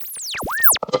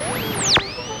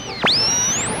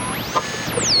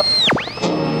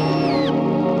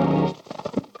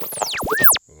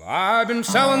I've been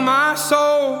selling my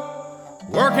soul,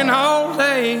 working all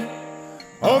day,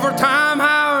 overtime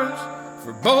hours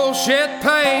for bullshit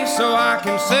pay, so I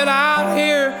can sit out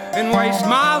here and waste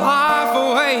my life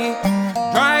away,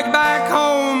 drag back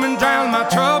home and drown my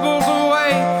troubles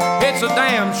away. It's a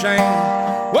damn shame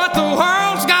what the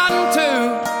world's gotten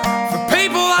to for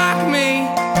people like me,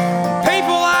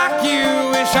 people like you.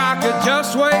 Wish I could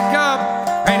just wake up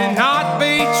and it not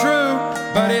be true,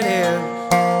 but it is.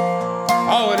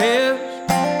 Oh, it is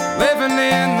living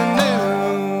in the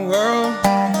new world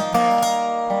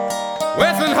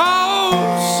with an whole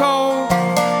soul.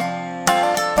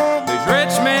 These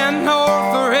rich men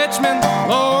north of Richmond,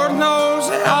 Lord knows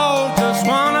they all just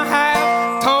wanna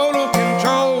have total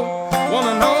control.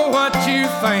 Wanna know what you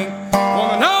think,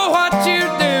 wanna know what you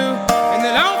do, and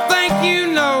they don't think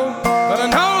you know, but I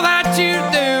know that you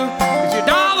do, 'cause your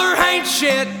dollar ain't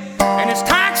shit and it's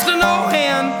taxed to no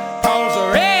end, 'cause the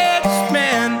rich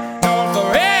men, north of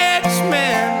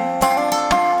Richmond.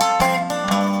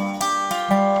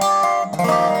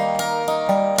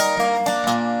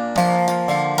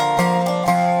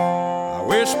 I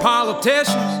wish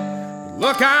politicians would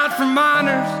look out for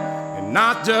miners, and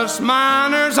not just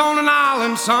miners on an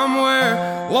island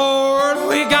somewhere. Lord,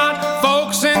 we got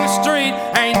folks in the street,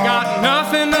 ain't got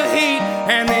nothing to eat,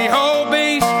 and the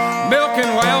obese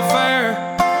milking welfare.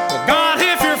 Well, God,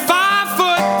 if you're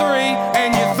 5'3"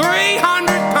 and you're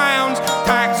 300 pounds,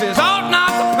 taxes ought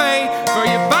not to pay for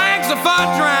your bags of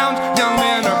fudge rounds. Young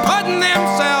men are putting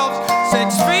themselves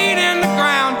 6 feet in the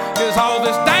ground, 'cause all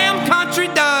this damn country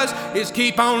does is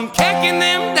keep on kicking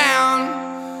them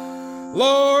down.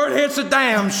 Lord, it's a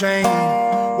damn shame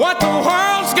what the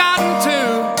world's gotten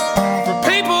to for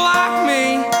people like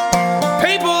me,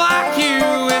 people like you.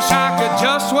 Wish I could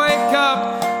just wake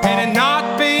up and it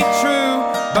not be true,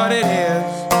 but it is.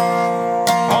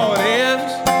 Oh, it is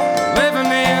living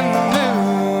in the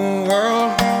new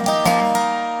world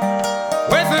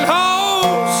with an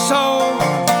whole soul.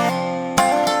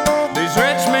 These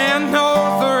rich men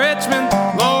north of Richmond,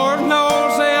 Lord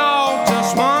knows they all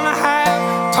just wanna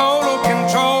have total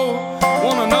control.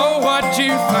 Wanna know what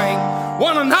you think,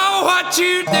 wanna know what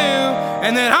you do,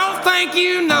 and they don't think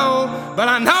you know, but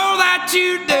I know that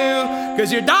you do,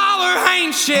 'cause your dollar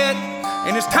ain't shit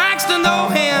and it's taxed to no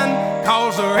end,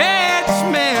 'cause the rich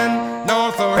men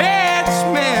north of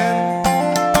Richmond.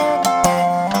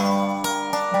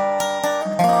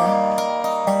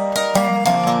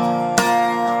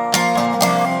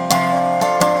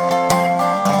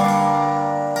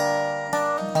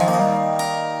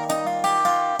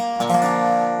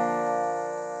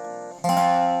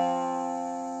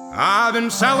 I've been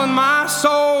selling my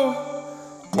soul,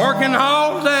 working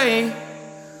all day,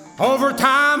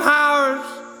 overtime hours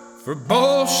for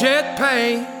bullshit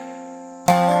pay.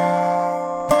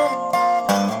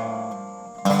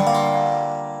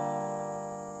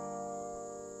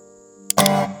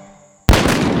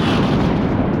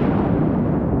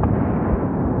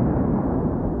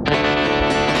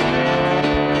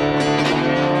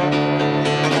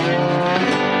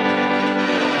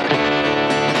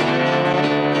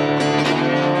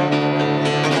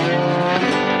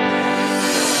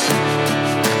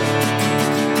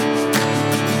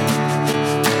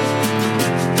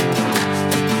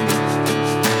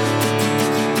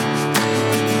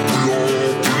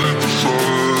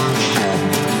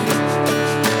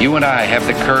 You and I have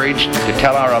the courage to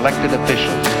tell our elected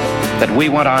officials that we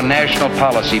want our national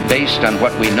policy based on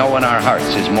what we know in our hearts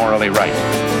is morally right.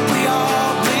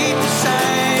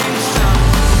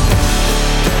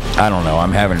 I don't know.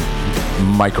 I'm having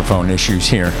microphone issues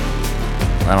here.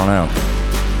 I don't know.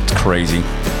 It's crazy.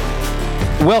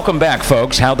 Welcome back,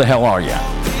 folks. How the hell are you?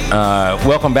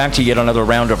 Welcome back to yet another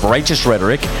round of righteous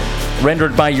rhetoric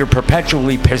rendered by your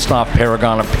perpetually pissed off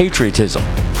paragon of patriotism.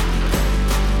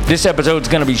 This episode's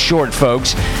going to be short,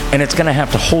 folks, and it's going to have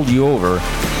to hold you over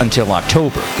until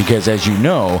October because, as you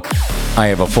know, I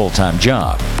have a full-time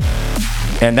job.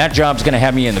 And that job's going to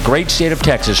have me in the great state of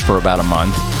Texas for about a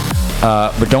month.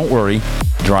 But don't worry,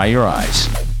 dry your eyes.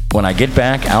 When I get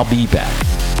back, I'll be back.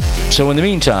 So in the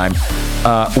meantime,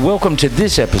 welcome to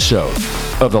this episode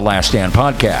of the Last Stand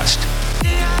Podcast.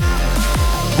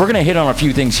 We're going to hit on a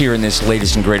few things here in this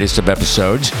latest and greatest of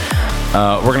episodes.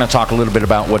 We're going to talk a little bit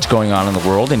about what's going on in the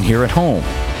world and here at home.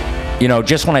 You know,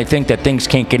 just when I think that things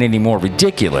can't get any more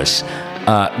ridiculous,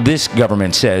 this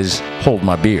government says, hold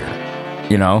my beer.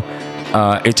 You know,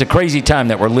 it's a crazy time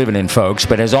that we're living in, folks,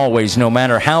 but as always, no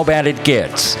matter how bad it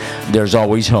gets, there's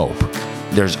always hope.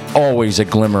 There's always a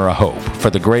glimmer of hope for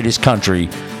the greatest country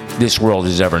this world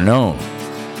has ever known.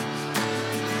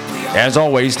 As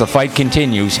always, the fight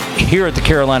continues here at the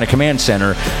Carolina Command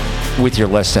Center, with your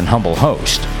less than humble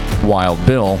host, Wild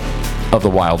Bill of the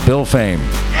Wild Bill fame.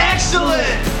 Excellent!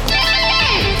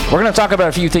 We're going to talk about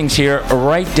a few things here,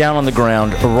 right down on the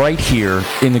ground, right here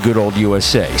in the good old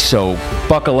USA. So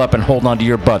buckle up and hold on to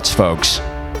your butts, folks.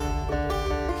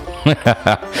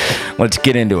 Let's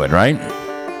get into it, right?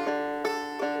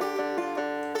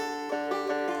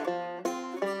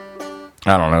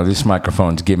 I don't know. This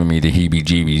microphone's giving me the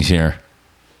heebie-jeebies here.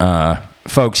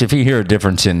 Folks, if you hear a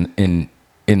difference in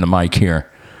the mic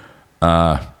here,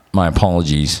 my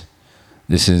apologies.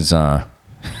 This is...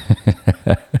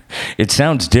 it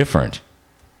sounds different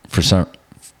for some...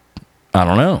 I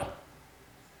don't know.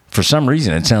 For some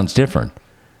reason, it sounds different.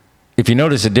 If you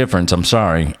notice a difference, I'm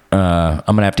sorry. I'm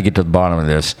going to have to get to the bottom of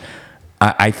this.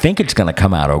 I think it's going to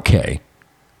come out okay.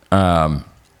 I'm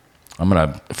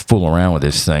going to fool around with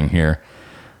this thing here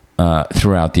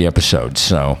throughout the episode,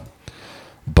 so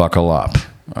buckle up,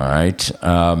 all right?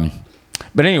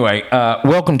 But anyway,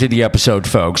 welcome to the episode,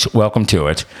 folks. Welcome to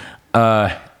it.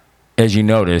 As you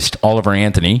noticed, Oliver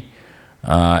Anthony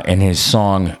and his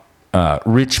song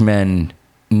Rich Men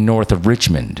North of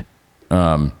Richmond.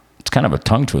 It's kind of a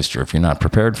tongue twister if you're not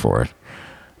prepared for it.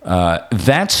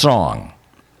 That song,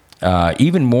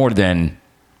 even more than...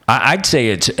 I'd say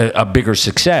it's a bigger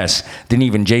success than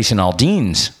even Jason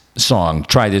Aldean's song,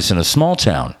 Try This in a Small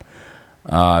Town.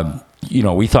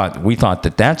 We thought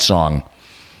that song,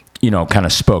 kind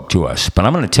of spoke to us. But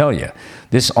I'm going to tell you,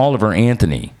 this Oliver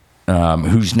Anthony,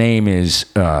 whose name is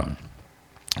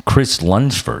Chris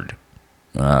Lunsford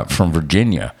from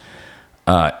Virginia,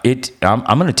 I'm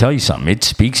going to tell you something. It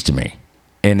speaks to me,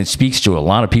 and it speaks to a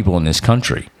lot of people in this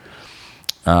country.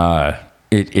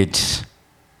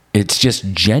 It's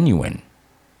just genuine,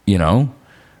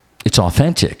 It's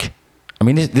authentic. I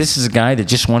mean, this is a guy that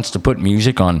just wants to put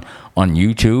music on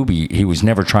YouTube. He was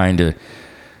never trying to,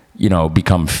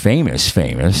 become famous.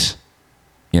 He's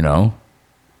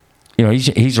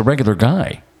a regular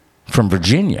guy from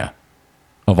Virginia,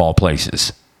 of all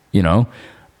places. And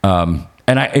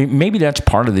maybe that's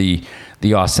part of the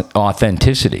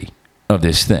authenticity of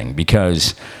this thing,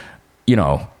 because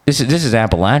this is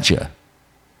Appalachia,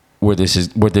 where this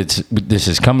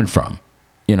is coming from,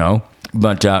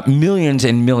 but millions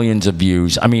and millions of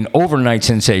views. I mean, overnight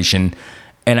sensation,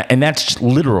 and that's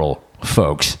literal,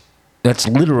 folks. That's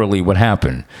literally what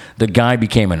happened. The guy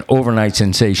became an overnight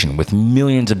sensation with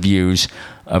millions of views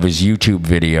of his YouTube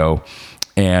video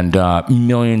and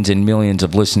millions and millions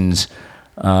of listens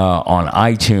on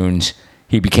iTunes.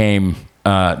 He became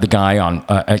the guy on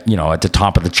at the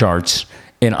top of the charts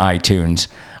in iTunes.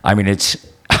 I mean,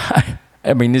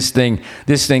 this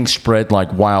thing spread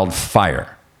like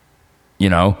wildfire,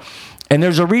 and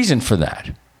there's a reason for that.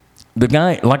 The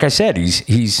guy, like I said,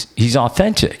 he's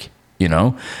authentic,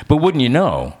 but wouldn't you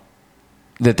know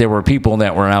that there were people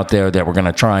that were out there that were going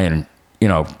to try and,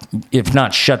 if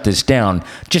not shut this down,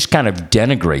 just kind of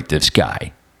denigrate this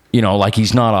guy, like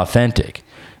he's not authentic,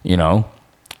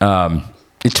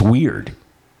 it's weird,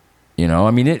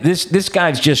 I mean, this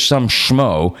guy's just some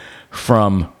schmo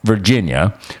from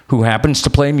Virginia who happens to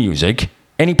play music,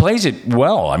 and he plays it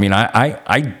well. I mean,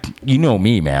 I you know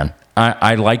me, man.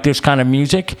 I like this kind of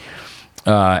music,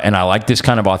 and I like this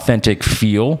kind of authentic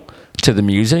feel to the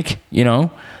music.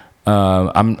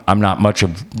 I'm not much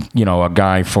of a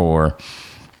guy for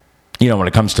when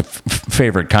it comes to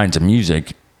favorite kinds of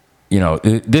music.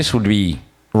 This would be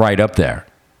right up there.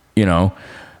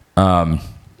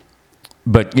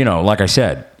 But like I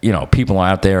said, people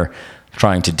out there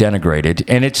trying to denigrate it,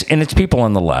 and it's people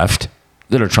on the left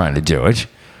that are trying to do it.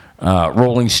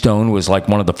 Rolling Stone was like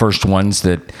one of the first ones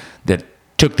that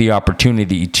took the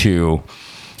opportunity to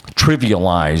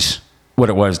trivialize what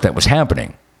it was that was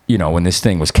happening, when this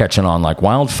thing was catching on like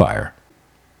wildfire.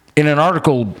 In an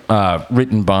article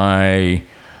written by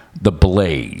The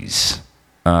Blaze,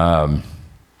 Paul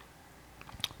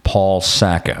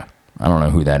Sacca, I don't know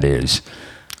who that is,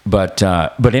 but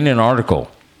in an article,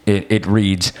 it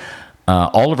reads,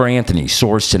 Oliver Anthony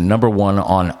soars to #1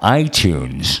 on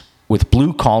iTunes with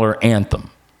Blue Collar Anthem,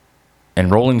 and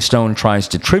Rolling Stone tries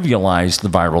to trivialize the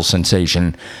viral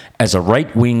sensation as a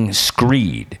right-wing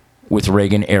screed with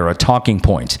Reagan-era talking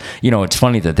points. It's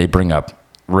funny that they bring up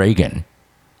Reagan,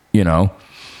 Do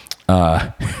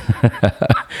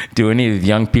any of the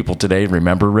young people today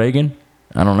remember Reagan?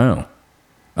 I don't know.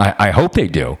 I hope they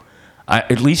do.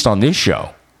 At least on this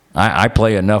show. I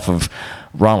play enough of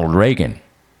Ronald Reagan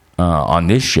on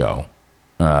this show,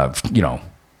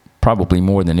 probably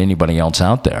more than anybody else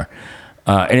out there.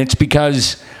 And it's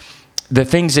because the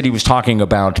things that he was talking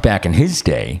about back in his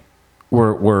day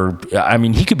were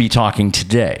he could be talking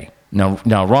today.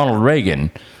 Now Ronald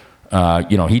Reagan,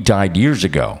 he died years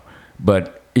ago,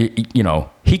 But,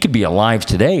 he could be alive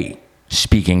today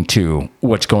speaking to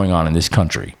what's going on in this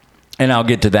country. And I'll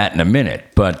get to that in a minute.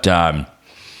 But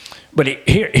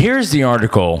here's the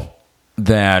article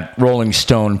that Rolling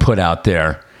Stone put out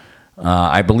there.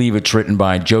 I believe it's written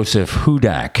by Joseph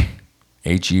Hudak,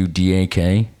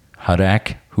 Hudak,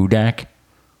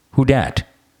 Hudat.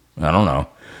 I don't know.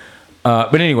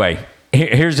 But anyway,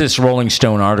 here's this Rolling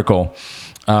Stone article.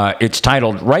 It's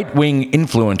titled, Right-Wing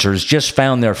Influencers Just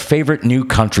Found Their Favorite New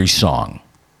Country Song.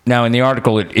 Now, in the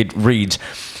article, it reads,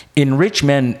 in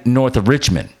Richmond, north of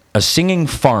Richmond, a singing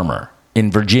farmer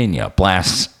in Virginia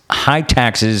blasts high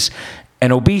taxes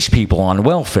and obese people on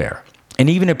welfare, and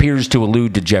even appears to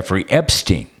allude to Jeffrey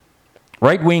Epstein.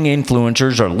 Right-wing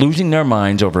influencers are losing their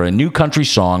minds over a new country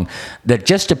song that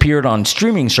just appeared on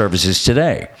streaming services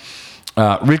today.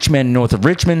 Richmond, north of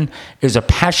Richmond, is a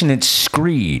passionate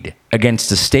screed against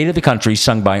the state of the country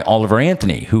sung by Oliver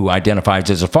Anthony, who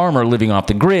identifies as a farmer living off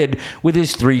the grid with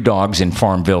his 3 dogs in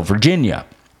Farmville, Virginia.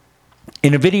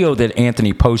 In a video that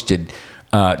Anthony posted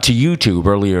to YouTube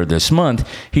earlier this month,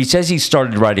 he says he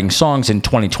started writing songs in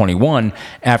 2021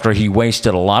 after he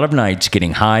wasted a lot of nights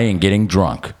getting high and getting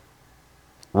drunk.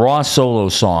 Raw solo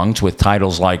songs with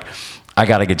titles like I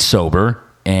Gotta Get Sober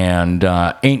and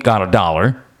Ain't Got a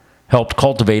Dollar helped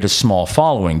cultivate a small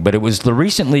following, but it was the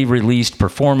recently released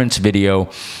performance video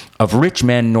of Rich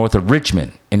Men North of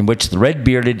Richmond, in which the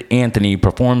red-bearded Anthony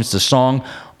performs the song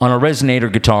on a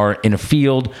resonator guitar in a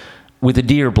field with a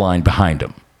deer blind behind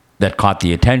him, that caught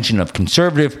the attention of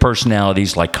conservative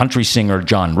personalities like country singer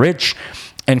John Rich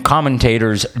and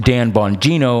commentators Dan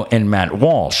Bongino and Matt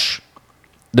Walsh.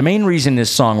 The main reason this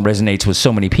song resonates with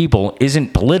so many people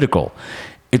isn't political.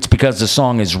 It's because the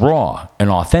song is raw and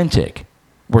authentic.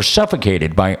 We're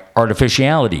suffocated by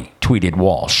artificiality, tweeted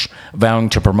Walsh, vowing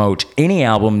to promote any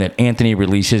album that Anthony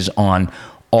releases on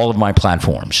all of my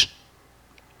platforms.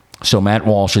 So Matt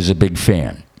Walsh is a big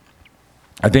fan.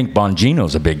 I think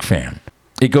Bongino's a big fan.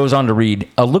 It goes on to read,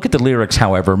 a look at the lyrics,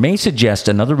 however, may suggest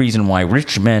another reason why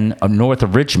Rich Men North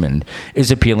of Richmond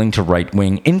is appealing to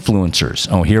right-wing influencers.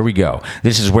 Oh, here we go.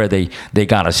 This is where they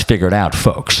got us figured out,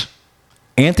 folks.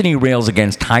 Anthony rails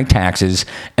against high taxes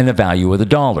and the value of the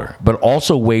dollar, but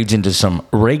also wades into some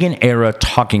Reagan-era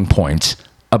talking points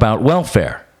about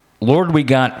welfare. Lord, we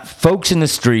got folks in the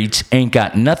streets, ain't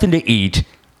got nothing to eat,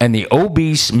 and the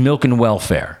obese milking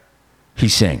welfare, he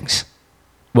sings.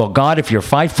 Well, God, if you're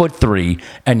 5'3"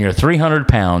 and you're 300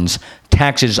 pounds,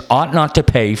 taxes ought not to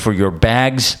pay for your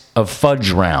bags of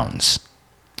fudge rounds.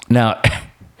 Now,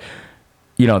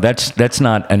 that's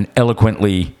not an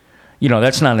eloquently...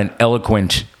 that's not an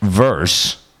eloquent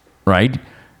verse, right?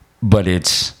 But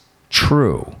it's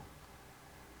true.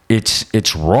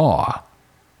 It's raw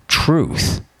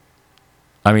truth.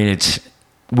 I mean,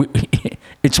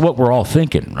 it's what we're all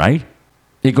thinking, right?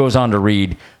 It goes on to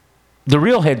read, the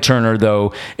real head turner,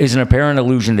 though, is an apparent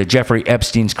allusion to Jeffrey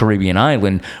Epstein's Caribbean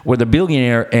island, where the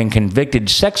billionaire and convicted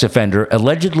sex offender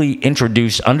allegedly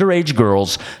introduced underage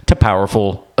girls to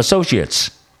powerful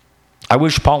associates. I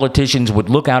wish politicians would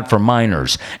look out for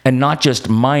minors, and not just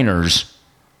minors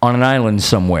on an island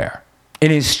somewhere.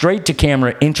 In his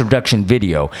straight-to-camera introduction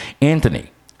video,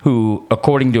 Anthony, who,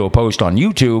 according to a post on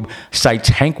YouTube, cites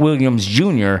Hank Williams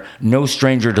Jr., no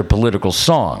stranger to political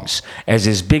songs, as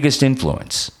his biggest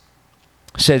influence,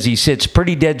 says he sits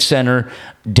pretty dead center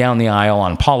down the aisle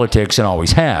on politics and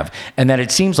always have, and that it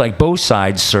seems like both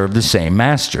sides serve the same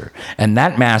master, and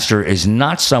that master is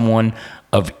not someone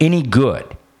of any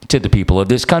good to the people of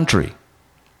this country.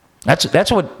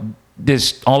 That's what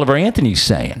this Oliver Anthony's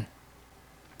saying.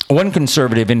 One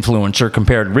conservative influencer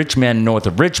compared Rich Men North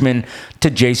of Richmond to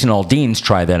Jason Aldean's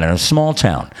Try That in a Small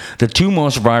Town. The 2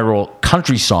 most viral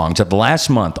country songs of the last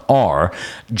month are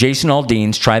Jason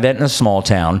Aldean's Try That in a Small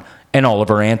Town and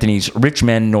Oliver Anthony's Rich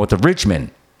Men North of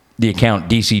Richmond. The account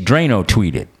DC Drano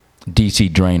tweeted.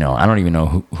 DC Drano, I don't even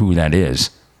know who that is.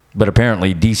 But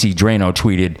apparently DC Drano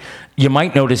tweeted, you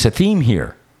might notice a theme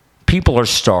here. People are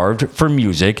starved for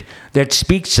music that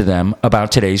speaks to them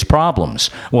about today's problems.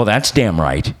 Well, that's damn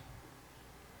right.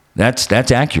 That's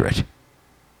accurate.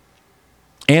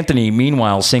 Anthony,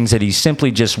 meanwhile, sings that he's simply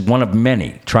just one of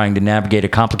many trying to navigate a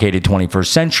complicated 21st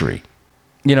century.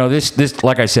 This,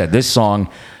 like I said, this song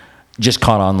just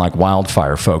caught on like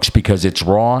wildfire, folks, because it's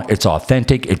raw, it's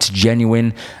authentic, it's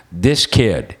genuine. This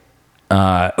kid,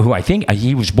 who I think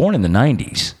he was born in the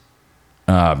 90s,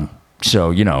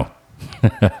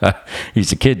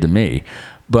 he's a kid to me,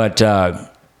 but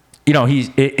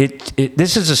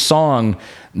this is a song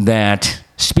that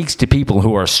speaks to people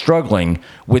who are struggling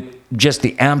with just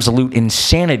the absolute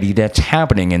insanity that's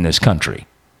happening in this country,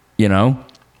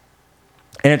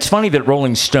 And it's funny that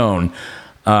Rolling Stone,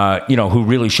 who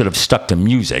really should have stuck to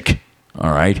music,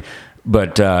 all right,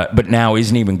 but now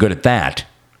isn't even good at that,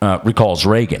 recalls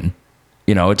Reagan.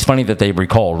 It's funny that they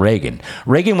recall Reagan.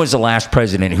 Reagan was the last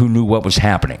president who knew what was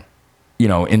happening,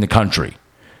 in the country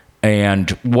and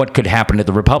what could happen to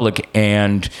the republic,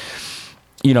 and,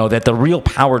 that the real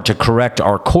power to correct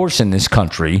our course in this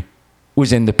country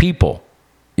was in the people,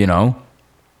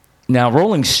 Now,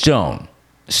 Rolling Stone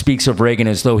speaks of Reagan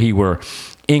as though he were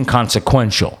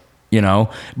inconsequential,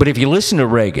 But if you listen to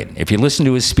Reagan, if you listen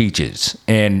to his speeches,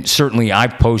 and certainly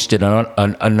I've posted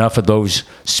enough of those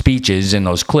speeches and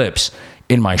those clips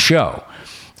in my show,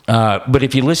 but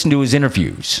if you listen to his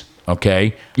interviews,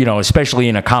 okay, especially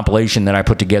in a compilation that I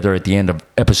put together at the end of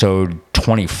episode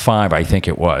 25, I think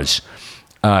it was,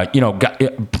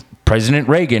 President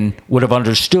Reagan would have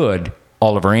understood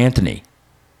Oliver Anthony.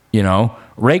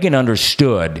 Reagan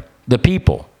understood the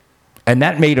people, and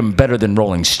that made him better than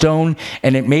Rolling Stone,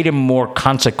 and it made him more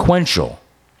consequential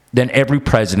than every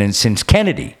president since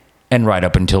Kennedy and right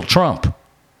up until Trump.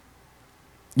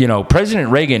 President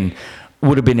Reagan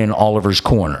would have been in Oliver's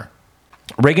corner.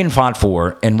 Reagan fought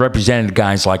for and represented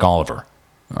guys like Oliver.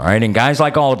 All right, and guys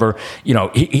like Oliver,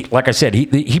 he like I said,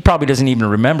 he probably doesn't even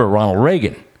remember Ronald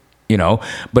Reagan,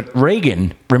 but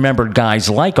Reagan remembered guys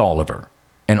like Oliver.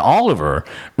 And Oliver,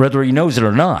 whether he knows it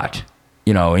or not,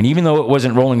 and even though it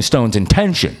wasn't Rolling Stone's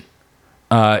intention,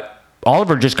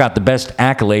 Oliver just got the best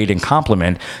accolade and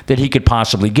compliment that he could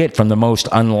possibly get from the most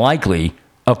unlikely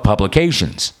of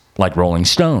publications, like Rolling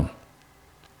Stone.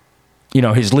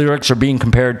 His lyrics are being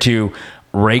compared to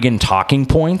Reagan talking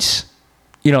points.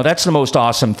 That's the most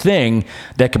awesome thing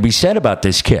that could be said about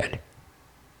this kid.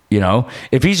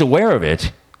 If he's aware of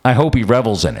it, I hope he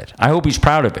revels in it. I hope he's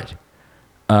proud of it.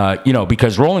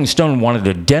 Because Rolling Stone wanted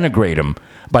to denigrate him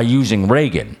by using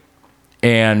Reagan.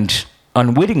 And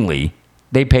unwittingly,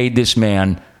 they paid this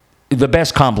man the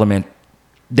best compliment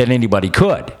that anybody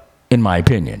could, in my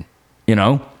opinion,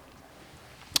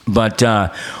 But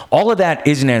all of that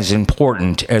isn't as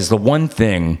important as the one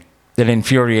thing that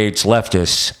infuriates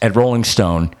leftists at Rolling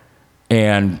Stone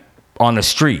and on the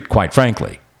street, quite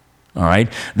frankly. All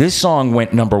right? This song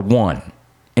went number 1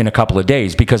 in a couple of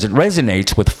days because it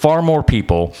resonates with far more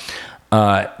people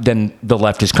than the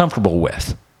left is comfortable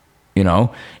with.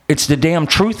 It's the damn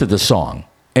truth of the song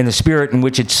and the spirit in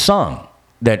which it's sung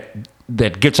that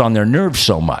gets on their nerves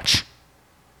so much.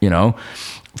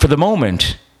 For the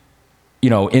moment,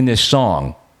 in this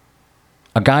song,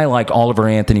 a guy like Oliver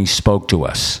Anthony spoke to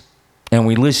us, and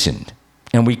we listened,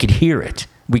 and we could hear it.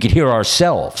 We could hear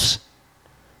ourselves,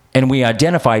 and we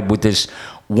identified with this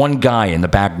one guy in the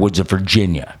backwoods of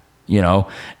Virginia.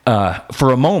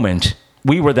 For a moment,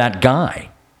 we were that guy,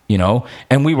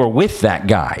 and we were with that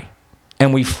guy,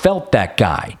 and we felt that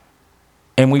guy,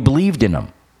 and we believed in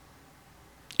him.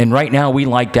 And right now, we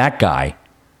like that guy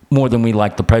more than we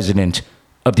like the President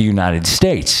of the United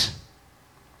States.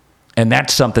 And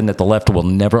that's something that the left will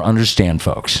never understand,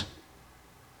 folks.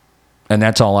 And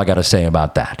that's all I got to say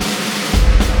about that.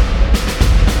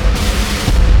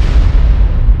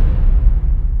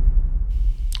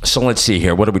 So let's see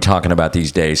here. What are we talking about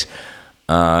these days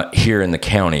here in the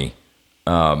county?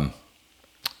 Over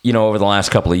the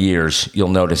last couple of years, you'll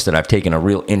notice that I've taken a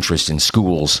real interest in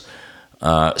schools,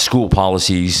 school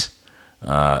policies,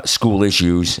 school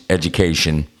issues,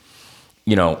 education,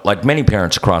 like many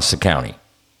parents across the county,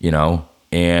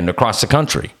 and across the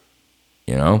country,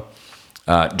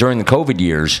 During the COVID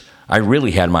years, I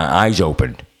really had my eyes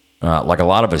opened, like a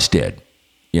lot of us did.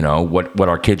 What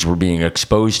our kids were being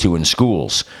exposed to in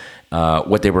schools,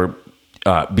 what they were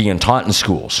being taught in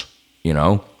schools,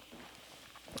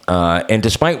 And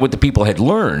despite what the people had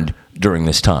learned during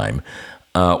this time,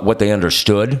 what they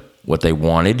understood, what they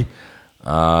wanted,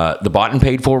 the bought and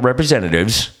paid for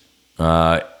representatives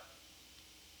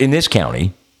in this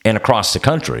county and across the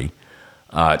country,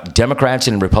 Democrats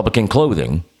in Republican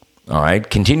clothing, all right,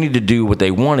 continued to do what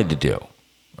they wanted to do,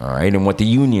 all right, and what the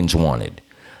unions wanted.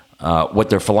 What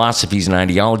their philosophies and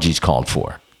ideologies called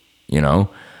for,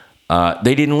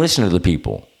 They didn't listen to the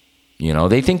people,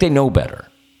 They think they know better.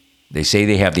 They say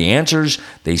they have the answers.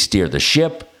 They steer the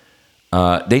ship.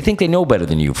 They think they know better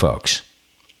than you folks.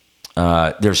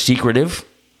 They're secretive,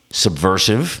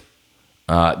 subversive.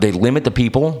 They limit the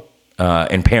people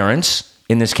and parents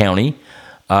in this county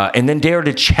and then dare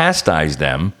to chastise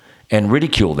them and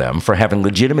ridicule them for having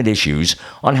legitimate issues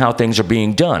on how things are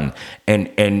being done. And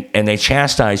they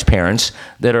chastise parents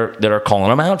that are calling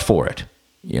them out for it,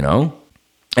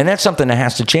 And that's something that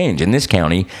has to change in this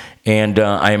county, and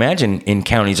I imagine in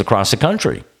counties across the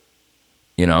country,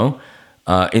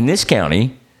 In this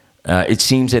county, it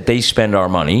seems that they spend our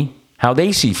money how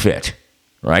they see fit,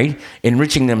 right?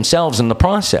 Enriching themselves in the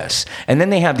process. And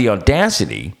then they have the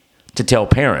audacity to tell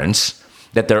parents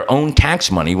that their own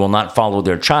tax money will not follow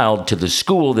their child to the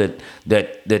school that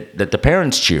the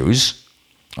parents choose,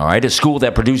 all right? A school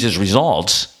that produces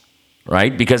results,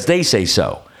 right? Because they say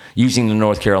so, using the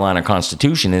North Carolina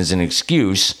Constitution as an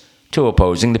excuse to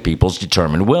opposing the people's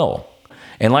determined will.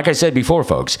 And like I said before,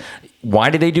 folks, why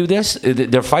do they do this?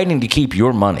 They're fighting to keep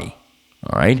your money,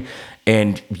 all right?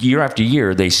 And year after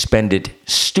year, they spend it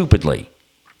stupidly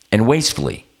and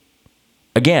wastefully.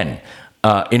 Again,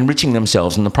 enriching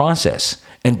themselves in the process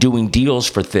and doing deals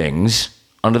for things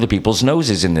under the people's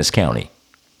noses in this county.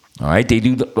 All right? They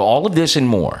do all of this and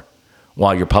more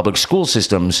while your public school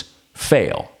systems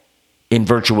fail in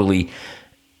virtually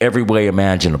every way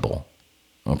imaginable.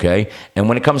 Okay? And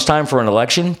when it comes time for an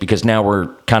election, because now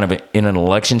we're kind of in an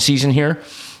election season here,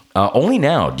 only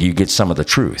now do you get some of the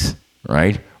truth,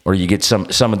 right? Or you get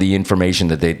some of the information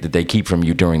that they keep from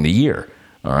you during the year.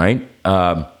 All right?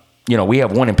 We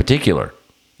have one in particular,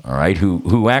 all right,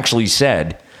 who actually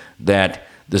said that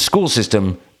the school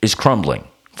system is crumbling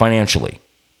financially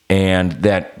and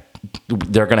that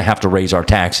they're going to have to raise our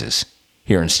taxes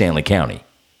here in Stanley County.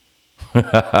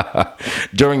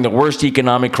 During the worst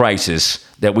economic crisis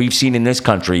that we've seen in this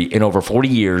country in over 40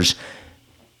 years,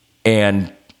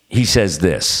 and he says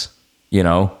this,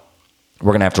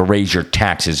 we're going to have to raise your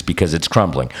taxes because it's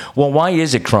crumbling. Well, why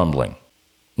is it crumbling?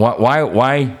 Why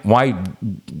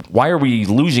are we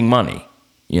losing money?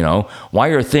 Why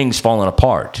are things falling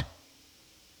apart?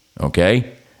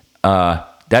 Okay?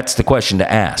 That's the question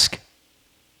to ask.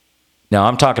 Now,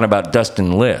 I'm talking about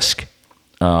Dustin Lisk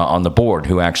on the board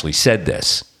who actually said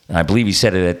this. I believe he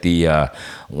said it at the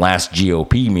last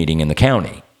GOP meeting in the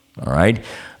county. All right?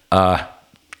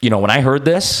 When I heard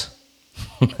this,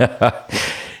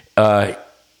 it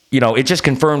just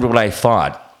confirmed what I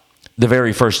thought the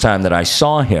very first time that I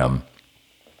saw him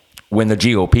when the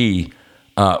GOP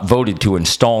voted to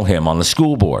install him on the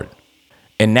school board.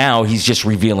 And now he's just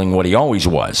revealing what he always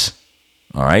was,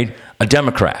 all right? A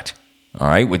Democrat, all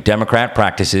right, with Democrat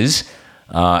practices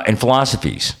and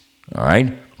philosophies, all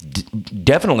right?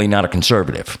 Definitely not a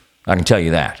conservative, I can tell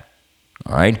you that,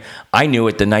 all right? I knew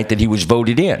it the night that he was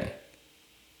voted in,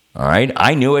 all right?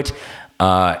 I knew it,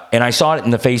 and I saw it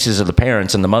in the faces of the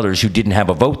parents and the mothers who didn't have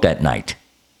a vote that night.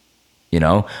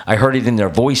 I heard it in their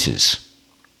voices,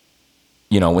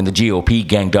 when the GOP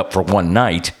ganged up for one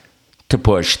night to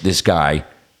push this guy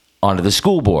onto the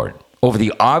school board over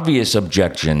the obvious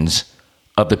objections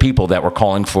of the people that were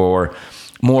calling for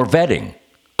more vetting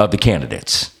of the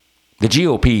candidates. The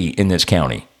GOP in this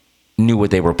county knew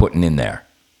what they were putting in there.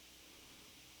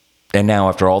 And now,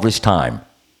 after all this time,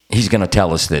 he's going to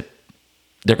tell us that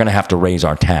they're going to have to raise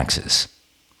our taxes.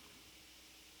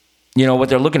 What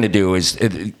they're looking to do is,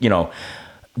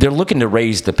 they're looking to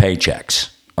raise the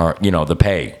paychecks, or, the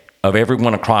pay of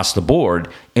everyone across the board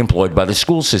employed by the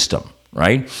school system,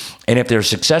 right? And if they're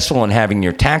successful in having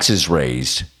your taxes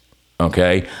raised,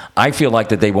 okay, I feel like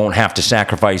that they won't have to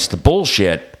sacrifice the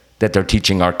bullshit that they're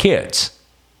teaching our kids.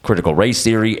 Critical race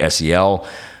theory, SEL,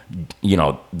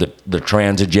 the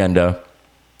trans agenda,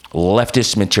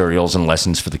 leftist materials and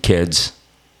lessons for the kids,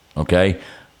 okay?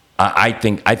 I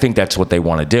think that's what they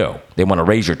want to do. They want to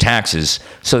raise your taxes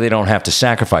so they don't have to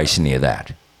sacrifice any of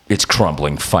that. It's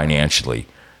crumbling financially.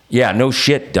 Yeah, no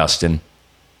shit, Dustin.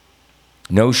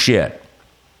 No shit.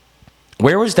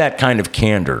 Where was that kind of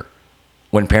candor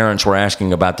when parents were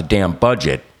asking about the damn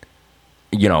budget,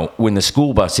 when the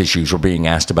school bus issues were being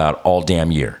asked about all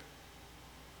damn year?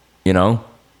 You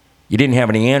didn't have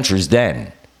any answers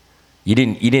then. You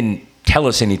didn't tell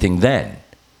us anything then.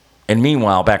 And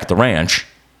meanwhile, back at the ranch,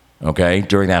 okay,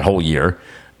 during that whole year,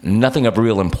 nothing of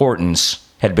real importance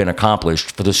had been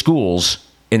accomplished for the schools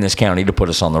in this county to put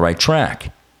us on the right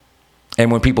track.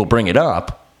 And when people bring it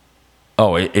up,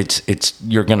 it's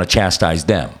you're going to chastise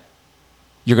them.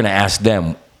 You're going to ask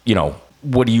them,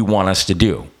 what do you want us to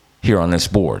do here on this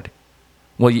board?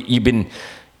 Well, you've been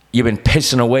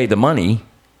pissing away the money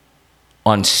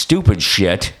on stupid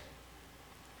shit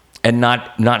and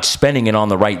not spending it on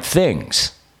the right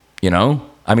things,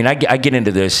 I mean, I get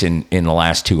into this in the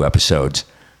last two episodes.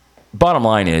 Bottom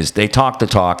line is they talk the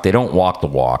talk. They don't walk the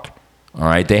walk. All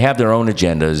right. They have their own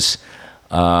agendas.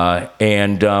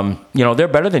 And they're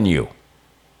better than you.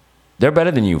 They're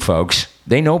better than you, folks.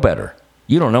 They know better.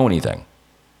 You don't know anything.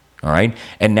 All right.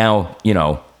 And now,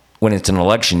 when it's an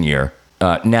election year,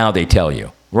 now they tell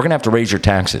you, we're going to have to raise your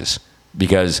taxes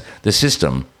because the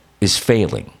system is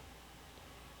failing.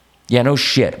 Yeah, no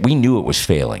shit. We knew it was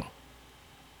failing.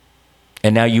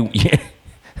 And now you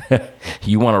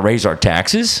want to raise our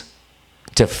taxes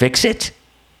to fix it?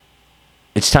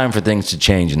 It's time for things to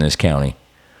change in this county.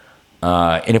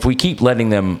 And if we keep letting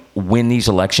them win these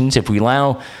elections, if we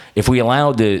allow the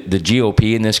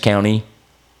GOP in this county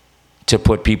to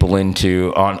put people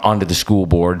onto the school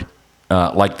board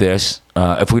like this,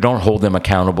 if we don't hold them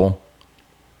accountable,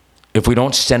 if we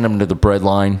don't send them to the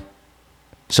breadline,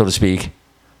 so to speak,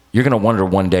 you're going to wonder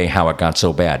one day how it got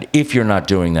so bad. If you're not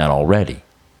doing that already,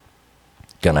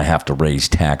 going to have to raise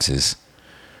taxes.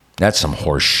 That's some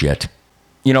horse shit.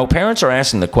 Parents are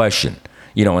asking the question,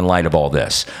 in light of all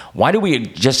this, why do we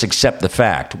just accept the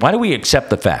fact? Why do we accept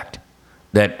the fact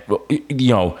that,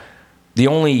 the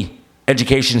only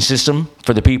education system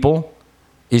for the people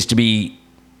is to be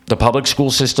the public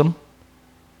school system?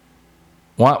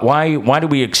 Why do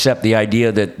we accept the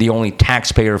idea that the only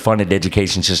taxpayer-funded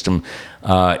education system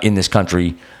in this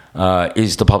country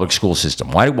is the public school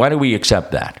system? Why do we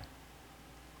accept that?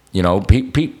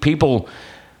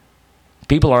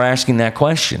 People are asking that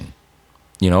question,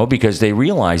 because they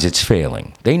realize it's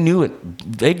failing. They knew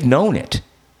it. They've known it.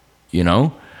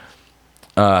 Your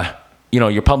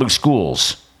public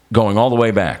schools going all the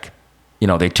way back.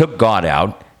 They took God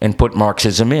out and put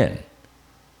Marxism in.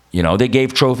 They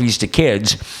gave trophies to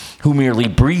kids who merely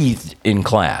breathed in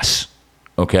class.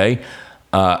 Okay?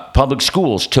 Public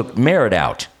schools took merit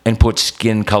out and put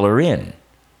skin color in.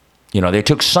 They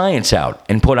took science out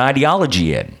and put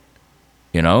ideology in.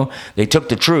 They took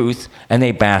the truth and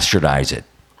they bastardize it.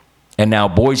 And now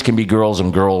boys can be girls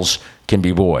and girls can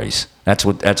be boys. That's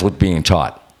what's being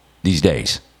taught these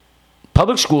days.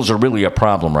 Public schools are really a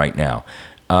problem right now.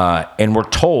 And we're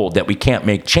told that we can't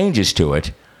make changes to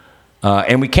it.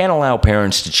 And we can't allow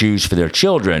parents to choose for their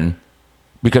children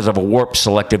because of a warped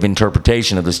selective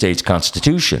interpretation of the state's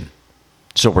constitution.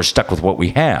 So we're stuck with what we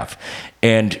have.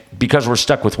 And because we're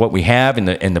stuck with what we have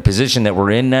in the position that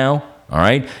we're in now, all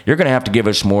right, you're going to have to give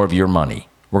us more of your money.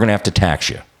 We're going to have to tax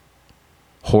you.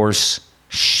 Horse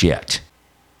shit.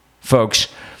 Folks,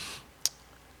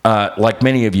 like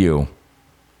many of you,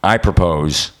 I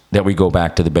propose that we go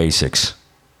back to the basics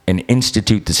and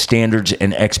institute the standards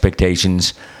and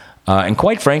expectations and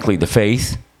quite frankly, the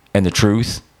faith and the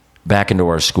truth back into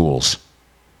our schools.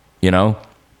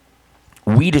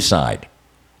 We decide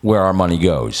where our money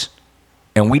goes.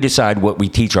 And we decide what we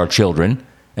teach our children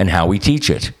and how we teach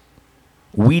it.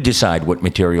 We decide what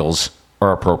materials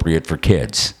are appropriate for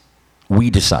kids. We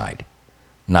decide,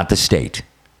 not the state.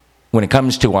 When it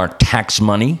comes to our tax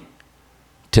money,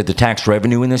 to the tax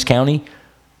revenue in this county,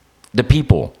 the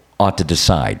people ought to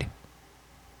decide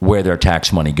where their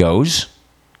tax money goes,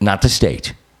 not the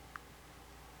state.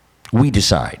 We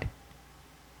decide.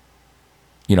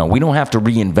 We don't have to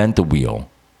reinvent the wheel.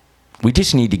 We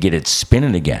just need to get it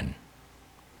spinning again.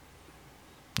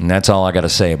 And that's all I got to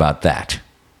say about that.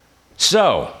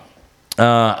 So,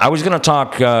 I was going to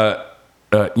talk,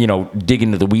 dig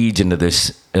into the weeds into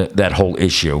this, that whole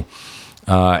issue.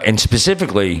 And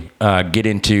specifically get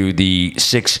into the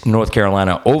 6 North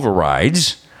Carolina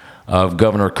overrides of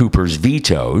Governor Cooper's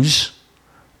vetoes.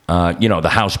 The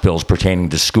House bills pertaining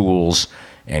to schools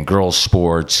and girls'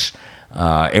 sports,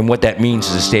 and what that means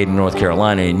to the state of North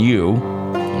Carolina and you,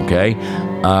 okay?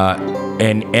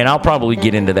 And I'll probably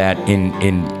get into that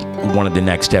in one of the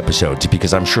next episodes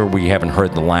because I'm sure we haven't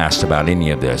heard the last about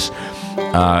any of this.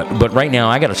 But right now,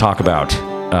 I got to talk about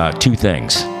 2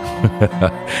 things,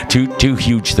 two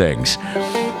huge things: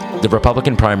 the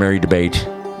Republican primary debate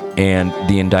and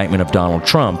the indictment of Donald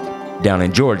Trump down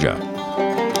in Georgia,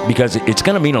 because it's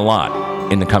going to mean a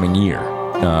lot in the coming year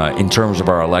in terms of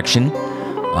our election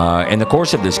and the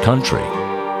course of this country.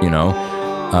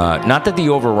 Not that the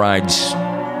overrides,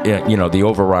 the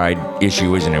override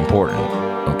issue isn't important,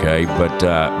 okay? But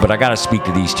I got to speak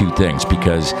to these 2 things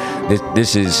because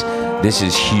this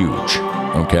is huge,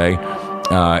 okay?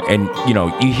 And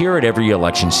you hear it every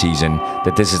election season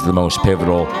that this is the most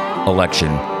pivotal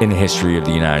election in the history of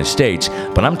the United States.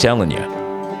 But I'm telling you,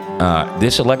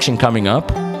 this election coming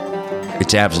up,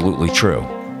 it's absolutely true.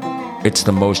 It's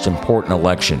the most important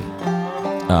election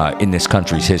in this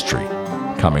country's history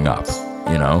coming up,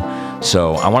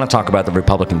 So I want to talk about the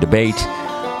Republican debate,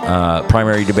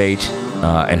 primary debate,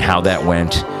 and how that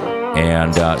went,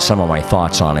 and some of my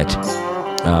thoughts on it.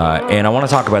 And I want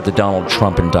to talk about the Donald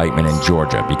Trump indictment in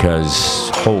Georgia because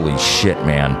holy shit,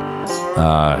 man!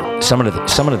 Some of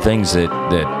the things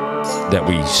that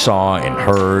we saw and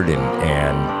heard,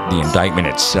 and the indictment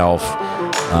itself,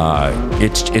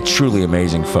 it's truly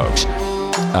amazing, folks.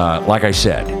 Like I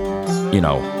said,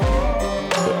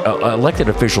 elected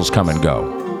officials come and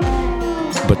go,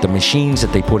 but the machines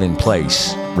that they put in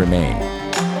place remain,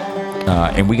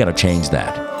 and we got to change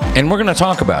that. And we're going to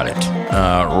talk about it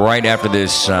right after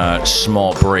this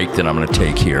small break that I'm going to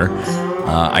take here.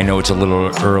 I know it's a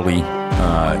little early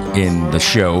in the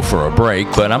show for a break,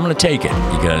 but I'm going to take it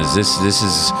because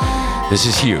this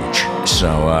is huge.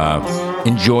 So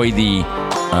enjoy the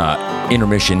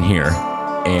intermission here,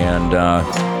 and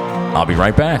I'll be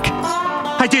right back.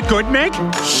 I did good, Meg.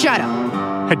 Shut up.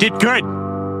 I did good.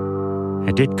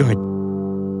 I did good.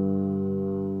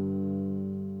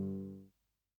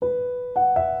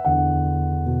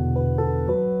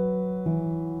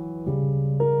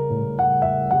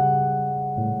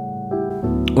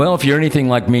 Well, if you're anything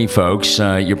like me, folks,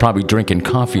 you're probably drinking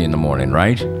coffee in the morning,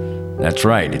 right? That's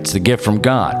right. It's the gift from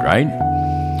God, right?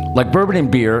 Like bourbon and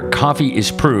beer, coffee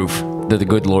is proof that the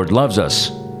good Lord loves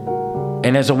us.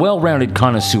 And as a well-rounded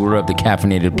connoisseur of the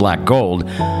caffeinated black gold,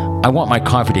 I want my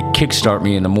coffee to kickstart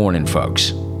me in the morning,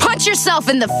 folks. Punch yourself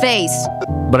in the face.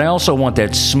 But I also want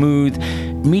that smooth,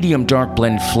 medium dark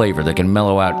blend flavor that can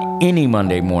mellow out any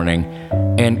Monday morning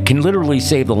and can literally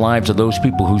save the lives of those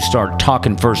people who start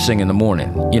talking first thing in the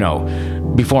morning,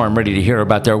 before I'm ready to hear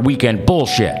about their weekend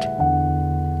bullshit.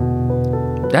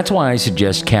 That's why I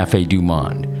suggest Café Du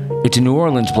Monde. It's a New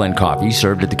Orleans blend coffee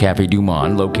served at the Café Du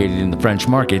Monde, located in the French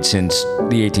Market since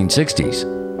the 1860s.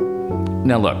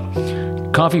 Now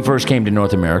look, coffee first came to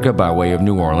North America by way of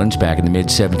New Orleans back in the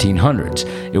mid-1700s.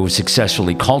 It was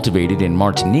successfully cultivated in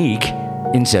Martinique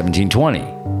in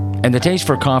 1720. And the taste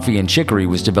for coffee and chicory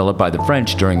was developed by the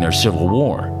French during their Civil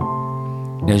War.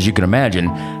 As you can imagine,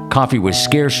 coffee was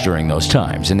scarce during those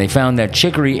times, and they found that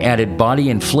chicory added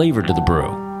body and flavor to the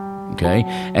brew. Okay?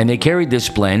 And they carried this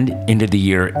blend into the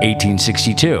year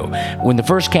 1862, when the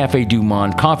first Café Du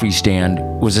Monde coffee stand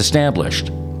was established.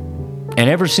 And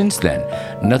ever since then,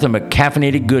 nothing but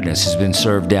caffeinated goodness has been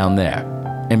served down there.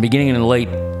 And beginning in the late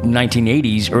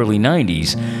 1980s, early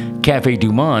 90s, Café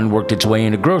Du Monde worked its way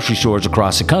into grocery stores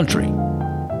across the country.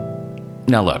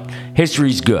 Now look,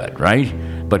 history's good, right?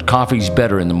 But coffee's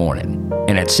better in the morning.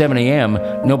 And at 7 a.m.,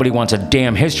 nobody wants a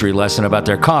damn history lesson about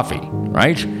their coffee,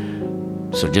 right?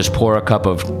 So just pour a cup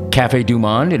of Café Du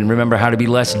Monde and remember how to be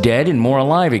less dead and more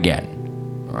alive again,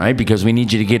 all right? Because we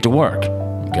need you to get to work,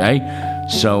 okay?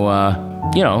 So,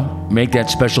 make that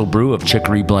special brew of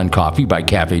chicory blend coffee by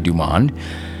Café Du Monde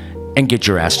and get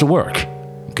your ass to work,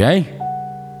 okay?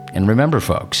 And remember,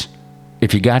 folks,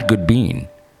 if you got good bean,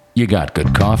 you got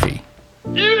good coffee.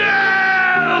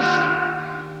 Yes!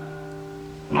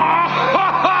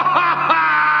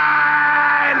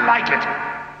 I like it.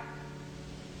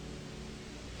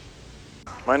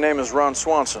 My name is Ron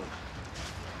Swanson.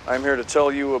 I'm here to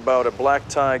tell you about a black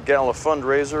tie gala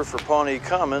fundraiser for Pawnee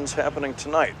Commons happening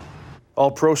tonight. All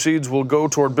proceeds will go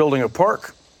toward building a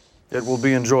park. It will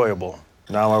be enjoyable.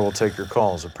 Now I will take your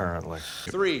calls, apparently.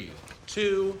 3,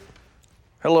 2.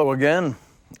 Hello again.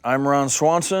 I'm Ron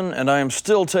Swanson, and I am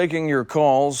still taking your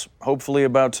calls, hopefully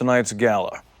about tonight's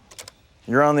gala.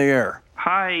 You're on the air.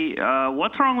 Hi,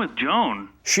 what's wrong with Joan?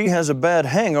 She has a bad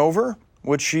hangover,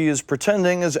 which she is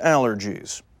pretending is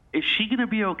allergies. Is she gonna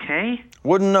be okay?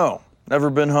 Wouldn't know. Never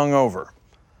been hungover.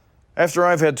 After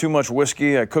I've had too much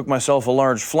whiskey, I cook myself a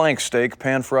large flank steak,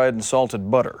 pan-fried in salted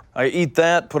butter. I eat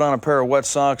that, put on a pair of wet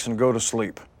socks, and go to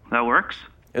sleep. That works?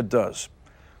 It does.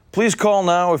 Please call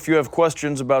now if you have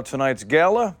questions about tonight's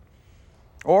gala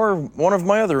or one of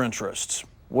my other interests,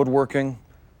 woodworking,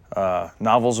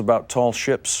 novels about tall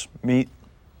ships, meat,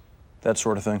 that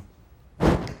sort of thing.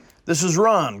 This is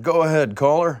Ron. Go ahead,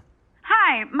 caller.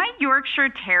 Hi, my Yorkshire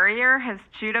Terrier has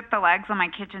chewed up the legs on my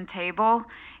kitchen table.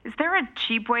 Is there a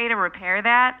cheap way to repair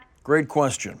that? Great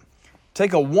question.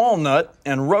 Take a walnut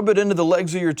and rub it into the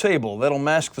legs of your table. That'll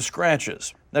mask the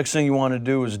scratches. Next thing you want to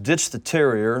do is ditch the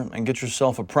terrier and get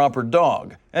yourself a proper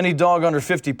dog. Any dog under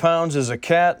 50 pounds is a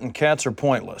cat, and cats are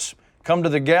pointless. Come to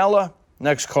the gala,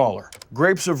 next caller.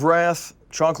 Grapes of Wrath,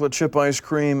 chocolate chip ice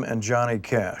cream, and Johnny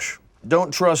Cash.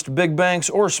 Don't trust big banks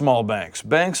or small banks.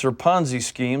 Banks are Ponzi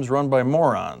schemes run by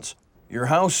morons. Your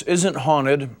house isn't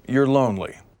haunted, you're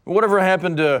lonely. Whatever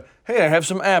happened to, hey, I have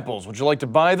some apples, would you like to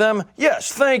buy them?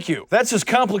 Yes, thank you. That's as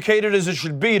complicated as it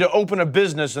should be to open a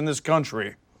business in this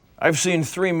country. I've seen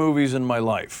 3 movies in my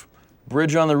life.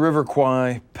 Bridge on the River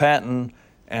Kwai, Patton,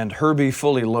 and Herbie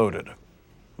Fully Loaded.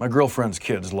 My girlfriend's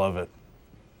kids love it.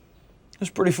 It's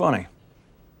pretty funny.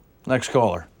 Next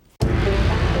caller.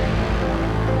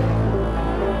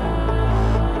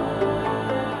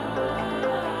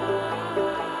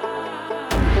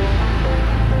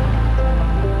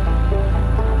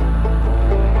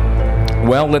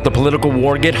 Well, let the political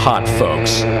war get hot,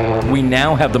 folks. We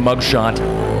now have the mugshot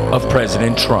of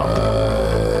President Trump.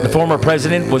 The former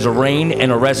president was arraigned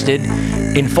and arrested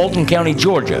in Fulton County,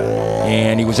 Georgia,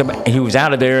 and he was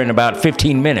out of there in about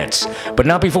 15 minutes, but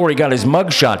not before he got his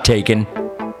mugshot taken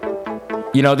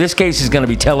You know, this case is going to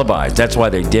be televised. That's why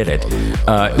they did it.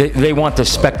 They want the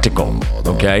spectacle,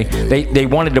 okay? They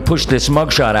wanted to push this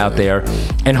mugshot out there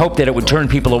and hope that it would turn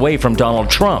people away from Donald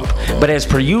Trump. But as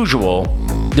per usual,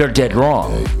 they're dead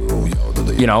wrong.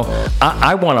 You know,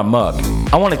 I want a mug.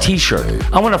 I want a T-shirt.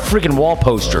 I want a freaking wall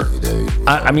poster.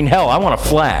 I mean, hell, I want a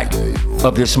flag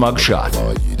of this mugshot.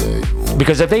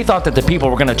 Because if they thought that the people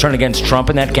were going to turn against Trump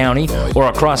in that county or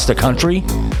across the country,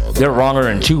 they're wronger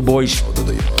than two boys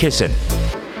kissing.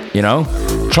 You know,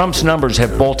 Trump's numbers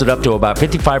have bolted up to about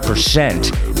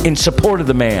 55% in support of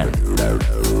the man.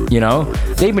 You know,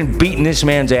 they've been beating this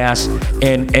man's ass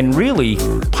and really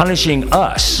punishing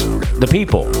us, the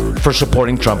people, for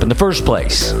supporting Trump in the first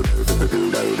place.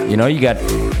 You know, you got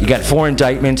 4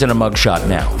 indictments and a mugshot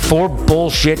now. 4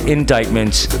 bullshit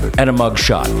indictments and a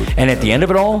mugshot. And at the end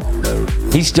of it all,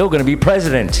 he's still going to be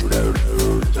president.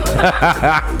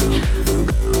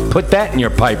 Put that in your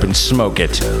pipe and smoke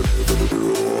it.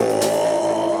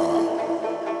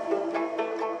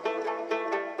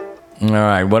 All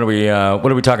right, what are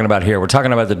we talking about here? We're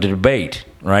talking about the debate,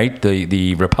 right?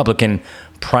 The Republican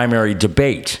primary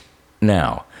debate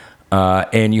now,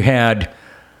 and you had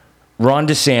Ron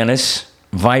DeSantis,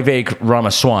 Vivek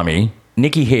Ramaswamy,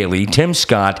 Nikki Haley, Tim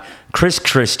Scott, Chris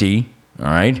Christie, all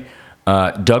right,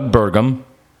 Doug Burgum,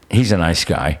 he's a nice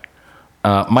guy,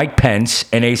 Mike Pence,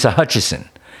 and Asa Hutchinson.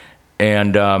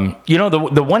 And you know,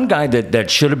 the one guy that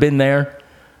should have been there,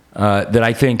 that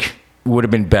I think would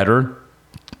have been better.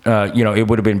 You know, it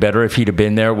would have been better if he'd have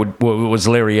been there, was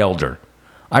Larry Elder.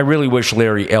 I really wish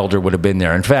Larry Elder would have been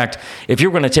there. In fact, if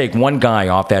you're going to take one guy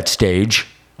off that stage,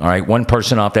 all right, one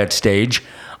person off that stage,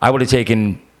 I would have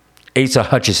taken Asa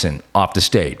Hutchinson off the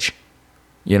stage.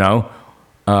 You know?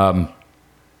 I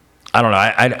don't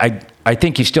know. I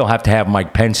think you still have to have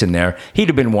Mike Pence in there. He'd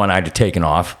have been one I'd have taken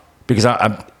off because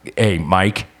hey,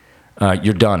 Mike,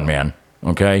 you're done, man.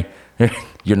 Okay?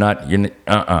 Not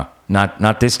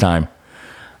this time.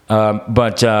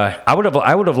 But I would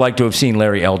have liked to have seen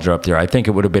Larry Elder up there. I think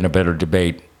it would have been a better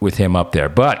debate with him up there.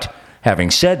 But having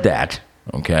said that,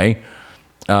 okay,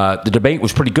 the debate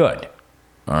was pretty good.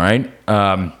 All right,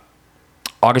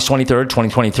 August 23rd,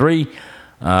 2023,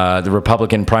 the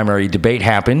Republican primary debate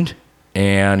happened,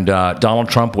 and Donald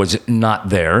Trump was not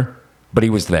there, but he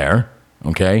was there.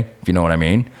 Okay, if you know what I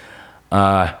mean.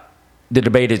 The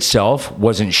debate itself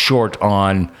wasn't short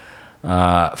on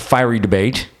fiery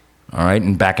debate. All right,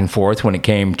 and back and forth when it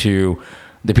came to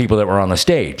the people that were on the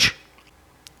stage.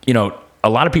 You know, a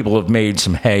lot of people have made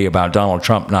some hay about Donald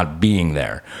Trump not being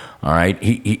there. All right,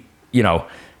 he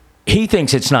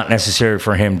thinks it's not necessary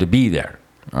for him to be there.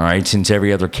 All right, since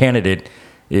every other candidate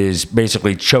is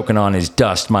basically choking on his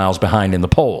dust miles behind in the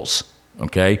polls.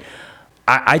 Okay,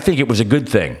 I think it was a good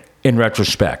thing in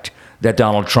retrospect that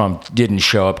Donald Trump didn't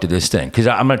show up to this thing, because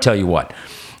I'm going to tell you what,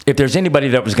 if there's anybody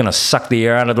that was going to suck the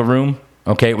air out of the room,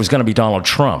 okay, it was going to be Donald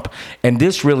Trump. And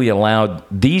this really allowed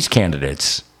these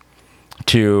candidates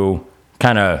to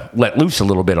kind of let loose a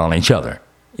little bit on each other.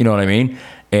 You know what I mean?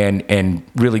 And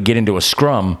really get into a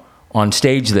scrum on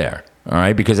stage there. All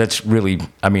right? Because that's really,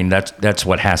 I mean, that's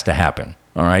what has to happen.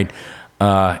 All right?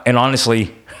 And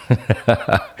honestly,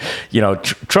 you know,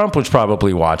 Trump was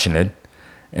probably watching it.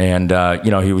 And,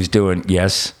 you know, he was doing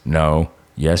yes, no,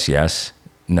 yes, yes,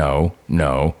 no,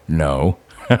 no, no.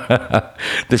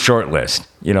 The short list,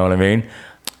 you know what I mean?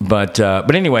 But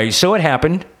anyway, so it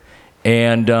happened,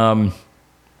 and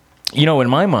you know, in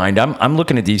my mind, I'm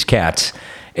looking at these cats,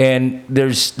 and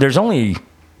there's only,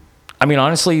 I mean,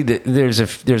 honestly, there's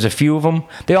a few of them.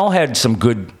 They all had some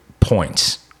good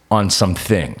points on some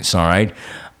things, all right.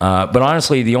 But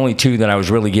honestly, the only two that I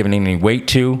was really giving any weight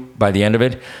to by the end of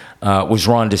it was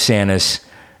Ron DeSantis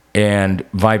and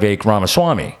Vivek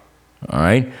Ramaswamy, all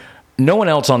right. No one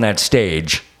else on that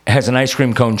stage has an ice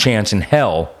cream cone chance in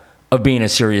hell of being a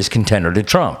serious contender to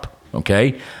Trump,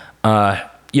 okay?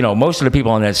 You know, most of the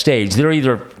people on that stage, they're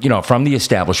either, you know, from the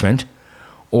establishment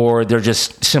or they're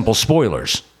just simple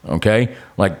spoilers, okay?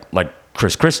 Like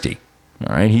Chris Christie,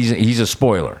 all right? He's a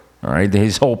spoiler, all right?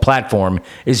 His whole platform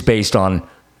is based on,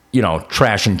 you know,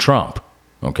 trashing Trump,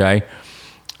 okay?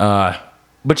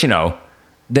 But, you know,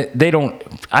 they don't,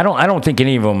 I don't think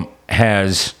any of them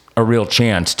has a real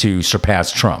chance to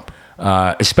surpass Trump,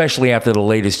 especially after the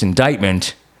latest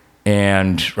indictment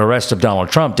and arrest of Donald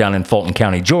Trump down in Fulton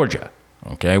County, Georgia.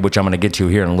 Okay, which I'm going to get to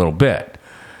here in a little bit.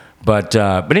 But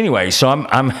anyway, so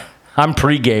I'm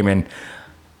pre-gaming.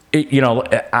 You know,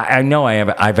 I know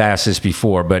I've asked this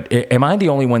before, but am I the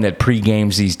only one that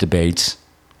pre-games these debates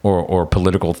or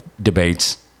political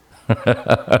debates?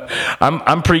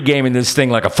 I'm pre-gaming this thing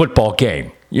like a football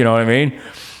game. You know what I mean?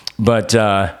 But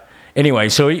anyway,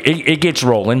 so it gets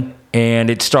rolling, And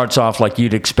it starts off like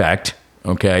you'd expect,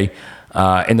 okay?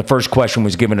 And the first question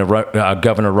was given to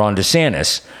Governor Ron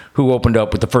DeSantis, who opened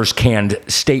up with the first canned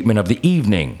statement of the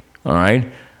evening, all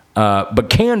right? But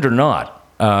canned or not,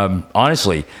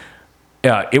 honestly,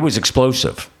 it was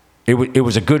explosive. It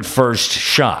was a good first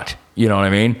shot, you know what I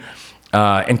mean?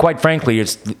 And quite frankly,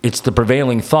 it's the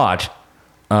prevailing thought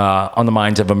on the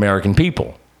minds of American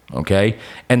people, okay?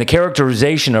 And the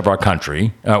characterization of our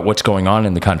country, what's going on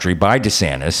in the country by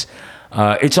DeSantis,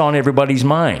 it's on everybody's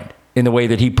mind in the way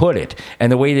that he put it. And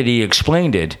the way that he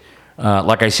explained it,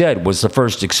 like I said, was the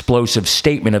first explosive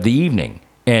statement of the evening.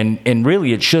 And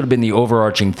really, it should have been the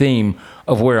overarching theme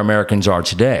of where Americans are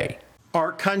today.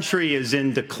 Our country is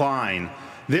in decline.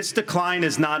 This decline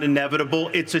is not inevitable.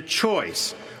 It's a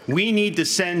choice. We need to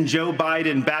send Joe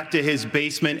Biden back to his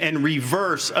basement and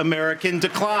reverse American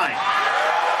decline.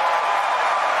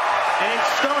 And it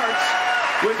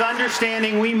starts with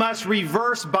understanding we must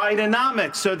reverse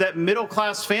Bidenomics so that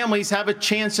middle-class families have a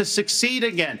chance to succeed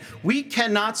again. We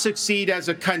cannot succeed as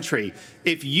a country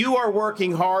if you are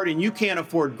working hard and you can't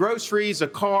afford groceries, a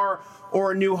car,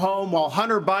 or a new home, while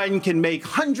Hunter Biden can make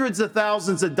hundreds of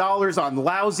thousands of dollars on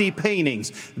lousy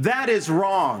paintings. That is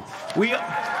wrong.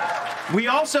 We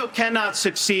also cannot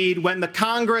succeed when the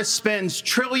Congress spends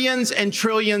trillions and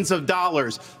trillions of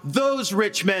dollars. Those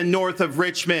rich men north of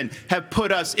Richmond have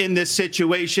put us in this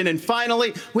situation. And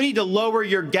finally, we need to lower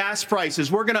your gas prices.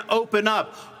 We're going to open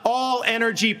up all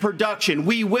energy production.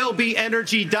 We will be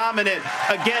energy dominant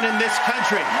again in this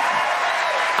country.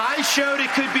 I showed it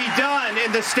could be done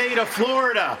in the state of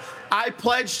Florida. I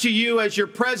pledge to you as your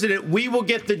president, we will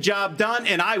get the job done,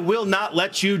 and I will not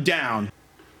let you down.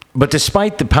 But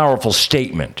despite the powerful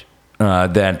statement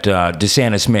that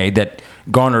DeSantis made that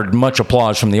garnered much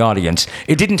applause from the audience,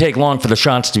 it didn't take long for the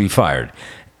shots to be fired.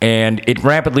 And it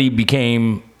rapidly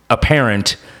became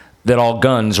apparent that all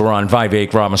guns were on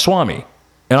Vivek Ramaswamy.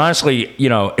 And honestly, you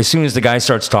know, as soon as the guy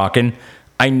starts talking,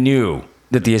 I knew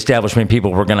that the establishment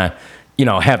people were going to, you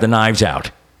know, have the knives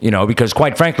out, you know, because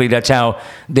quite frankly, that's how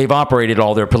they've operated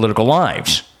all their political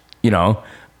lives, you know.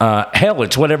 Hell,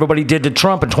 it's what everybody did to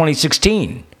Trump in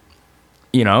 2016,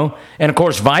 you know. And, of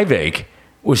course, Vivek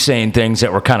was saying things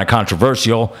that were kind of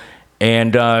controversial.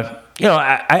 And, you know,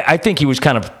 I think he was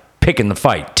kind of picking the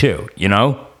fight, too, you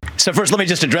know. So first, let me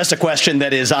just address a question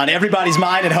that is on everybody's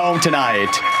mind at home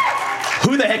tonight.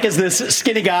 Who the heck is this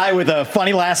skinny guy with a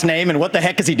funny last name, and what the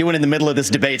heck is he doing in the middle of this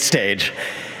debate stage?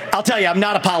 I'll tell you, I'm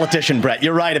not a politician, Brett.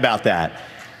 You're right about that.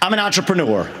 I'm an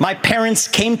entrepreneur. My parents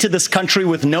came to this country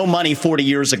with no money 40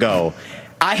 years ago.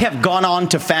 I have gone on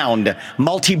to found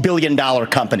multi-billion-dollar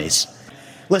companies.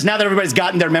 Listen, now that everybody's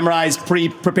gotten their memorized,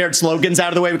 pre-prepared slogans out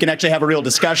of the way, we can actually have a real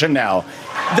discussion now.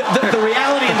 The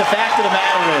reality and the fact of the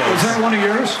matter is... Was that one of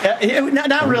yours?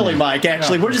 Not really, Mike,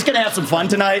 actually. We're just going to have some fun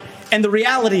tonight. And the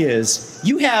reality is,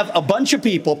 you have a bunch of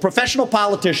people, professional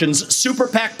politicians, super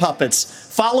PAC puppets,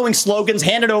 following slogans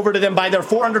handed over to them by their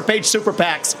 400-page super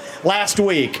PACs last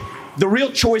week. The real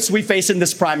choice we face in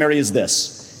this primary is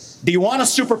this. Do you want a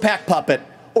super PAC puppet,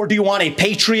 or do you want a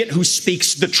patriot who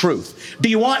speaks the truth? Do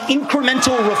you want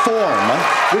incremental reform,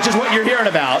 which is what you're hearing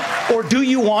about, or do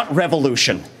you want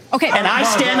revolution? Okay. And I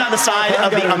stand on the side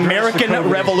of the American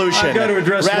revolution. I've got to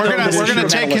address it. We're going to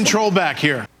take control back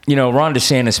here. You know, Ron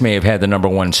DeSantis may have had the number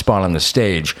one spot on the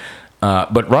stage,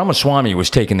 but Ramaswamy was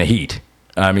taking the heat.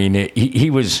 I mean, he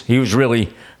was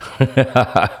really.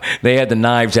 They had the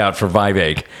knives out for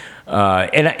Vivek,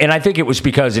 and I think it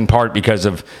was in part because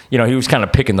of, you know, he was kind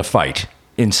of picking the fight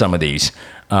in some of these,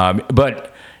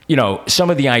 but you know, some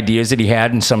of the ideas that he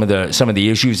had and some of the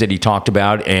issues that he talked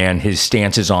about and his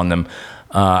stances on them,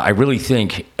 I really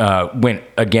think went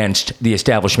against the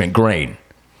establishment grain.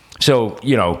 So,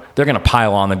 you know, they're going to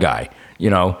pile on the guy. You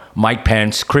know, Mike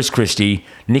Pence, Chris Christie,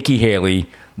 Nikki Haley,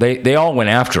 they all went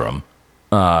after him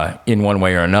in one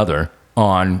way or another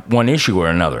on one issue or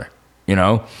another. You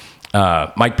know,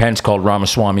 Mike Pence called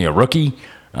Ramaswamy a rookie.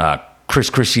 Chris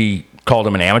Christie called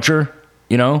him an amateur.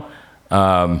 You know,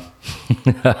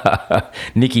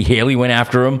 Nikki Haley went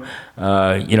after him.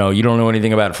 You know, you don't know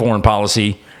anything about foreign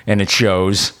policy, and it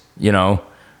shows. You know,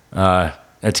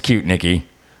 that's cute, Nikki.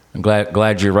 I'm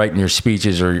glad you're writing your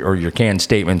speeches or your canned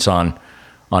statements on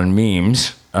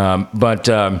memes. But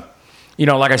you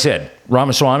know, like I said,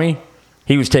 Ramaswamy,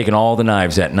 he was taking all the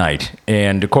knives that night,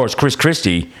 and of course, Chris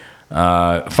Christie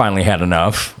finally had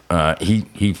enough.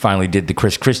 He finally did the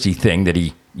Chris Christie thing that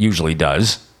he usually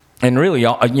does. And really,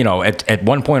 you know, at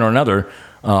one point or another,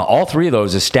 all three of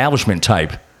those establishment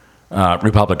type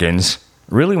Republicans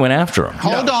really went after him.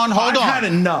 Hold on.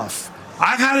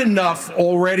 I've had enough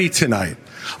already tonight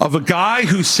of a guy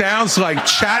who sounds like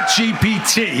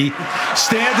ChatGPT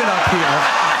standing up here.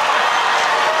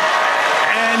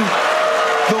 And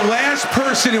the last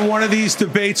person in one of these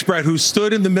debates, Brett, who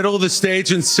stood in the middle of the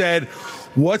stage and said,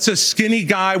 "What's a skinny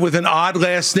guy with an odd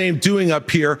last name doing up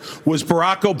here?" was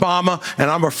Barack Obama, and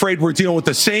I'm afraid we're dealing with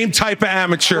the same type of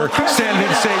amateur standing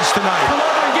on stage tonight. Come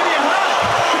over and give me a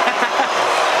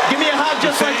hug. Give me a hug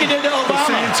just like you did to Obama. The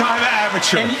same type of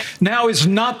amateur. Now is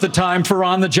not the time for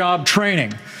on-the-job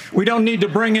training. We don't need to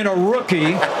bring in a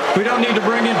rookie. We don't need to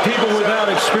bring in people without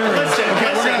experience. We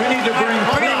need to bring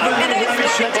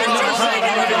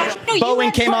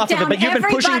Boeing came off of it, but you've been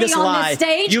pushing this lie.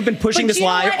 You've been pushing this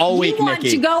lie all week, Nikki. You want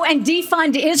to go and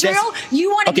defund Israel?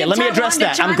 You want to okay, let me address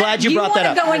that. I'm glad you brought that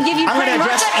up. I'm going to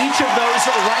address each of those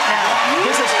right now.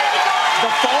 This is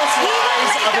the false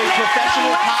lies of a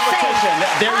professional politician.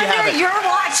 There you have it. Your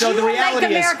watch, so the reality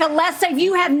make America less safe.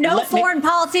 You have no foreign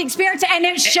policy experience, and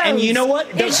it shows. And you know what?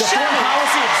 The foreign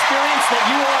policy experience that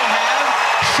you all have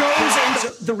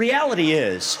shows. The reality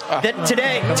is that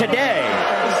today,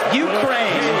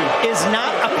 Ukraine is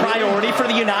not a priority for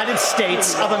the United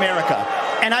States of America.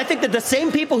 And I think that the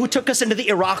same people who took us into the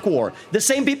Iraq War, the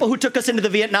same people who took us into the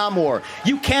Vietnam War,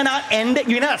 you cannot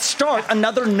start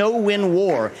another no-win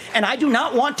war. And I do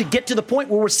not want to get to the point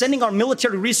where we're sending our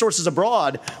military resources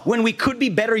abroad when we could be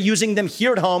better using them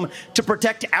here at home to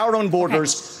protect our own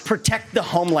borders, protect the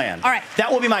homeland. All right.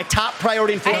 That will be my top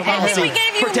priority in foreign policy. I think we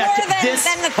gave you protect more than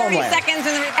the 30 homeland. seconds.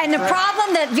 And the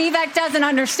problem that Vivek doesn't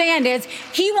understand is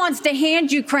he wants to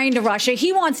hand Ukraine to Russia.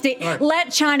 He wants to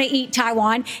let China eat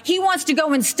Taiwan. He wants to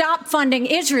go and stop funding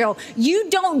Israel. You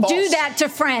don't do that to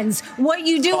friends. What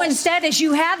you do instead is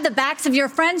you have the backs of your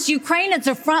friends. Ukraine is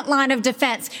a front line of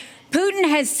defense. Putin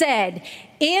has said,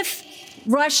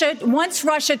 once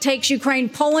Russia takes Ukraine,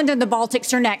 Poland and the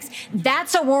Baltics are next.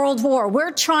 That's a world war.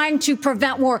 We're trying to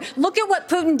prevent war. Look at what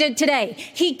Putin did today.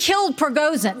 He killed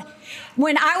Prigozhin.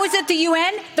 When I was at the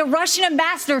UN, the Russian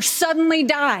ambassador suddenly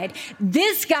died.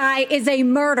 This guy is a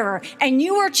murderer, and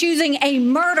you are choosing a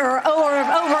murderer over a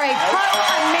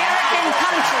pro-American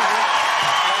country.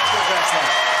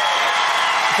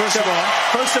 First of all,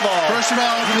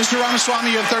 Mr.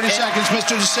 Ramaswamy, you have 30 seconds.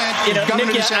 Mr. DeSantis,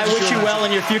 Nikki, I wish you well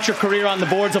in your future career on the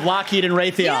boards of Lockheed and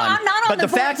Raytheon. I'm not on the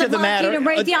boards of Lockheed and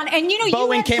Raytheon. And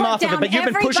Boeing came off of it, but you've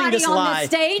been pushing this lie.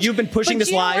 You've been pushing this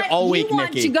lie all week, Nikki. You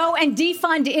want to go and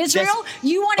defund Israel?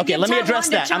 You want to okay, let me address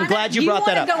that. I'm glad you brought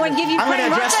that up. I'm going to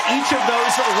address each of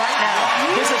those right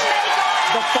now. This is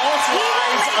the false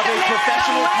lies of a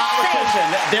professional politician.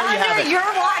 There you have it. Your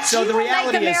watch, so the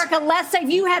reality make America less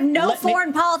safe. You have no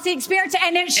foreign policy experience,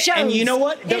 and it shows. And you know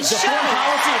what? The foreign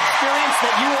policy experience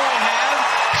that you all have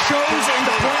shows in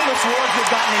the pointless wars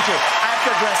we've gotten into. I have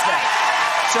to address that.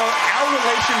 So our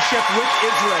relationship with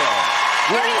Israel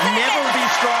will never be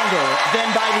stronger than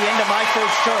by the end of my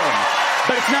first term.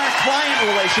 But it's not a client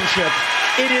relationship.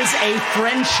 It is a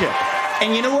friendship.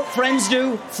 And you know what friends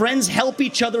do? Friends help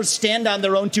each other stand on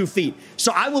their own 2 feet.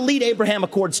 So I will lead Abraham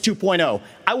Accords 2.0.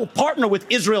 I will partner with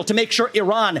Israel to make sure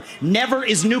Iran never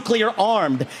is nuclear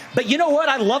armed. But you know what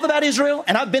I love about Israel?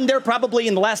 And I've been there probably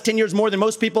in the last 10 years more than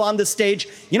most people on this stage.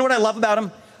 You know what I love about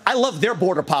them? I love their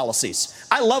border policies.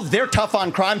 I love their tough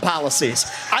on crime policies.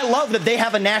 I love that they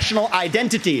have a national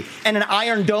identity and an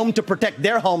iron dome to protect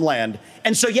their homeland.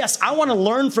 And so, yes, I want to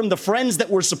learn from the friends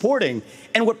that we're supporting.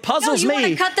 And what puzzles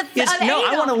me is,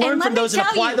 I want to learn from those and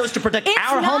apply those to protect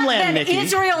our homeland, Nikki.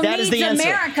 Israel that is the needs answer.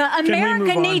 America.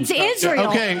 America needs Israel.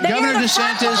 Okay, Governor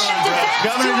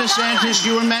DeSantis,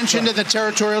 you were mentioned in the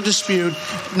territorial dispute.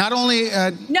 Not only...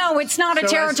 no, it's not a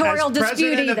territorial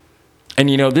dispute either. And,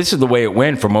 this is the way it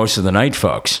went for most of the night,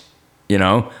 folks.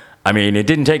 I mean, it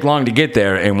didn't take long to get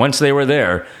there. And once they were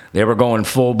there, they were going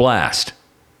full blast,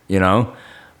 It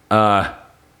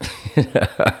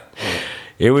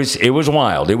was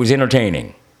wild. It was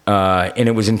entertaining. And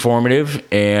it was informative.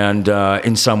 And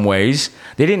in some ways,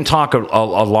 they didn't talk a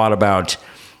lot about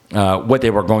what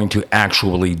they were going to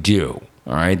actually do.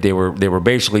 All right. They were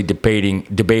basically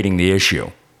debating the issue.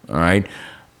 All right.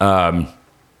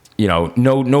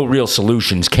 No real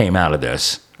solutions came out of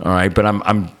this. All right. But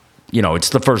I'm it's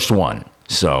the first one.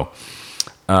 So,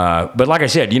 but like I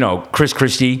said, Chris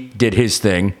Christie did his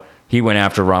thing. He went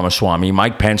after Ramaswamy.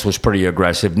 Mike Pence was pretty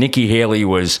aggressive. Nikki Haley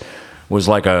was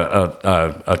like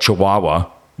a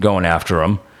chihuahua going after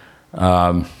him.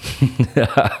 And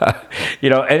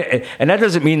that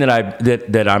doesn't mean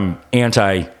that I'm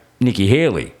anti Nikki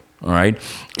Haley. All right,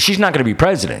 she's not going to be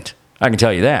president. I can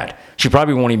tell you that. She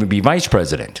probably won't even be vice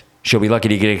president. She'll be lucky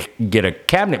to get a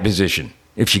cabinet position,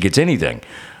 if she gets anything.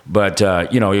 But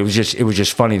it was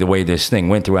just funny the way this thing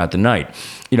went throughout the night.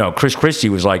 Chris Christie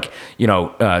was like,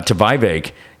 to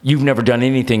Vivek, you've never done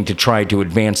anything to try to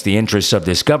advance the interests of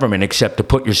this government except to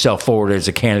put yourself forward as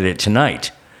a candidate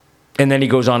tonight. And then he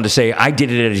goes on to say, I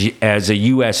did it as a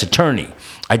U.S. attorney.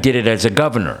 I did it as a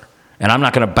governor. And I'm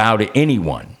not going to bow to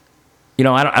anyone.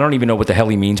 I don't even know what the hell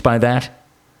he means by that.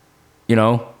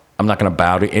 I'm not going to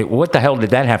bow to it. What the hell did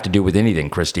that have to do with anything,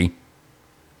 Christie?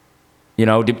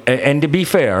 And to be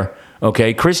fair,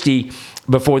 okay, Christie,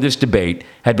 before this debate,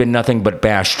 had been nothing but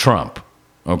bash Trump,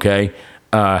 okay?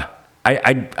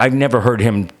 I've never heard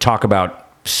him talk about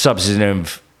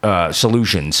substantive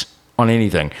solutions on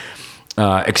anything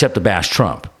except to bash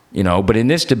Trump, But in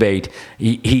this debate,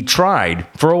 he tried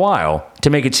for a while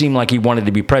to make it seem like he wanted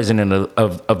to be president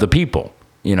of the people,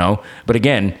 But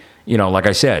again, like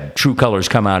I said, true colors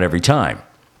come out every time.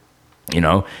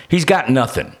 He's got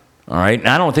nothing. All right. And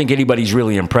I don't think anybody's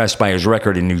really impressed by his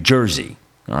record in New Jersey.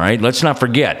 All right. Let's not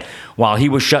forget, while he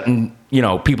was shutting,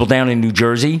 people down in New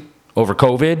Jersey over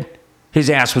COVID, his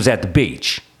ass was at the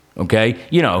beach. Okay.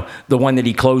 The one that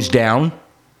he closed down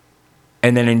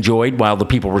and then enjoyed while the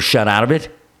people were shut out of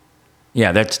it.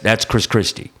 Yeah, that's Chris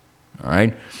Christie. All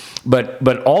right.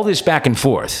 But all this back and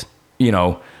forth,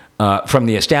 from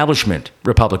the establishment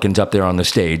Republicans up there on the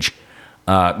stage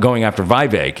going after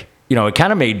Vivek, it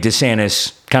kind of made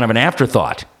DeSantis kind of an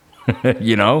afterthought.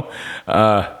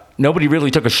 Nobody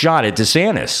really took a shot at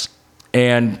DeSantis.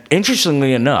 And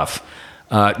interestingly enough,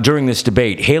 during this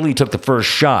debate, Haley took the first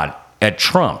shot at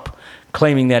Trump,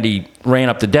 claiming that he ran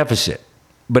up the deficit.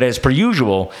 But as per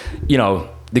usual,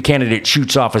 the candidate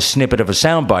shoots off a snippet of a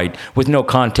soundbite with no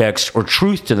context or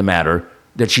truth to the matter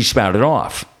that she spouted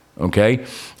off. Okay?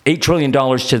 $8 trillion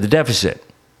to the deficit.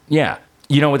 Yeah.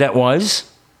 You know what that was?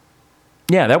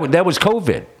 Yeah, that was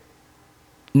COVID.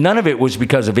 None of it was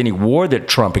because of any war that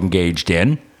Trump engaged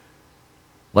in,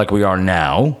 like we are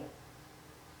now.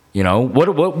 What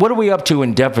are we up to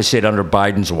in deficit under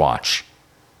Biden's watch?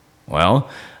 Well,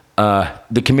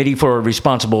 the Committee for a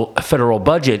Responsible Federal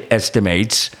Budget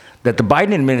estimates that the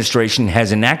Biden administration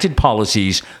has enacted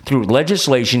policies through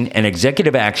legislation and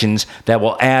executive actions that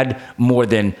will add more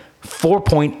than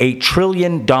 $4.8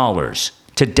 trillion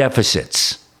to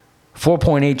deficits.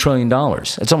 $4.8 trillion.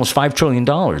 That's almost $5 trillion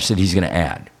that he's going to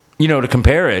add. To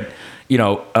compare it,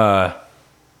 Barack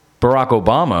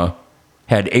Obama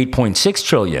had $8.6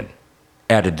 trillion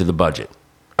added to the budget.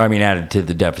 Added to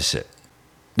the deficit.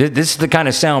 This is the kind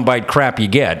of soundbite crap you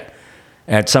get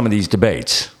at some of these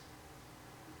debates.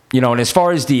 And as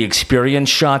far as the experience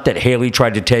shot that Haley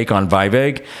tried to take on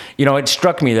Vivek, it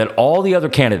struck me that all the other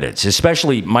candidates,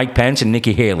 especially Mike Pence and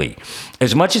Nikki Haley,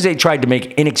 as much as they tried to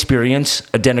make inexperience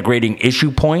a denigrating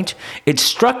issue point, it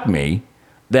struck me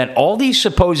that all these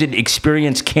supposed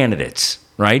experienced candidates,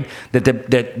 right, that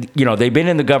they've been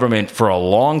in the government for a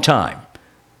long time.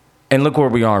 And look where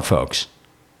we are, folks.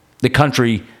 The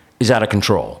country is out of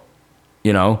control,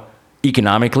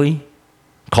 economically,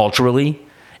 culturally.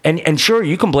 And sure,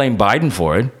 you can blame Biden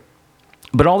for it,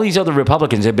 but all these other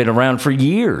Republicans have been around for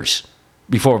years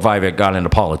before Vivek got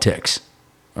into politics,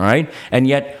 all right? And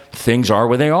yet, things are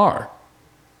where they are.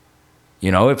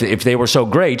 If they were so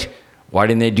great, why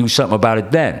didn't they do something about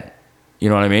it then? You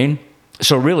know what I mean?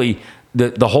 So really,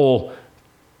 the whole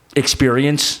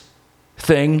experience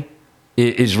thing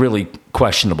is really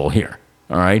questionable here,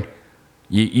 all right?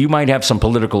 You might have some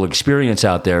political experience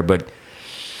out there, but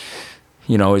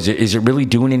is it really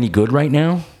doing any good right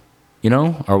now?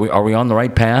 Are we on the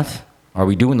right path? Are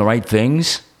we doing the right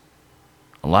things?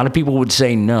 A lot of people would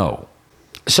say no.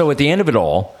 So at the end of it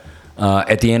all,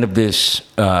 at the end of this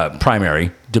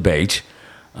primary debate,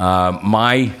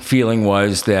 my feeling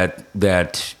was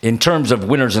that in terms of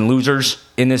winners and losers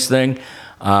in this thing,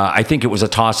 I think it was a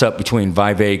toss-up between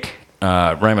Vivek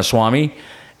Ramaswamy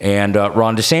and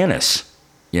Ron DeSantis.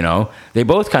 They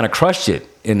both kind of crushed it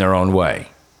in their own way.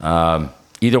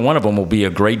 Either one of them will be a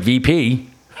great VP.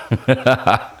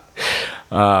 I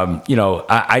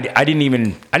didn't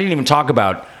even talk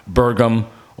about Burgum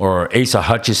or Asa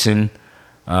Hutchinson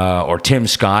or Tim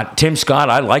Scott. Tim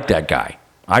Scott, I like that guy.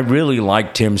 I really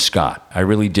like Tim Scott. I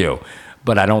really do.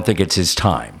 But I don't think it's his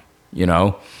time.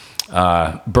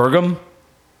 Burgum,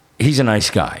 he's a nice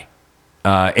guy.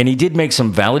 And he did make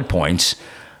some valid points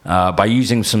by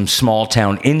using some small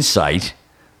town insight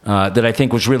that I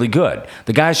think was really good.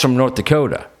 The guy's from North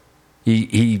Dakota.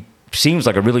 He seems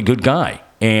like a really good guy,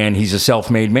 and he's a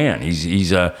self-made man.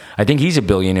 I think he's a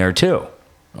billionaire too.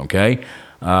 Okay,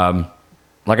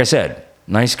 like I said,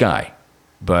 nice guy,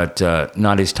 but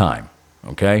not his time.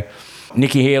 Okay,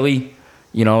 Nikki Haley,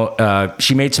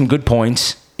 she made some good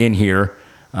points in here.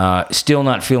 Still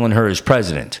not feeling her as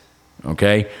president.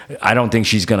 Okay, I don't think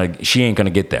she ain't gonna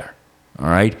get there. All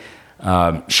right,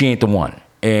 she ain't the one.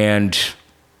 And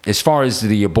as far as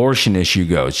the abortion issue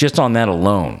goes, just on that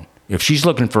alone, if she's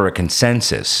looking for a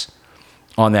consensus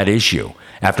on that issue,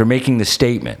 after making the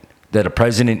statement that a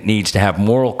president needs to have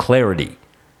moral clarity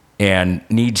and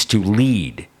needs to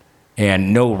lead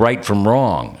and know right from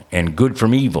wrong and good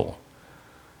from evil,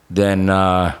 then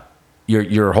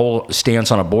your whole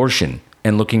stance on abortion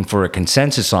and looking for a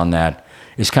consensus on that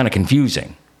is kind of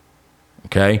confusing.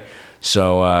 Okay?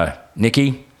 So,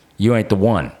 Nikki, you ain't the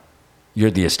one.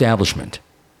 You're the establishment.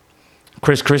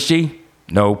 Chris Christie?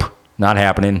 Nope. Not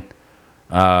happening.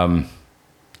 Asa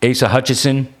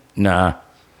Hutchinson? Nah.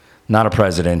 Not a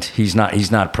president. He's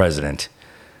not president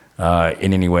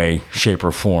in any way, shape,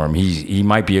 or form. He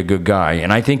might be a good guy,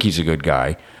 and I think he's a good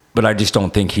guy, but I just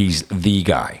don't think he's the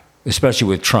guy, especially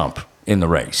with Trump in the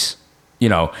race. You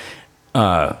know,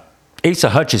 Asa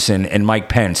Hutchinson and Mike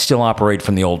Pence still operate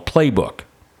from the old playbook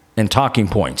and talking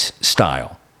points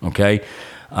style, okay?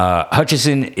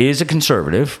 Hutchinson is a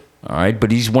conservative, all right, but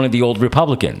he's one of the old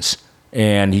Republicans,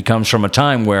 and he comes from a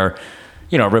time where,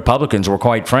 you know, Republicans were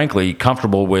quite frankly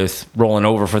comfortable with rolling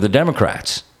over for the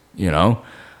Democrats, you know?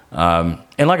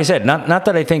 And like I said, not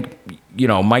that I think, you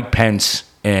know, Mike Pence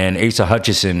and Asa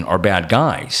Hutchinson are bad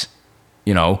guys.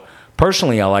 You know,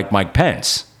 personally, I like Mike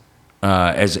Pence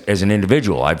as an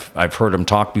individual. I've heard him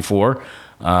talk before.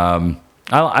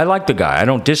 I like the guy. I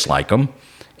don't dislike him.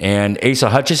 And Asa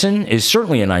Hutchinson is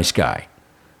certainly a nice guy,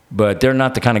 but they're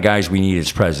not the kind of guys we need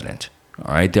as president.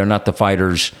 All right, they're not the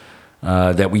fighters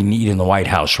that we need in the White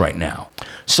House right now.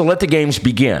 So let the games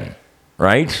begin.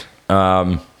 Right.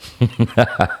 I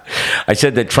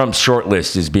said that Trump's short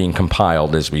list is being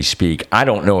compiled as we speak. I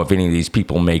don't know if any of these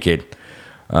people make it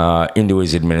into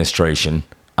his administration.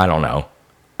 I don't know.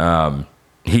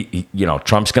 He you know,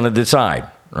 Trump's going to decide,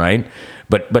 right?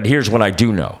 But here's what I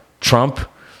do know: Trump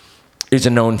is a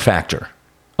known factor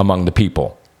among the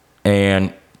people,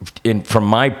 and from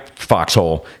my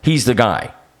foxhole, he's the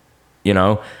guy. You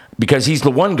know, because he's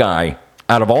the one guy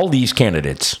out of all these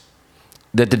candidates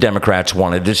that the Democrats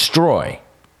want to destroy.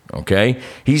 Okay?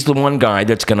 He's the one guy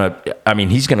that's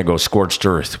he's going to go scorched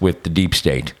earth with the deep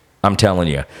state. I'm telling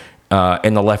you.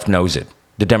 And the left knows it.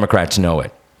 The Democrats know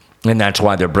it. And that's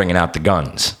why they're bringing out the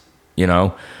guns. You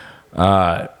know?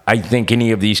 I think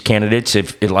any of these candidates,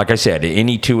 like I said,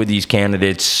 any two of these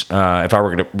candidates, if I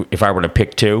were to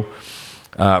pick two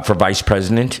for vice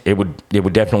president, it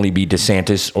would definitely be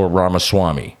DeSantis or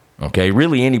Ramaswamy. Okay?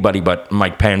 Really anybody but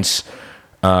Mike Pence,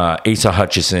 Asa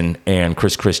Hutchinson, and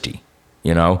Chris Christie.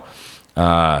 You know,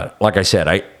 like I said,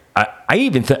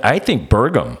 I think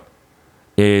Burgum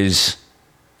is.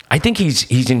 I think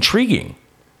he's intriguing.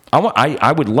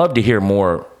 I would love to hear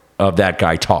more of that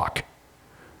guy talk.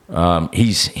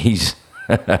 He's he's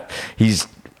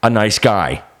a nice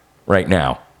guy right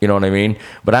now. You know what I mean?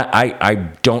 But I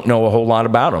don't know a whole lot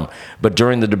about him. But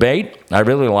during the debate, I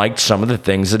really liked some of the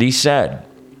things that he said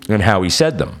and how he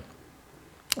said them.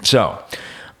 So.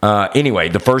 Anyway,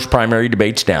 the first primary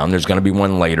debate's down. There's going to be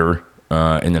one later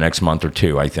in the next month or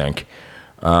two, I think.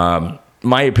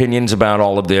 My opinions about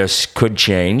all of this could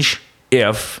change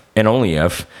if, and only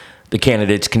if, the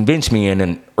candidates convince me in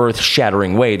an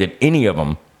earth-shattering way that any of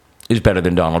them is better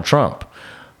than Donald Trump.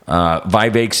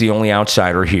 Vivek's the only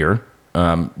outsider here.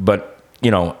 But,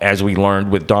 you know, as we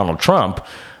learned with Donald Trump,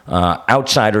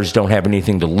 outsiders don't have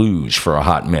anything to lose for a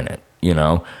hot minute, you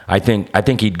know. I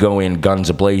think he'd go in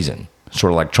guns a-blazing.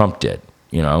 Sort of like Trump did,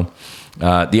 you know.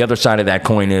 The other side of that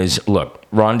coin is, look,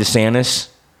 Ron DeSantis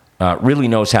really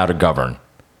knows how to govern,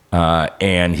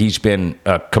 and he's been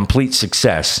a complete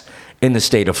success in the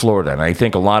state of Florida. And I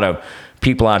think a lot of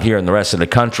people out here in the rest of the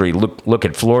country look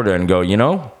at Florida and go, you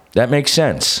know, that makes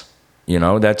sense. You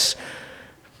know,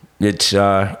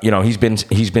 you know, he's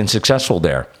been successful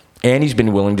there, and he's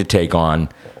been willing to take on,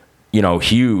 you know,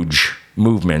 huge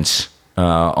movements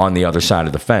on the other side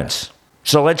of the fence.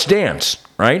 So let's dance,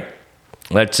 right?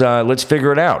 Let's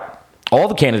figure it out. All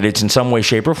the candidates in some way,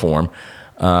 shape, or form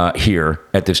here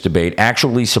at this debate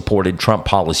actually supported Trump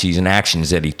policies and actions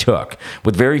that he took.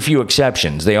 With very few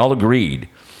exceptions, they all agreed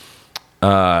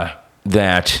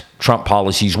that Trump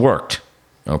policies worked,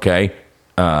 okay,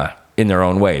 in their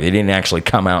own way. They didn't actually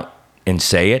come out and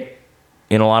say it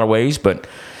in a lot of ways, but,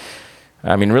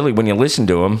 I mean, really, when you listen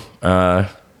to them,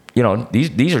 you know,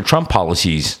 these are Trump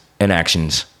policies and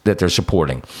actions that they're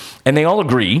supporting. And they all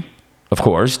agree, of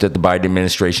course, that the Biden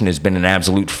administration has been an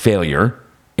absolute failure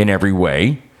in every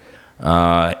way,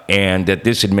 and that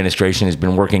this administration has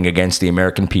been working against the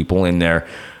American people in their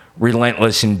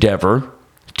relentless endeavor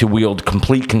to wield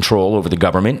complete control over the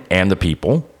government and the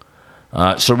people.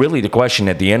 So really the question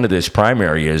at the end of this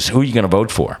primary is, who are you going to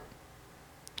vote for?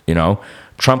 You know,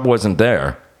 Trump wasn't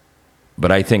there,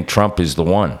 but I think Trump is the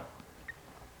one.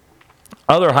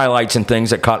 Other highlights and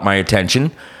things that caught my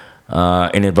attention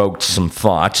and evoked some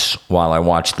thoughts while I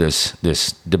watched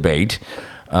this debate.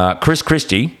 Chris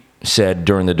Christie said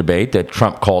during the debate that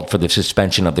Trump called for the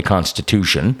suspension of the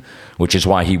Constitution, which is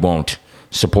why he won't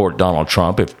support Donald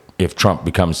Trump if Trump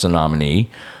becomes the nominee.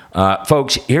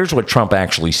 Folks, here's what Trump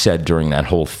actually said during that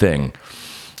whole thing.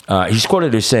 He's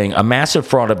quoted as saying, "A massive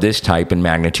fraud of this type and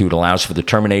magnitude allows for the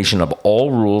termination of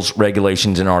all rules,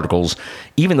 regulations, and articles,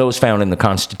 even those found in the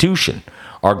Constitution.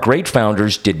 Our great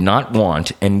founders did not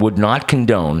want and would not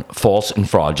condone false and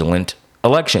fraudulent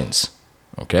elections."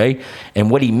 Okay?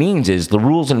 And what he means is the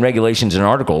rules and regulations and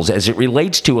articles as it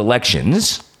relates to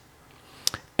elections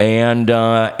and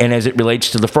as it relates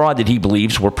to the fraud that he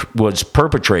believes was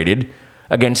perpetrated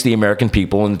against the American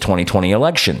people in the 2020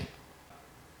 election.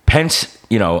 Pence,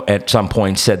 at some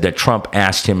point said that Trump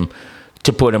asked him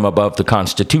to put him above the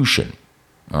Constitution.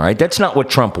 All right? That's not what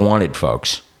Trump wanted,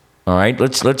 folks. All right?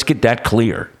 Let's get that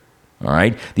clear. All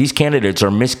right? These candidates are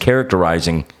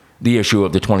mischaracterizing the issue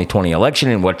of the 2020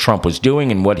 election and what Trump was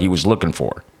doing and what he was looking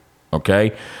for.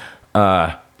 Okay?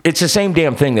 It's the same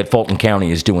damn thing that Fulton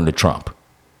County is doing to Trump.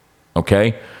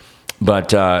 Okay?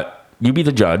 But you be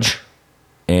the judge,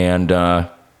 and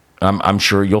I'm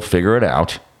sure you'll figure it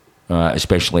out,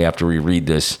 especially after we read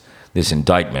this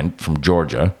indictment from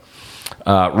Georgia.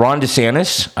 Ron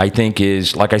DeSantis, I think,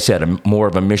 is, like I said, more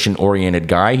of a mission-oriented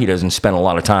guy. He doesn't spend a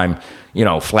lot of time,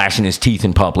 flashing his teeth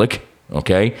in public,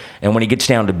 okay? And when he gets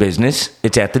down to business,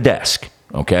 it's at the desk,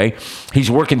 okay? He's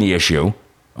working the issue,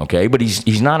 okay? But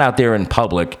he's not out there in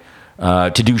public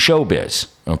to do showbiz,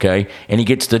 okay? And he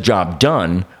gets the job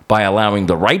done by allowing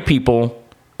the right people,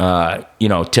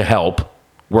 to help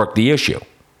work the issue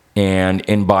and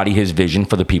embody his vision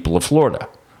for the people of Florida.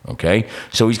 Okay,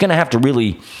 so he's going to have to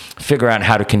really figure out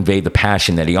how to convey the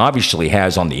passion that he obviously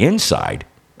has on the inside.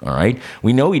 All right,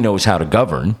 we know he knows how to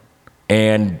govern,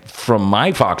 and from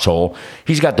my foxhole,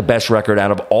 he's got the best record out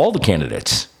of all the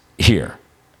candidates here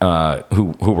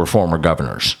who were former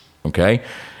governors. Okay,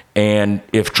 and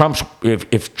if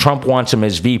Trump wants him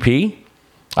as VP,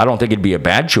 I don't think it'd be a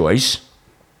bad choice.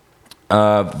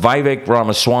 Vivek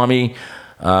Ramaswamy,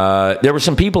 there were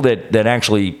some people that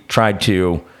actually tried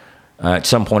to. At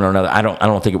some point or another, I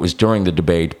don't think it was during the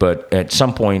debate, but at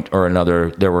some point or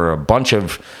another, there were a bunch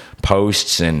of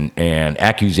posts and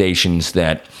accusations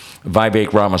that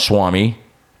Vivek Ramaswamy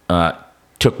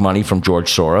took money from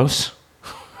George Soros.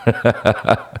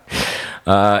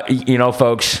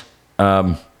 Folks,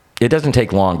 it doesn't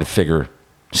take long to figure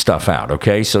stuff out,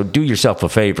 okay? So do yourself a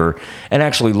favor and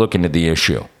actually look into the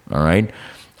issue, all right?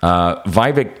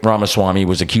 Vivek Ramaswamy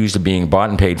was accused of being bought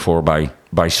and paid for by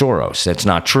Soros. That's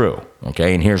not true,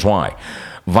 okay? And here's why.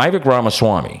 Vivek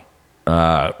Ramaswamy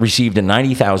received a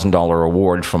 $90,000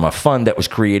 award from a fund that was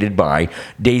created by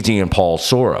Daisy and Paul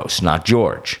Soros, not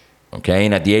George, okay?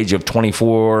 And at the age of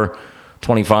 24,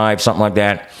 25, something like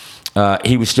that,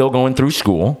 he was still going through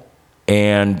school,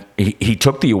 and he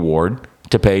took the award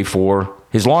to pay for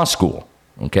his law school,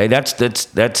 okay? That's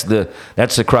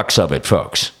the crux of it,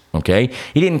 folks. Okay,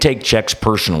 he didn't take checks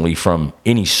personally from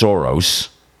any Soros.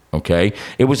 Okay,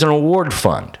 it was an award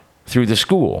fund through the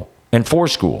school and for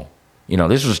school.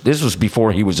 This was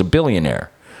before he was a billionaire.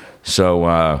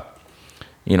 So,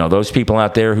 those people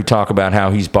out there who talk about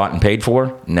how he's bought and paid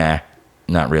for, nah,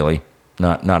 not really,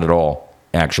 not at all.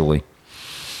 Actually,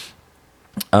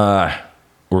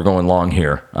 we're going long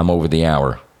here. I'm over the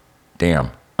hour.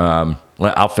 Damn.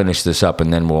 I'll finish this up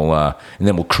and then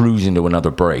we'll cruise into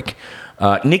another break.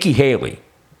 Nikki Haley,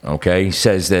 okay,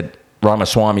 says that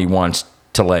Ramaswamy wants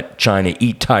to let China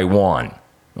eat Taiwan,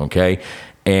 okay,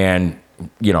 and,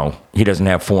 he doesn't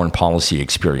have foreign policy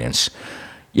experience.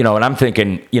 And I'm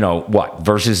thinking, what,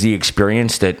 versus the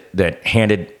experience that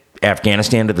handed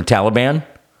Afghanistan to the Taliban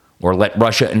or let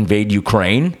Russia invade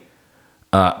Ukraine,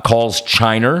 calls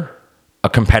China a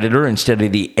competitor instead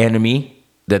of the enemy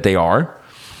that they are,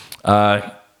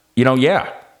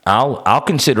 yeah. I'll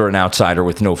consider an outsider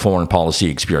with no foreign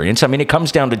policy experience. I mean, it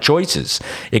comes down to choices.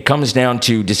 It comes down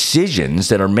to decisions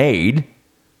that are made,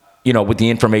 with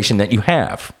the information that you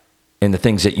have and the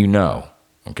things that you know,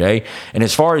 okay? And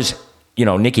as far as,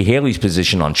 Nikki Haley's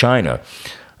position on China,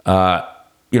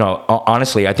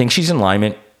 honestly, I think she's in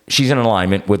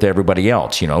alignment with everybody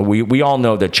else. We all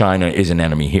know that China is an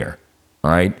enemy here, all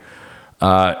right?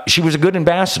 She was a good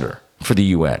ambassador for the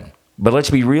UN, but let's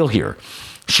be real here.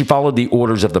 She followed the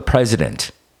orders of the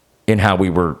president in how we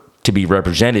were to be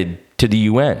represented to the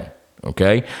UN,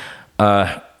 okay?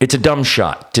 It's a dumb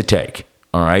shot to take,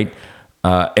 all right?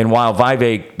 And while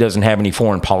Vivek doesn't have any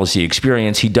foreign policy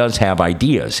experience, he does have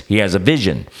ideas. He has a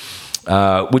vision,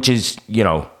 which is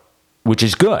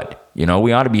good.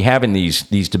 We ought to be having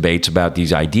these debates about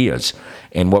these ideas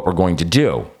and what we're going to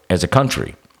do as a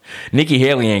country. Nikki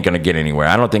Haley ain't going to get anywhere.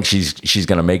 I don't think she's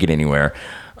going to make it anywhere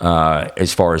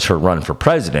as far as her run for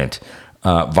president.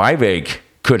 Vivek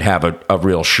could have a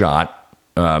real shot.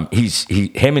 Him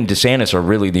and DeSantis are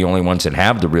really the only ones that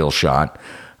have the real shot.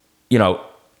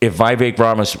 If Vivek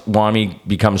Ramaswamy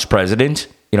becomes president,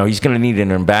 he's going to need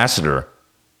an ambassador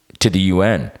to the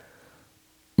UN.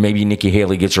 Maybe Nikki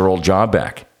Haley gets her old job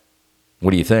back. What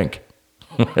do you think?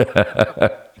 And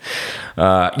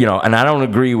I don't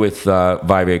agree with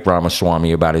Vivek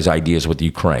Ramaswamy about his ideas with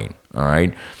Ukraine. All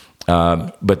right,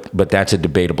 but that's a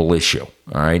debatable issue.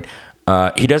 All right,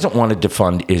 he doesn't want to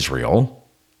defund Israel.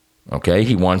 Okay,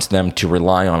 he wants them to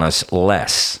rely on us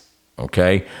less.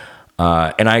 Okay,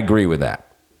 and I agree with that.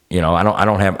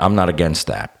 I'm not against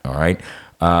that. All right.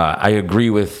 I agree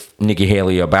with Nikki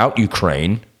Haley about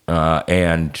Ukraine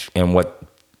and what,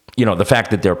 the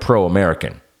fact that they're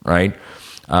pro-American, right?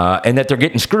 And that they're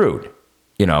getting screwed,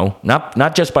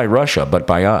 not just by Russia, but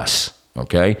by us.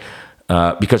 Okay.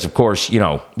 Because of course,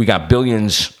 we got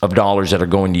billions of dollars that are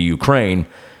going to Ukraine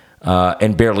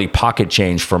and barely pocket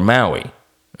change for Maui.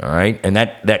 All right. And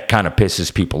that kind of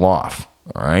pisses people off.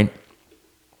 All right.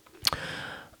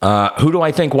 Who do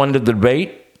I think won the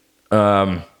debate?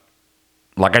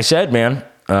 Like I said, man,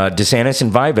 DeSantis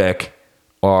and Vivek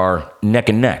are neck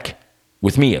and neck,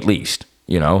 with me at least,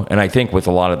 and I think with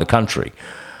a lot of the country.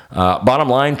 Bottom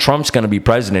line, Trump's going to be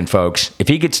president, folks. If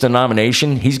he gets the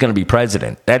nomination, he's going to be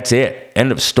president. That's it.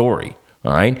 End of story.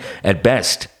 All right. At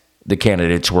best, the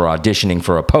candidates were auditioning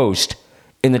for a post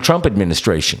in the Trump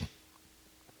administration.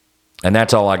 And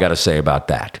that's all I got to say about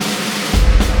that.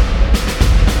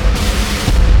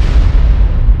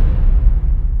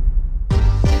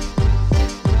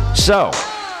 So,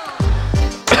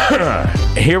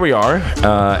 here we are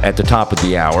at the top of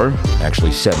the hour,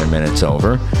 actually 7 minutes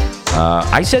over.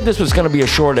 I said this was going to be a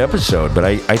short episode, but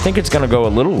I think it's going to go a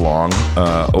little long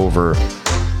over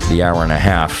the hour and a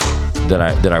half that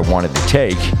I wanted to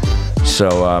take.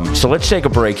 So let's take a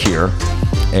break here,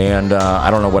 and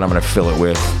I don't know what I'm going to fill it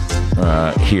with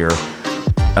here.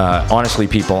 Honestly,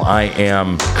 people, I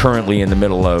am currently in the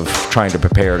middle of trying to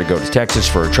prepare to go to Texas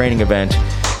for a training event,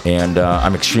 and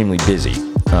I'm extremely busy.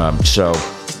 So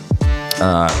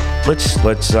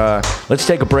let's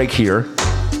take a break here,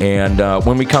 and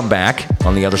when we come back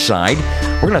on the other side,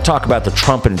 we're going to talk about the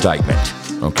Trump indictment,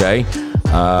 okay,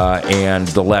 and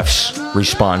the left's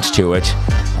response to it,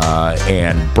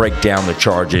 and break down the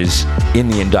charges in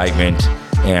the indictment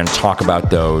and talk about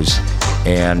those,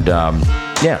 and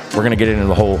we're going to get into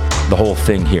the whole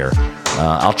thing here.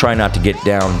 I'll try not to get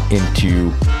down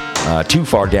into too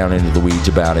far down into the weeds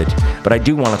about it, but I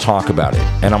do want to talk about it,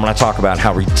 and I'm going to talk about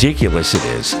how ridiculous it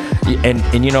is. And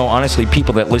honestly,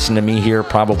 people that listen to me here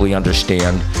probably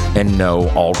understand and know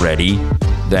already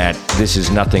that this is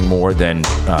nothing more than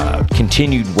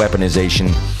continued weaponization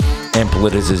and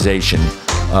politicization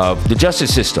of the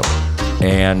justice system,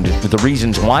 and the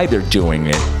reasons why they're doing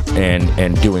it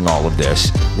and doing all of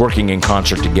this, working in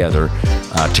concert together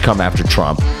to come after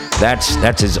Trump. That's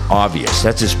as obvious.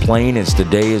 That's as plain as the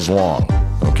day is long.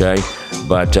 Okay,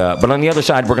 but on the other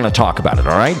side, we're going to talk about it.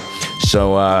 All right.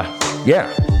 So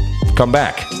come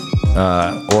back,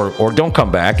 or don't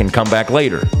come back and come back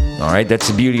later. All right. That's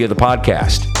the beauty of the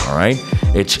podcast. All right.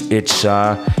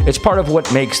 It's part of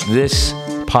what makes this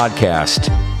podcast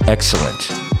excellent.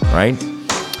 Right.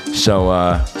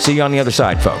 So see you on the other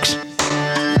side, folks.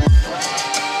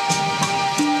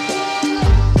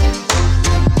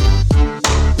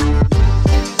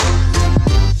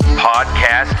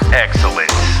 Podcast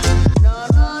excellence.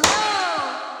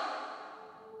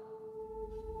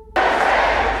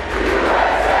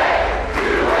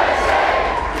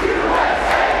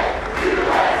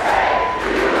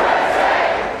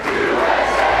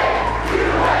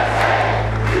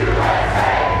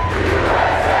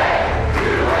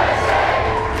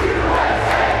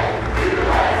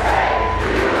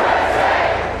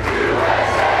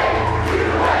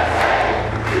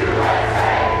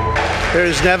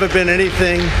 There's never been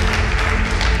anything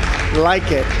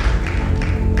like it,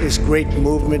 this great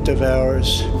movement of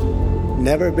ours.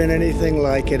 Never been anything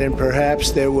like it, and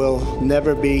perhaps there will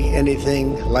never be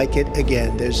anything like it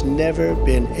again. There's never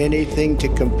been anything to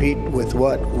compete with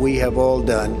what we have all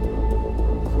done.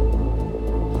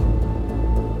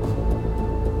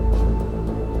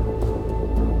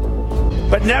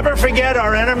 But never forget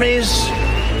our enemies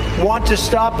want to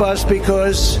stop us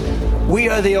because we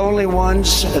are the only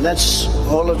ones, and that's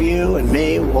all of you and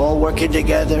me, all working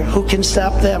together. Who can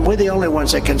stop them? We're the only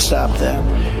ones that can stop them.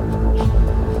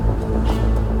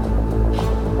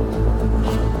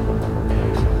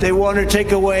 They want to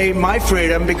take away my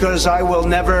freedom because I will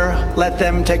never let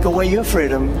them take away your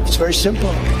freedom. It's very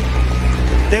simple.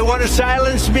 They want to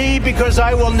silence me because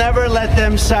I will never let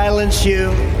them silence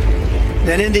you.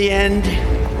 Then in the end,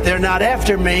 they're not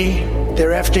after me,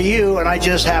 they're after you, and I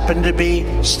just happen to be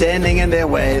standing in their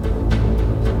way.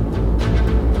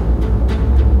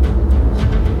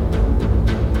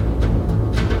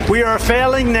 We are a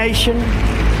failing nation.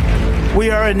 We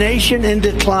are a nation in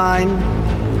decline.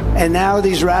 And now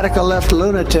these radical left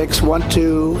lunatics want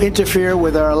to interfere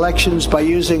with our elections by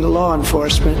using law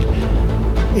enforcement.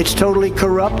 It's totally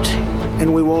corrupt,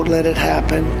 and we won't let it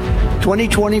happen.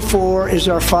 2024 is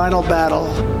our final battle.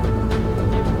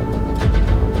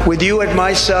 With you at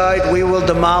my side, we will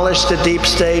demolish the deep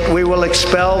state. We will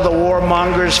expel the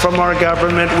warmongers from our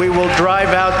government. We will drive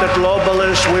out the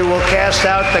globalists. We will cast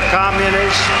out the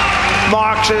communists,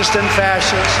 Marxists, and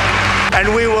fascists.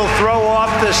 And we will throw off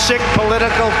the sick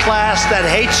political class that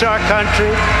hates our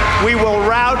country. We will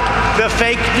rout the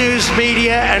fake news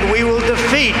media, and we will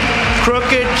defeat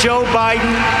crooked Joe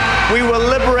Biden. We will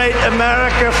liberate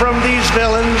America from these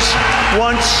villains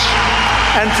once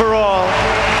and for all.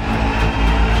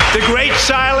 The great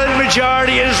silent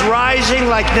majority is rising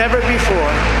like never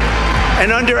before.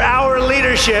 And under our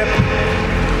leadership,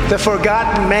 the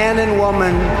forgotten man and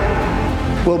woman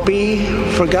will be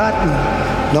forgotten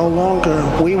no longer.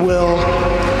 We will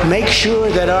make sure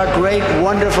that our great,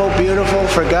 wonderful, beautiful,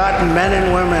 forgotten men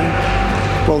and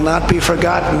women will not be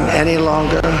forgotten any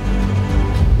longer.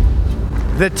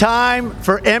 The time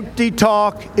for empty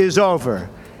talk is over.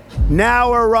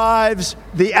 Now arrives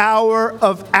the hour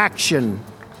of action.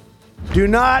 Do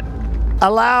not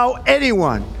allow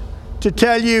anyone to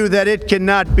tell you that it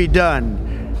cannot be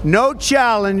done. No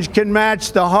challenge can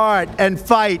match the heart and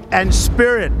fight and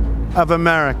spirit of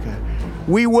America.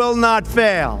 We will not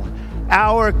fail.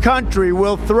 Our country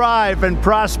will thrive and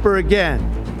prosper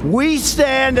again. We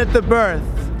stand at the birth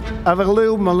of a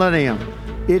new millennium.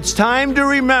 It's time to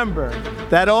remember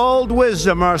that old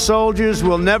wisdom our soldiers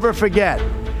will never forget,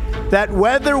 that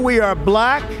whether we are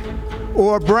black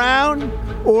or brown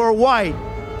or white,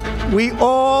 we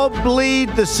all bleed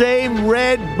the same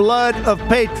red blood of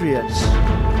patriots.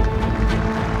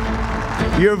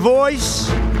 Your voice,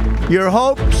 your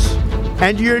hopes,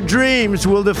 and your dreams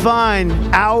will define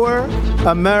our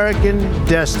American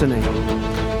destiny.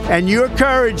 And your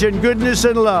courage and goodness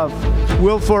and love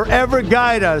will forever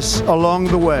guide us along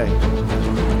the way.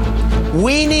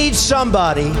 We need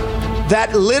somebody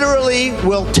that literally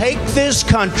will take this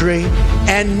country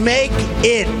and make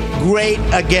it great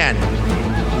again.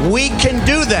 We can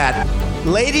do that.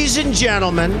 Ladies and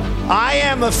gentlemen, I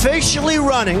am officially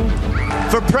running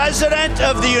for President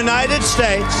of the United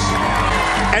States,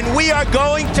 and we are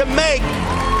going to make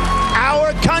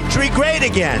our country great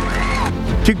again.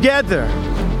 Together,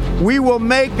 we will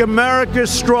make America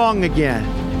strong again.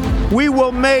 We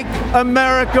will make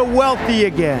America wealthy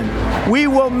again. We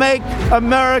will make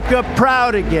America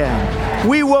proud again.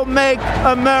 We will make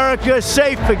America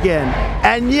safe again.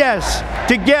 And yes,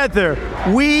 together,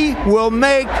 we will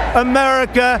make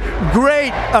America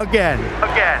great again.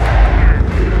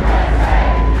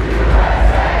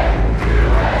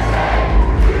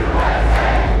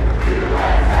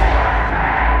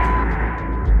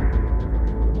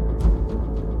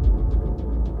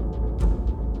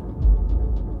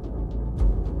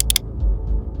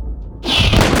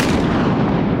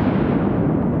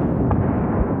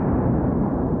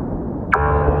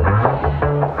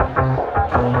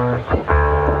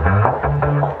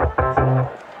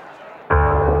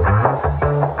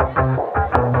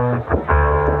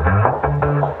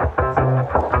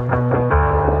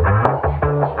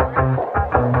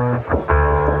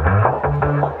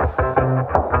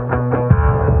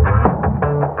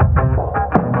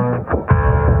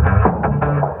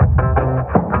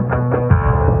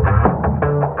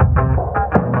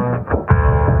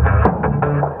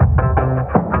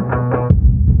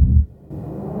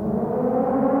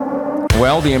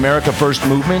 Well, the America First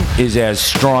movement is as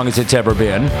strong as it's ever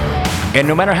been. And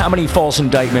no matter how many false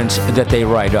indictments that they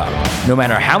write up, no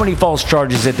matter how many false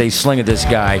charges that they sling at this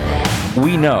guy,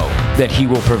 we know that he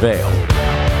will prevail,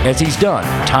 as he's done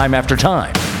time after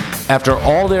time, after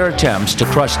all their attempts to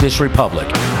crush this republic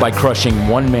by crushing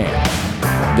one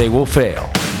man. They will fail.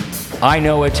 I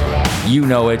know it, you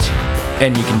know it,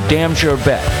 and you can damn sure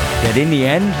bet that in the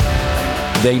end,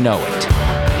 they know it.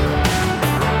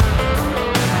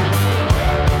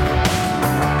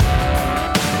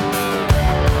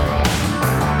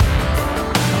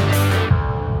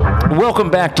 Welcome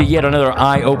back to yet another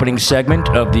eye-opening segment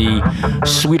of the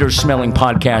sweeter-smelling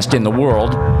podcast in the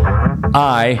world.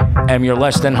 I am your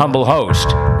less than humble host,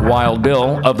 Wild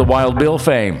Bill of the Wild Bill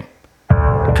fame.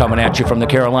 Coming at you from the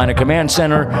Carolina Command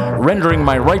Center, rendering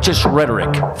my righteous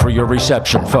rhetoric for your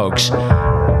reception, folks.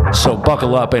 So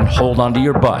buckle up and hold on to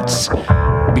your butts,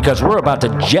 because we're about to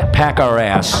jetpack our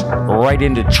ass right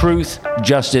into truth,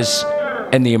 justice,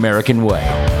 and the American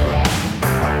way.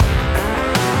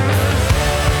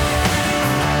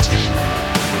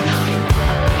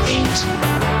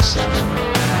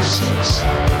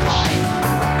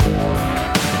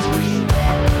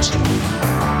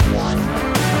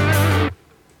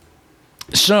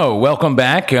 So, welcome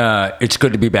back. It's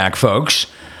good to be back, folks.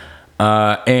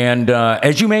 And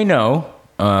as you may know,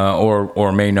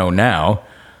 or may know now,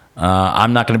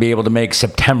 I'm not going to be able to make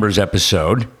September's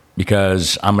episode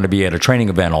because I'm going to be at a training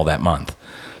event all that month.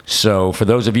 So, for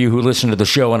those of you who listen to the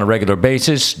show on a regular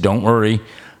basis, don't worry,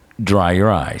 dry your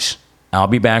eyes. I'll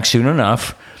be back soon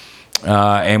enough,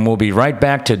 and we'll be right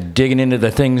back to digging into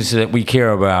the things that we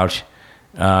care about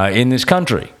in this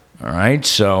country. All right,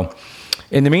 so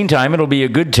in the meantime, it'll be a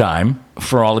good time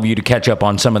for all of you to catch up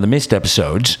on some of the missed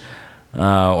episodes,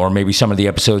 or maybe some of the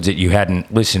episodes that you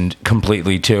hadn't listened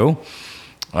completely to.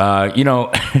 I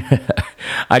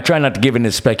try not to give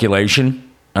into speculation,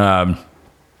 but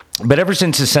ever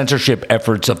since the censorship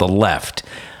efforts of the left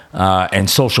and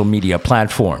social media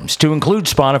platforms, to include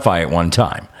Spotify at one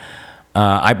time,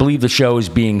 I believe the show is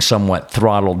being somewhat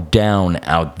throttled down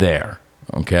out there,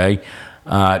 okay?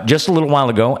 Just a little while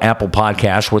ago, Apple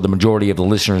Podcasts were the majority of the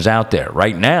listeners out there.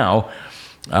 Right now,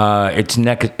 it's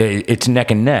neck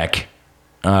and neck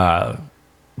for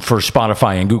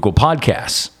Spotify and Google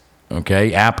Podcasts.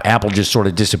 Okay, Apple just sort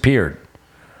of disappeared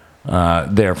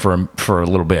there for a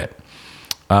little bit,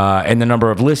 and the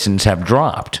number of listens have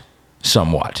dropped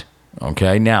somewhat.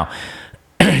 Okay, now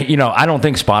I don't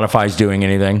think Spotify's doing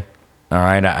anything. All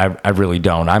right, I really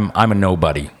don't. I'm a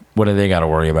nobody. What do they got to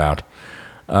worry about?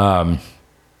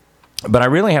 But I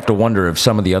really have to wonder if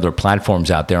some of the other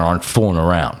platforms out there aren't fooling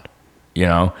around.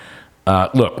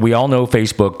 Look, we all know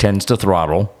Facebook tends to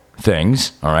throttle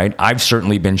things. All right, I've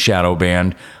certainly been shadow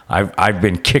banned. I've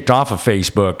been kicked off of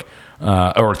Facebook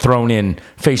or thrown in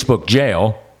Facebook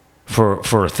jail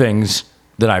for things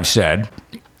that I've said,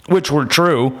 which were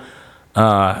true,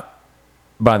 by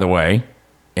the way,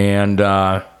 and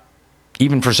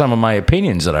even for some of my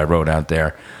opinions that I wrote out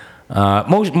there,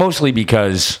 mostly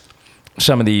because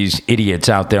some of these idiots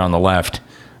out there on the left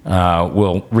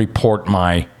will report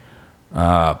my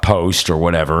post or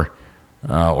whatever,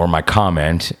 or my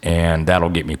comment, and that'll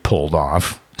get me pulled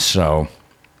off. So,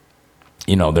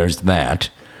 there's that.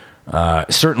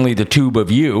 Certainly the tube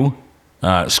of you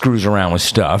screws around with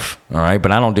stuff, all right?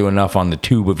 But I don't do enough on the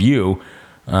tube of you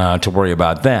to worry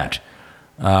about that.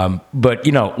 But,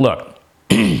 look,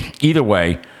 either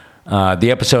way,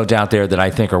 the episodes out there that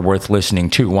I think are worth listening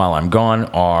to while I'm gone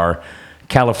are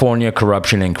California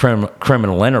Corruption and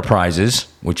Criminal Enterprises,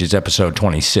 which is episode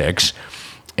 26,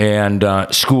 and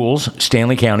Schools,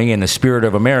 Stanley County, and the Spirit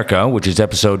of America, which is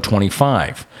episode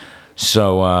 25.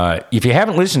 So if you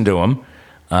haven't listened to them,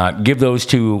 give those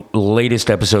two latest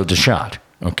episodes a shot,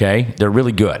 okay? They're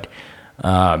really good.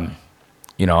 I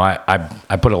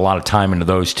put a lot of time into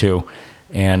those two,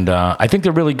 and I think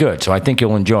they're really good, so I think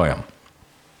you'll enjoy them.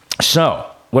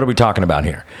 So, what are we talking about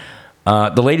here?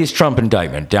 The latest Trump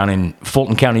indictment down in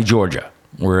Fulton County, Georgia,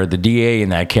 where the DA in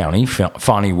that county,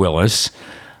 Fani Willis,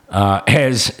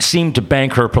 has seemed to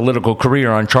bank her political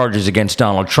career on charges against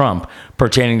Donald Trump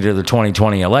pertaining to the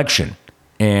 2020 election,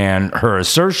 and her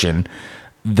assertion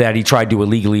that he tried to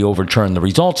illegally overturn the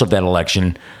results of that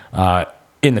election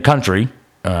in the country,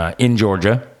 in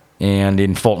Georgia, and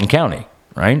in Fulton County,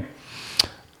 right?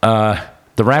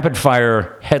 The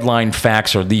rapid-fire headline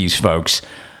facts are these, folks.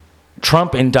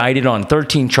 Trump indicted on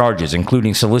 13 charges,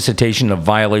 including solicitation of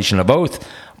violation of oath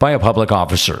by a public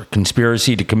officer,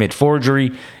 conspiracy to commit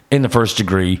forgery in the first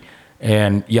degree,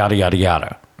 and yada, yada,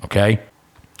 yada, okay?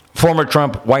 Former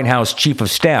Trump White House Chief of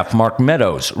Staff Mark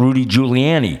Meadows, Rudy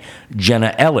Giuliani,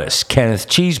 Jenna Ellis, Kenneth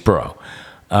Chesebro,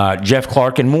 Jeff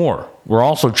Clark, and more were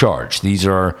also charged. These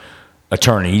are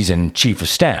attorneys and chief of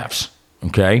staffs,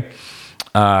 okay?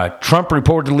 Trump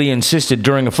reportedly insisted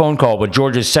during a phone call with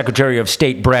Georgia's Secretary of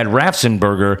State Brad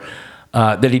Raffensperger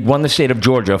that he'd won the state of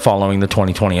Georgia following the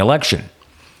 2020 election.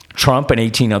 Trump and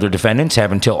 18 other defendants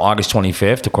have until August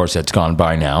 25th, of course that's gone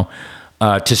by now,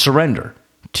 to surrender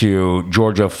to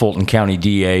Georgia Fulton County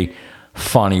DA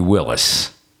Fani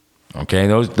Willis. Okay,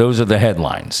 those are the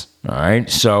headlines. All right,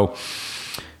 so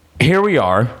here we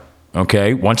are.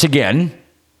 Okay, once again,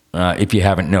 if you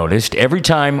haven't noticed. Every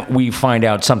time we find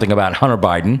out something about Hunter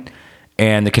Biden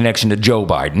and the connection to Joe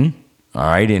Biden, all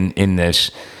right, in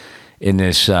this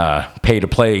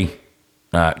pay-to-play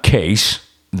case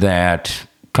that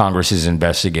Congress is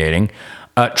investigating,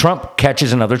 Trump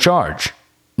catches another charge.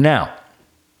 Now,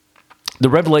 the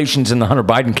revelations in the Hunter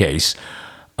Biden case,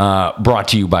 brought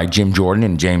to you by Jim Jordan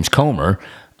and James Comer,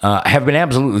 have been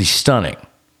absolutely stunning.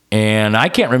 And I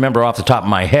can't remember off the top of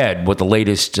my head what the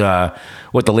latest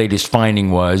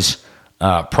finding was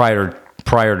prior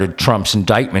to Trump's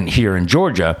indictment here in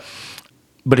Georgia.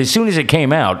 But as soon as it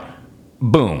came out,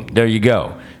 boom, there you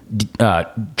go.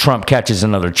 Trump catches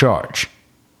another charge.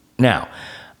 Now,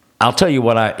 I'll tell you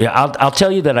I'll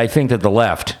tell you that I think that the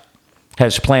left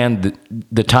has planned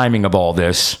the timing of all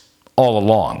this all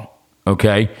along.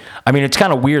 Okay, I mean, it's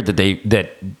kind of weird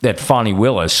that Fani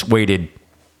Willis waited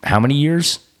how many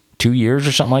years? 2 years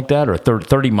or something like that, or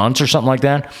 30 months or something like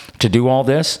that to do all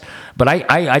this. But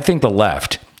I think the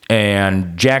left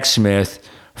and Jack Smith,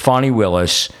 Fani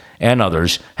Willis, and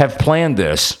others have planned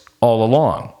this all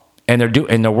along, and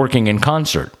they're working in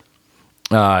concert.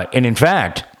 And in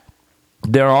fact,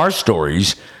 there are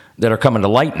stories that are coming to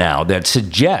light now that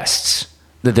suggests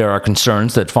that there are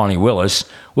concerns that Fani Willis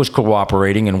was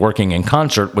cooperating and working in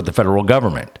concert with the federal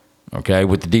government, okay,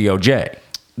 with the DOJ.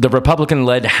 The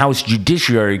Republican-led House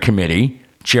Judiciary Committee,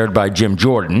 chaired by Jim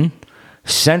Jordan,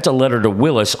 sent a letter to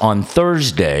Willis on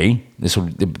Thursday. This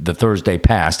would the Thursday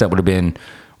past. That would have been,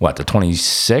 what, the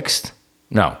 26th?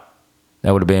 No,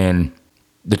 that would have been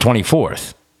the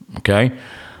 24th, okay?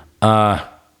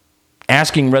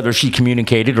 Asking whether she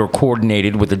communicated or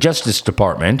coordinated with the Justice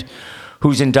Department,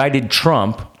 who's indicted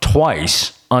Trump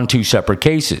twice on 2 separate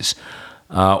cases,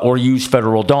 or used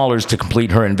federal dollars to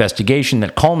complete her investigation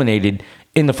that culminated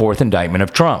in the 4th indictment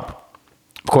of Trump.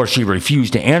 Of course, she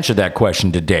refused to answer that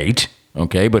question to date,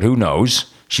 okay, but who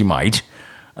knows? She might.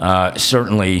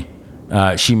 Certainly,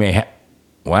 she may have...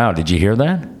 Wow, did you hear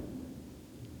that?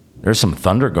 There's some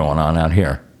thunder going on out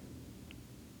here.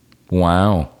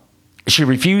 Wow. She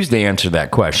refused to answer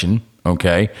that question,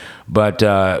 okay, but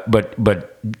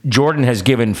Jordan has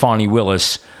given Fani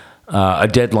Willis a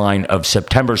deadline of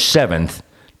September 7th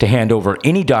to hand over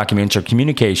any documents or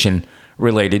communication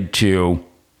related to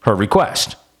her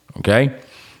request, okay,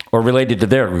 or related to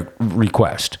their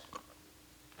request.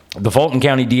 The Fulton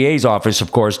County DA's office,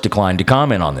 of course, declined to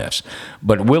comment on this,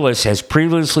 but Willis has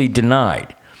previously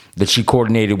denied that she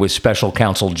coordinated with Special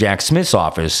Counsel Jack Smith's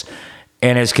office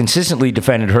and has consistently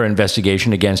defended her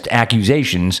investigation against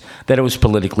accusations that it was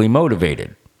politically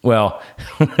motivated. Well,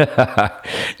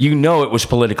 you know it was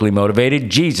politically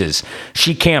motivated. Jesus,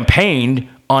 she campaigned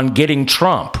on getting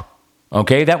Trump,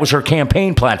 okay? That was her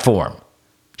campaign platform.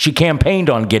 She campaigned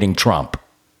on getting Trump.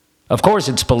 Of course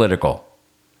it's political.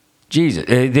 Jesus,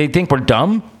 they think we're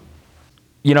dumb?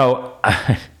 You know,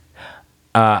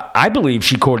 I believe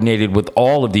she coordinated with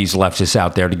all of these leftists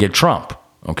out there to get Trump,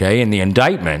 okay? And the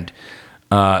indictment...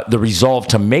 the resolve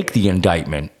to make the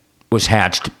indictment was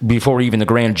hatched before even the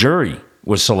grand jury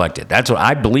was selected. That's what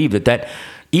I believe, that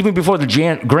even before the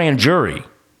grand jury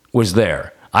was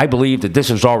there, I believe that this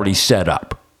was already set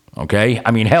up. Okay?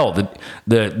 I mean, hell,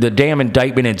 the damn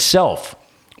indictment itself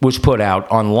was put out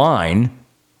online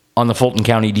on the Fulton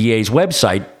County DA's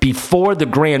website before the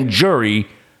grand jury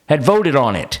had voted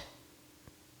on it.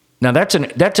 Now, that's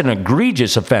an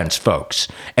egregious offense, folks.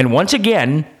 And once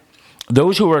again,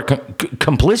 those who are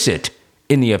complicit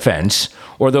in the offense,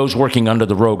 or those working under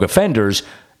the rogue offenders,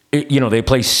 they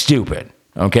play stupid,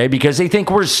 okay? Because they think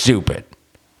we're stupid,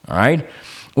 all right?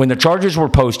 When the charges were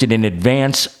posted in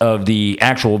advance of the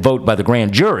actual vote by the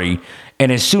grand jury,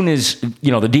 and as soon as,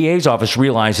 the DA's office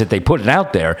realized that they put it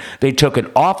out there, they took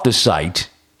it off the site,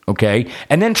 okay?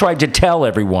 And then tried to tell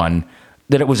everyone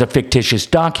that it was a fictitious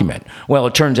document. Well,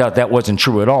 it turns out that wasn't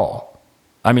true at all.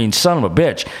 I mean, son of a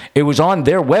bitch. It was on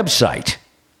their website.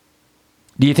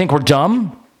 Do you think we're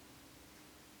dumb?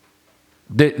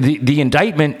 The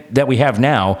indictment that we have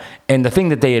now and the thing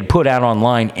that they had put out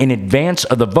online in advance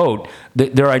of the vote,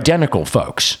 they're identical,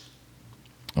 folks.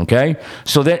 Okay?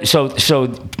 So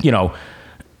the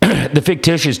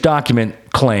fictitious document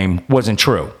claim wasn't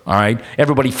true, all right?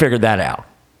 Everybody figured that out.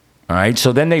 All right?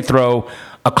 So then they throw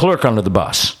a clerk under the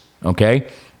bus, okay?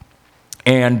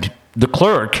 And the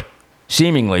clerk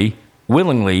seemingly,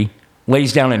 willingly,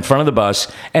 lays down in front of the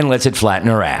bus and lets it flatten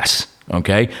her ass,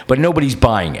 okay? But nobody's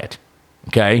buying it,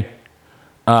 okay?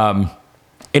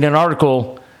 In an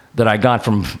article that I got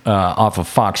from off of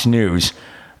Fox News,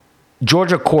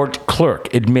 Georgia court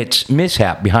clerk admits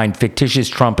mishap behind fictitious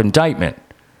Trump indictment.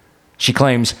 She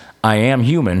claims, I am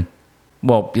human.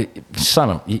 Well,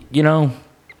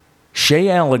 Shay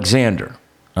Alexander,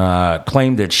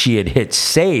 claimed that she had hit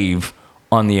save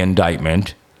on the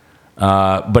indictment,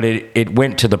 but it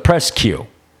went to the press queue.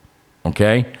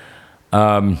 Okay.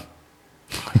 Well,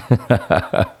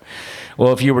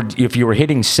 if you were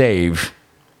hitting save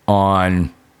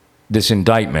on this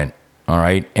indictment, all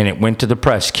right, and it went to the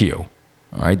press queue,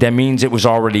 all right, that means it was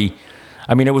already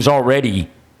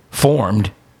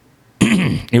formed.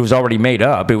 It was already made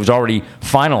up. It was already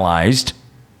finalized,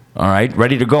 all right,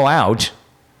 ready to go out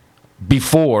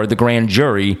before the grand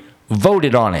jury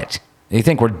voted on it. They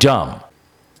think we're dumb.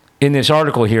 In this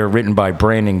article here written by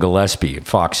Brandon Gillespie at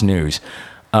Fox News,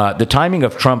 the timing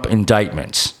of Trump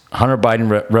indictments, Hunter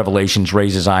Biden revelations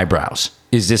raises eyebrows.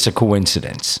 Is this a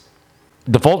coincidence?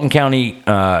 The Fulton County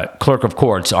Clerk of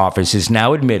Court's office is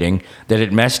now admitting that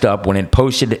it messed up when it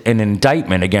posted an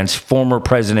indictment against former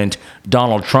President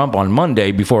Donald Trump on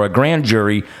Monday before a grand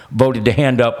jury voted to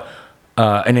hand up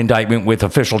an indictment with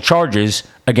official charges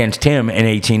against him and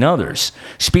 18 others.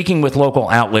 Speaking with local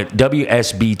outlet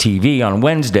WSB-TV on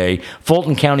Wednesday,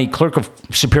 Fulton County Clerk of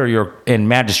Superior and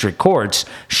Magistrate Courts,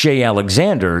 Shay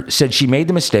Alexander, said she made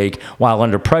the mistake while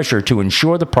under pressure to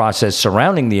ensure the process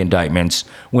surrounding the indictments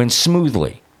went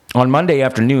smoothly. On Monday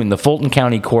afternoon, the Fulton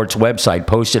County Court's website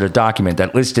posted a document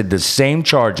that listed the same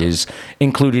charges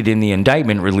included in the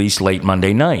indictment released late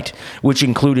Monday night, which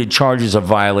included charges of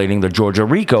violating the Georgia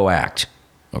RICO Act.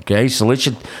 Okay,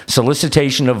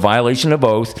 solicitation of violation of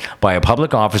oath by a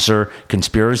public officer,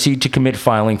 conspiracy to commit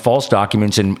filing false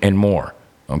documents, and more.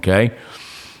 Okay?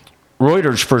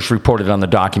 Reuters first reported on the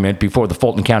document before the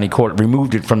Fulton County Court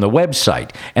removed it from the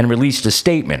website and released a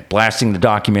statement blasting the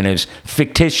document as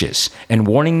fictitious and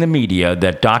warning the media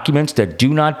that documents that do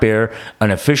not bear an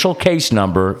official case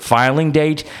number, filing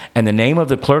date, and the name of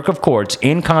the clerk of courts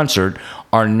in concert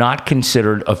are not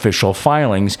considered official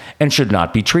filings and should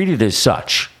not be treated as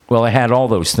such. Well, I had all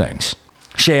those things.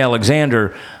 Shay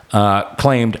Alexander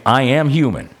claimed, "I am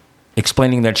human,"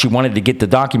 explaining that she wanted to get the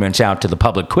documents out to the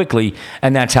public quickly,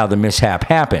 and that's how the mishap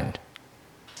happened.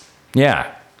 Yeah,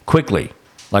 quickly.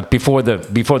 Like before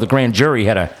the grand jury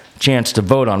had a chance to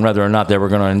vote on whether or not they were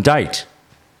going to indict.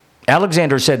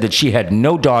 Alexander said that she had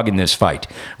no dog in this fight,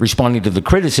 responding to the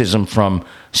criticism from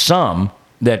some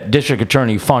that District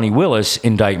Attorney Fani Willis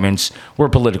indictments were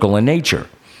political in nature.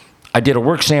 "I did a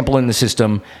work sample in the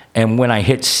system, and when I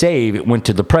hit save, it went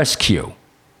to the press queue."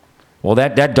 Well,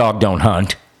 that dog don't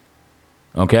hunt.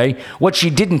 Okay? What she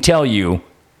didn't tell you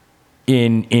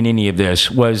in any of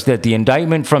this was that the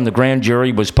indictment from the grand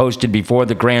jury was posted before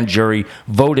the grand jury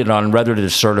voted on whether to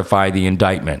certify the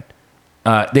indictment.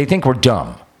 They think we're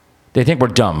dumb. They think we're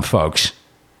dumb, folks.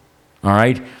 All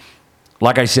right?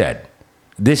 Like I said,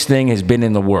 this thing has been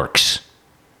in the works.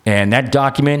 And that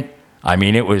document, I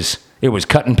mean, it was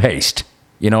cut and paste.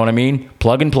 You know what I mean?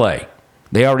 Plug and play.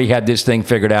 They already had this thing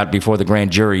figured out before the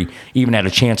grand jury even had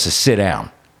a chance to sit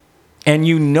down. And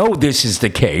you know this is the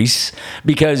case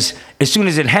because as soon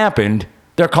as it happened,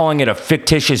 they're calling it a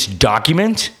fictitious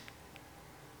document.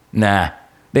 Nah,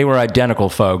 they were identical,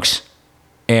 folks.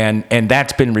 And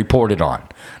that's been reported on.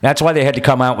 That's why they had to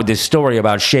come out with this story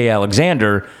about Shay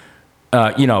Alexander,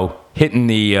 hitting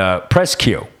the press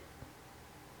queue.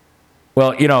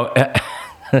 Well,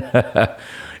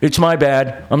 it's my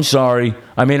bad. I'm sorry.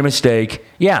 I made a mistake.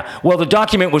 Yeah, well, the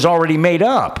document was already made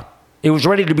up. It was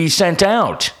ready to be sent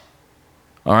out.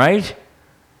 All right?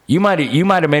 You might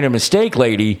have made a mistake,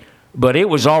 lady, but it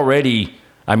was already,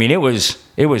 it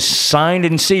was signed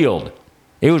and sealed.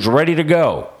 It was ready to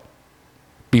go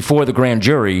before the grand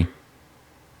jury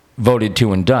voted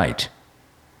to indict.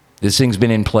 This thing's been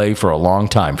in play for a long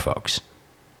time, folks.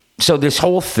 So this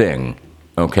whole thing,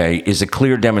 okay, is a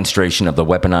clear demonstration of the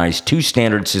weaponized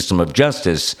two-standard system of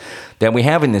justice that we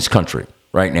have in this country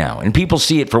right now. And people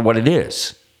see it for what it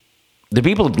is. The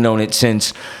people have known it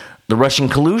since the Russian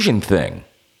collusion thing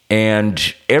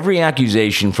and every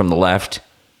accusation from the left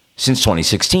since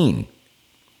 2016.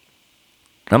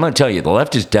 I'm going to tell you, the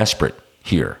left is desperate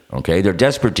here, okay? They're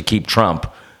desperate to keep Trump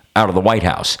out of the White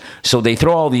House. So they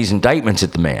throw all these indictments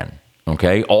at the man,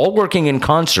 okay? All working in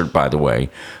concert, by the way,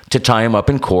 to tie him up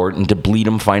in court and to bleed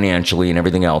him financially and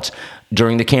everything else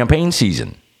during the campaign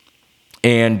season.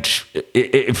 And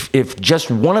if just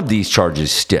one of these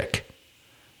charges stick,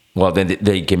 well, then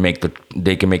they can make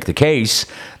the case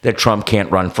that Trump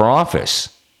can't run for office.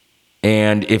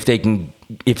 And if they can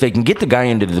get the guy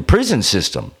into the prison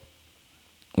system,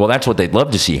 well, that's what they'd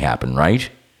love to see happen, right?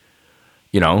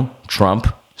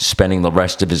 Trump spending the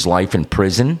rest of his life in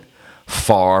prison,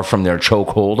 far from their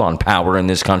chokehold on power in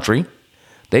this country.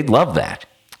 They'd love that.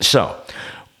 So,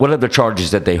 what are the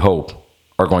charges that they hope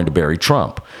are going to bury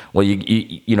Trump? Well,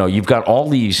 you've got all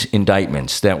these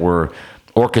indictments that were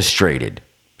orchestrated,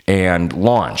 and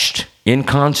launched in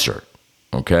concert,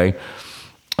 okay?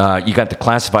 You got the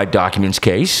classified documents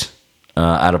case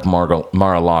out of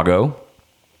Mar-a-Lago.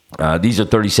 These are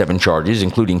 37 charges,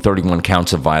 including 31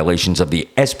 counts of violations of the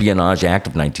Espionage Act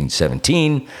of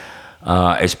 1917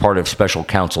 as part of Special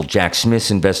Counsel Jack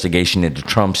Smith's investigation into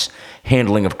Trump's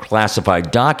handling of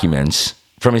classified documents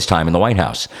from his time in the White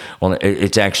House. Well,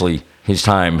 it's actually his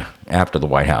time after the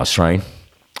White House, right?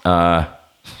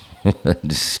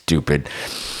 Stupid.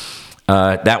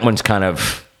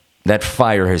 That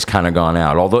fire has kind of gone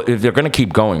out. Although if they're going to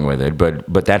keep going with it,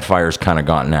 but that fire's kind of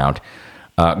gone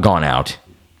out,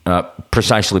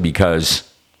 precisely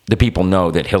because the people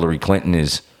know that Hillary Clinton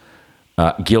is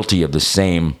guilty of the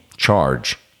same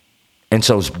charge, and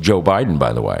so is Joe Biden,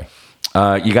 by the way.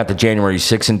 You got the January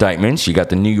 6 indictments. You got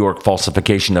the New York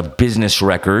falsification of business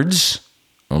records,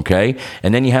 okay,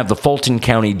 and then you have the Fulton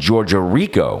County, Georgia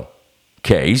RICO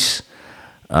case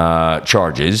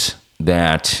charges.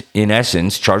 That, in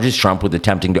essence, charges Trump with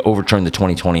attempting to overturn the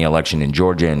 2020 election in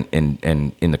Georgia and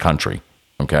in the country,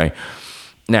 okay?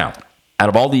 Now, out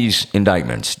of all these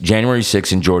indictments, January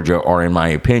 6 in Georgia are, in my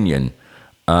opinion,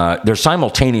 they're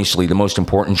simultaneously the most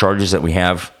important charges that we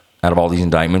have out of all these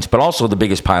indictments, but also the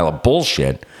biggest pile of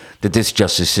bullshit that this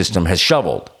justice system has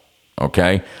shoveled,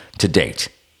 okay, to date,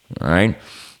 all right?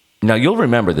 Now, you'll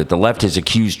remember that the left has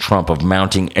accused Trump of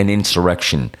mounting an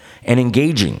insurrection and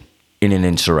engaging in an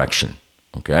insurrection,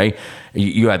 okay?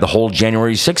 You had the whole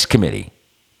January 6th committee,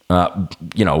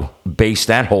 base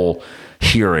that whole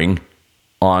hearing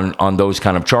on those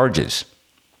kind of charges.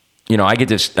 You know, I get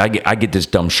this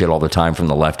dumb shit all the time from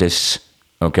the leftists,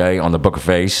 okay, on the Book of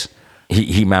Face.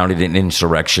 He mounted an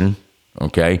insurrection,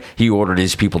 okay? He ordered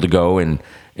his people to go and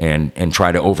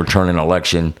try to overturn an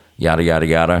election, yada, yada,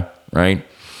 yada, right?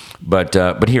 But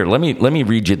here, let me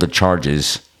read you the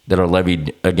charges that are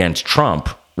levied against Trump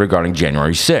regarding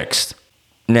January 6th.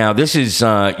 Now, this is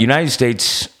United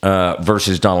States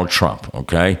versus Donald Trump,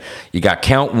 okay? You got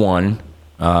count 1,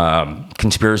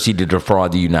 conspiracy to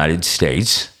defraud the United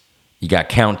States. You got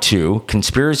count 2,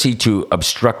 conspiracy to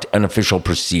obstruct an official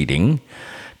proceeding.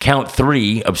 Count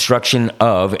 3, obstruction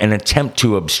of an attempt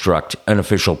to obstruct an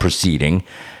official proceeding.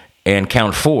 And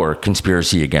count 4,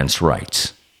 conspiracy against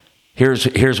rights.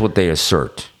 Here's what they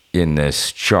assert in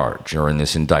this charge or in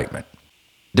this indictment.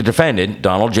 The defendant,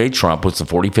 Donald J. Trump, was the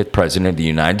 45th president of the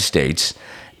United States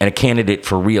and a candidate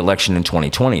for re-election in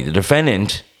 2020. The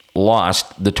defendant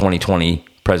lost the 2020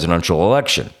 presidential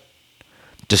election.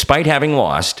 Despite having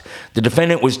lost, the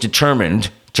defendant was determined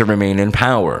to remain in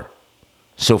power.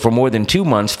 So for more than 2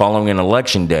 months following an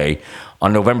election day,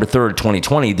 on November 3rd,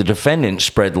 2020, the defendant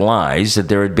spread lies that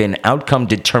there had been outcome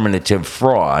determinative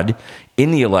fraud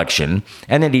in the election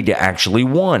and that he'd actually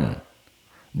won.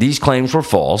 These claims were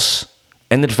false,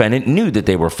 and the defendant knew that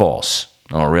they were false.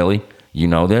 Oh, really? You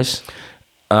know this?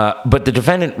 But the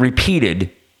defendant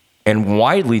repeated and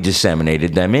widely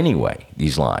disseminated them anyway,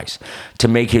 these lies, to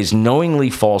make his knowingly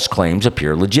false claims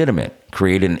appear legitimate,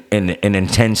 create an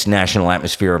intense national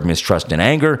atmosphere of mistrust and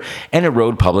anger, and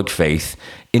erode public faith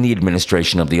in the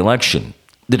administration of the election.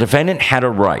 The defendant had a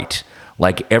right,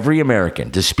 like every American,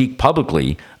 to speak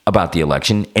publicly about the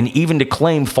election and even to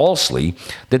claim falsely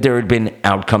that there had been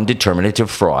outcome determinative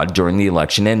fraud during the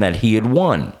election and that he had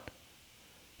won.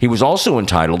 He was also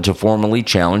entitled to formally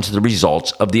challenge the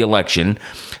results of the election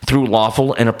through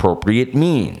lawful and appropriate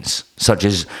means, such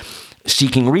as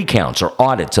seeking recounts or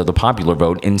audits of the popular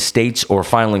vote in states or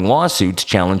filing lawsuits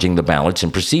challenging the ballots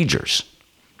and procedures.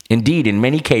 Indeed, in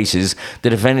many cases, the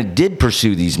defendant did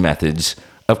pursue these methods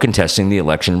of contesting the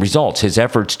election results. His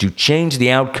efforts to change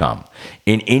the outcome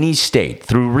in any state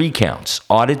through recounts,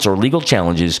 audits, or legal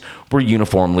challenges were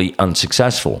uniformly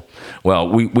unsuccessful. Well,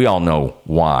 we all know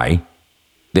why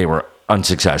they were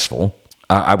unsuccessful.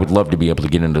 I would love to be able to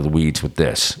get into the weeds with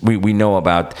this. We know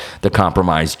about the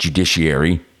compromised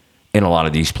judiciary in a lot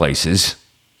of these places,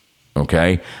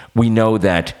 okay? We know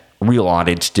that real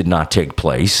audits did not take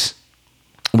place.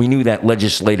 We knew that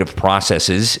legislative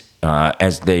processes,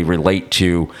 as they relate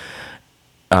to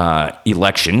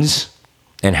elections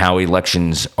and how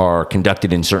elections are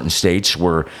conducted in certain states,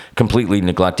 were completely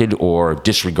neglected or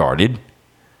disregarded.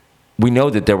 We know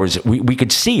that we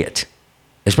could see it,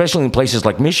 especially in places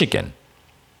like Michigan.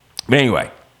 But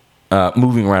anyway,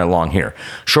 moving right along here.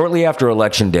 Shortly after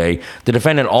Election Day, the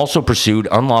defendant also pursued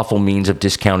unlawful means of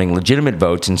discounting legitimate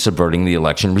votes and subverting the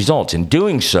election results. In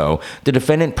doing so, the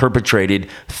defendant perpetrated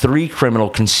 3 criminal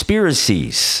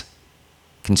conspiracies.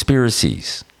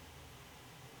 Conspiracies.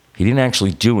 He didn't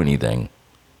actually do anything,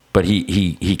 but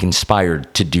he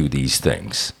conspired to do these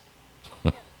things.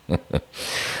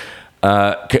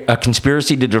 A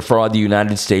conspiracy to defraud the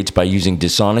United States by using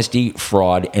dishonesty,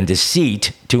 fraud, and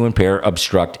deceit to impair,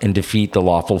 obstruct, and defeat the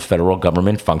lawful federal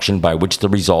government function by which the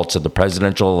results of the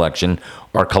presidential election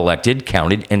are collected,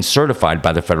 counted, and certified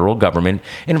by the federal government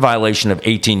in violation of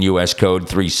 18 U.S. Code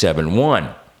 371.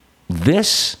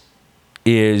 This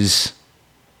is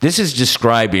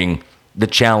describing the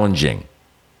challenging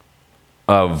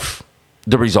of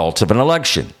the results of an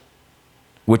election,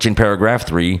 which in paragraph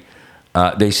 3,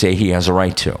 they say he has a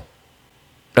right to.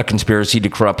 A conspiracy to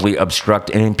corruptly obstruct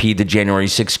and impede the January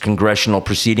 6th congressional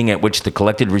proceeding at which the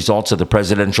collected results of the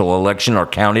presidential election are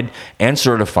counted and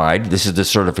certified. This is the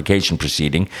certification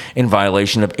proceeding in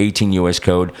violation of 18 U.S.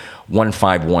 Code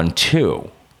 1512.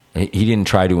 He didn't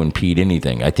try to impede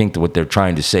anything. I think that what they're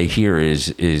trying to say here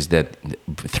is that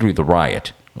through the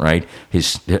riot, right?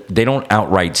 They don't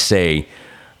outright say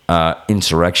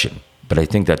insurrection, but I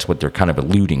think that's what they're kind of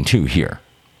alluding to here.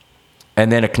 And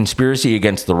then a conspiracy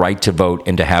against the right to vote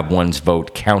and to have one's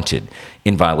vote counted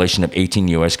in violation of 18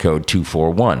 U.S. Code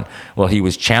 241. Well, he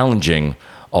was challenging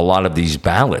a lot of these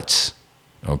ballots,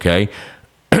 okay?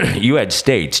 You had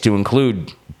states, to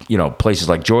include, places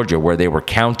like Georgia, where they were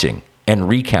counting and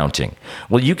recounting.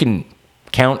 Well, you can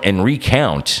count and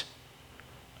recount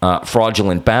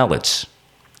fraudulent ballots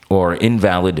or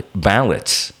invalid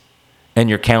ballots, and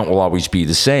your count will always be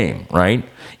the same, right?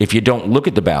 If you don't look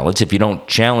at the ballots, if you don't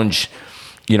challenge,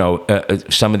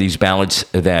 some of these ballots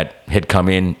that had come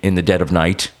in the dead of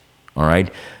night, all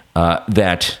right,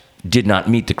 that did not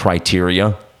meet the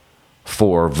criteria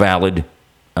for valid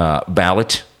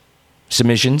ballot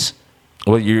submissions,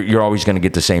 well, you're always going to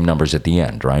get the same numbers at the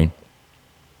end, right?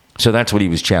 So that's what he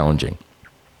was challenging.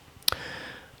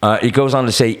 It goes on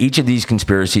to say, each of these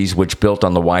conspiracies, which built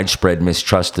on the widespread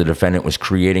mistrust the defendant was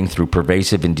creating through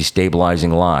pervasive and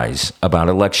destabilizing lies about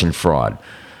election fraud,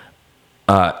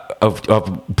 they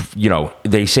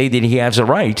say that he has a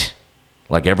right,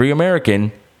 like every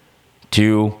American,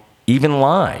 to even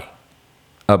lie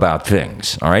about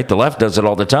things, all right? The left does it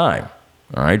all the time,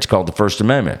 all right? It's called the First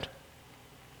Amendment,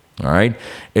 all right?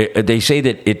 They say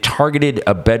that it targeted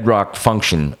a bedrock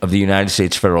function of the United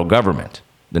States federal government,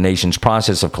 the nation's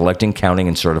process of collecting, counting,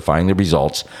 and certifying the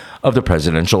results of the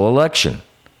presidential election.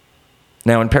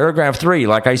 Now, in paragraph 3,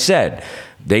 like I said,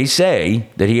 they say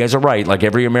that he has a right, like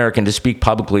every American, to speak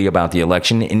publicly about the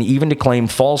election and even to claim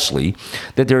falsely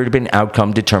that there had been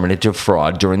outcome determinative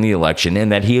fraud during the election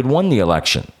and that he had won the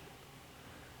election.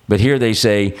 But here they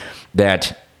say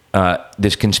that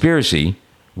this conspiracy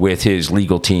with his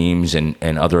legal teams and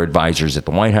other advisors at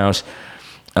the White House,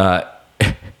 that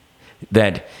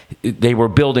they were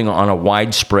building on a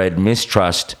widespread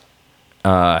mistrust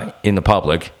in the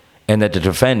public, and that the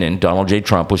defendant, Donald J.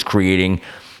 Trump, was creating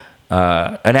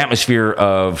an atmosphere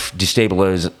of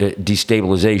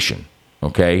destabilization,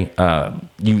 okay,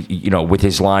 with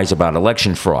his lies about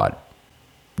election fraud.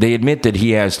 They admit that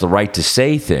he has the right to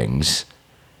say things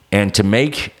and to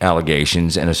make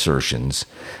allegations and assertions,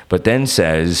 but then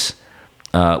says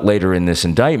later in this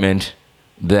indictment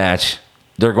that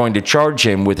they're going to charge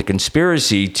him with a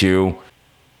conspiracy to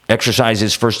exercise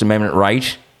his First Amendment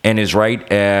right and his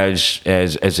right as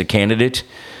a candidate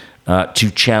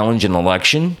to challenge an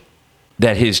election,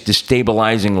 that his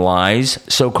destabilizing lies,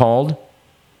 so-called,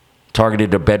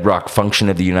 targeted a bedrock function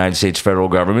of the United States federal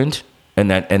government,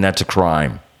 and that's a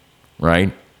crime,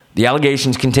 right? The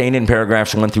allegations contained in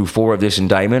paragraphs 1 through 4 of this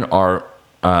indictment are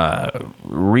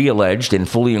re-alleged and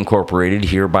fully incorporated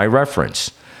here by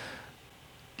reference.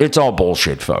 It's all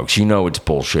bullshit, folks. You know it's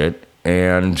bullshit.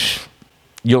 And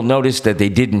you'll notice that they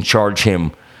didn't charge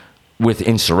him with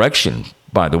insurrection,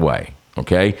 by the way.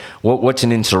 Okay? What's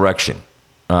an insurrection?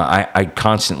 I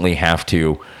constantly have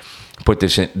to put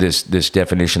this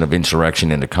definition of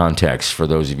insurrection into context for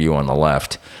those of you on the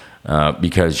left,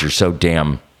 because you're so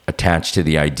damn attached to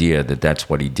the idea that that's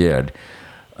what he did.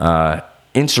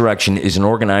 Insurrection is an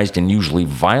organized and usually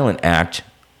violent act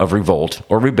of revolt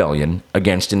or rebellion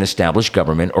against an established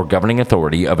government or governing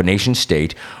authority of a nation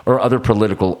state or other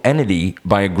political entity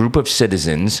by a group of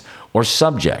citizens or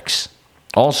subjects.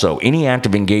 Also, any act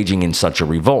of engaging in such a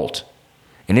revolt.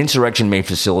 An insurrection may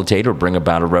facilitate or bring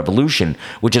about a revolution,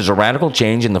 which is a radical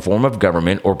change in the form of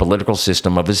government or political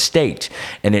system of a state,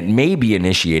 and it may be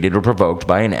initiated or provoked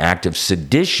by an act of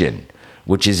sedition,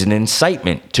 which is an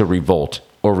incitement to revolt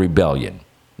or rebellion.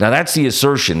 Now, that's the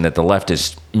assertion that the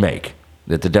leftists make,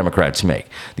 that the Democrats make.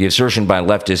 The assertion by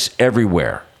leftists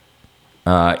everywhere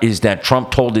is that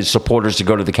Trump told his supporters to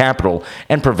go to the Capitol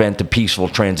and prevent the peaceful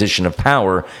transition of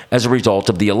power as a result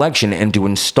of the election and to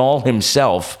install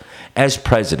himself as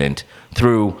president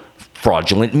through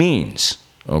fraudulent means,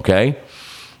 okay?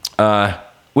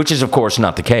 which is, of course,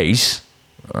 not the case.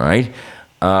 All right.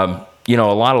 A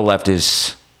lot of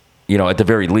leftists, at the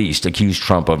very least, accuse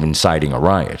Trump of inciting a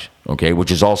riot, okay,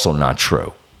 which is also not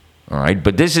true. All right.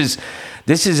 But this is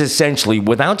essentially,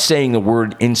 without saying the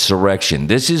word insurrection,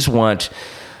 this is what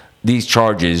these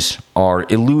charges are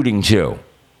alluding to.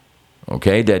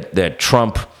 Okay, that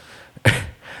Trump,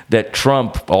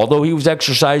 although he was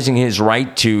exercising his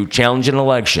right to challenge an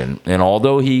election, and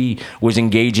although he was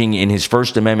engaging in his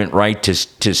First Amendment right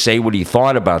to say what he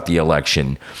thought about the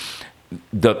election,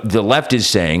 the left is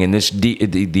saying, and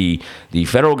the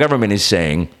federal government is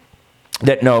saying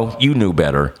that no, you knew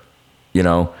better, you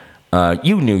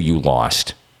knew you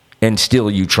lost, and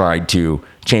still you tried to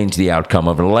change the outcome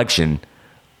of an election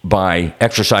by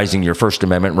exercising your First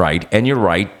Amendment right and your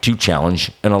right to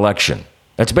challenge an election.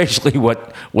 That's basically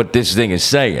what this thing is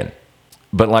saying.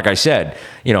 But like I said,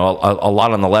 a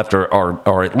lot on the left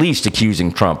are at least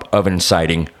accusing Trump of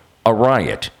inciting a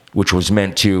riot, which was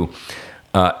meant to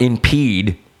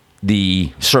impede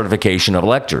the certification of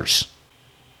electors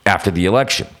after the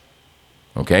election.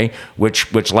 Okay,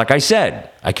 which, like I said,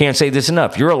 I can't say this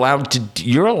enough. You're allowed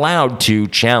to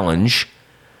challenge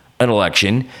an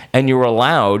election, and you're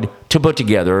allowed to put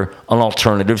together an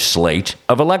alternative slate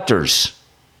of electors.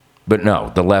 But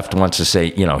no, the left wants to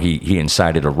say, he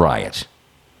incited a riot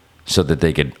so that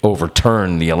they could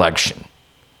overturn the election.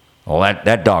 Well,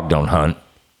 that dog don't hunt.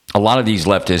 A lot of these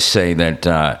leftists say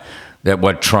that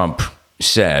what Trump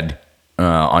said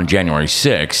on January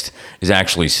 6th is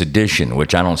actually sedition,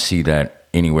 which I don't see that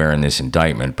anywhere in this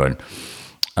indictment. But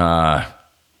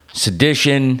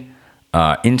sedition,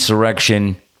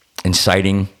 insurrection,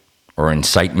 inciting or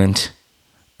incitement,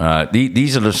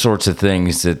 these are the sorts of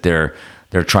things that they're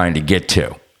trying to get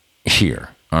to here.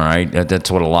 All right, that's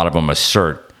what a lot of them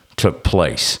assert took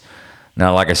place.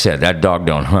 Now, like I said, that dog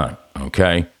don't hunt.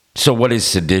 Okay, so what is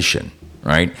sedition?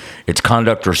 Right, it's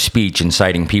conduct or speech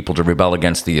inciting people to rebel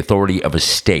against the authority of a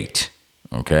state.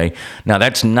 Okay, now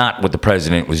that's not what the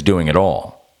president was doing at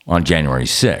all on January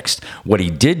 6th. What he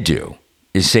did do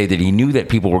is say that he knew that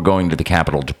people were going to the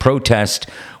Capitol to protest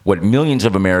what millions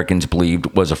of Americans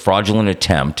believed was a fraudulent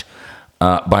attempt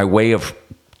by way of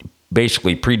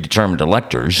basically predetermined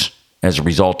electors as a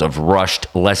result of rushed,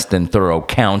 less than thorough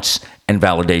counts and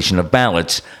validation of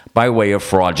ballots by way of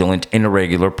fraudulent and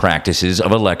irregular practices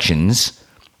of elections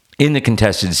in the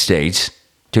contested states,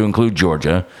 to include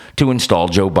Georgia, to install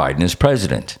Joe Biden as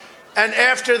president. And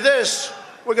after this,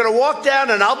 we're going to walk down,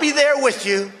 and I'll be there with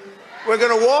you. We're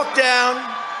going to walk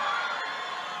down.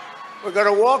 We're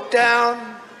going to walk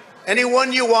down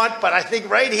anyone you want, but I think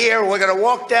right here we're going to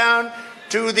walk down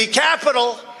to the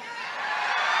Capitol,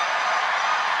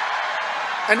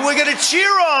 and we're going to cheer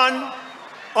on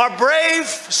our brave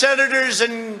senators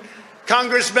and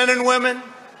congressmen and women,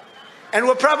 and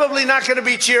we're probably not going to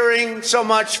be cheering so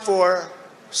much for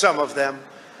some of them,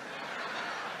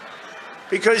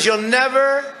 because you'll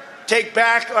never take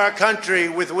back our country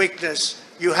with weakness.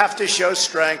 You have to show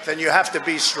strength, and you have to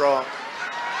be strong.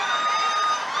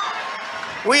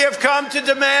 We have come to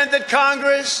demand that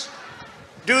Congress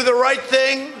do the right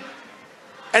thing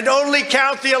and only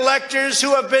count the electors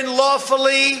who have been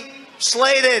lawfully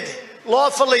slated.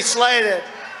 Lawfully slated.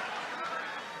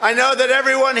 I know that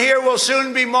everyone here will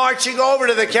soon be marching over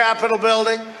to the Capitol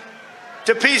building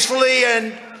to peacefully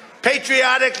and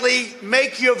patriotically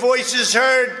make your voices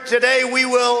heard. Today we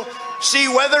will see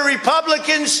whether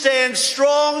Republicans stand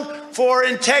strong for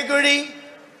integrity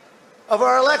of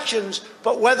our elections,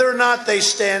 but whether or not they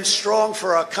stand strong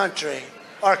for our country.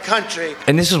 Our country.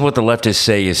 And this is what the leftists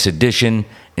say is sedition,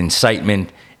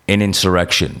 incitement, and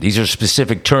insurrection. These are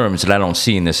specific terms that I don't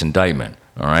see in this indictment,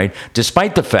 all right?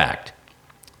 Despite the fact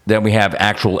that we have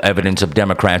actual evidence of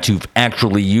Democrats who've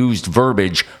actually used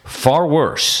verbiage far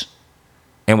worse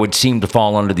and would seem to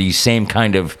fall under these same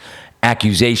kind of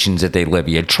accusations that they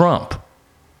levy at Trump.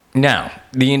 Now,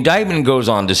 the indictment goes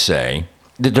on to say,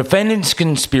 the defendant's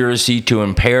conspiracy to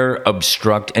impair,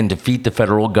 obstruct, and defeat the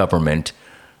federal government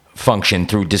function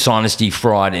through dishonesty,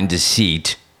 fraud, and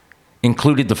deceit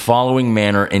included the following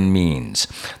manner and means.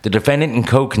 The defendant and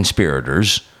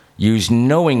co-conspirators used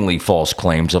knowingly false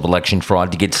claims of election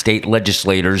fraud to get state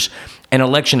legislators and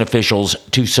election officials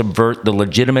to subvert the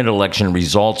legitimate election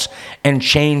results and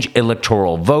change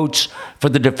electoral votes for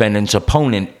the defendant's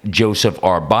opponent, Joseph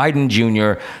R. Biden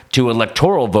Jr., to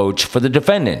electoral votes for the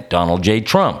defendant, Donald J.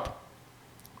 Trump.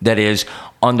 That is,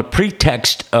 on the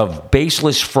pretext of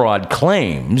baseless fraud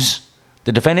claims,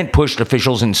 the defendant pushed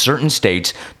officials in certain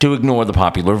states to ignore the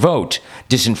popular vote,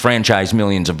 disenfranchise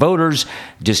millions of voters,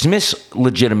 dismiss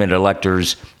legitimate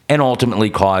electors, and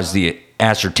ultimately cause the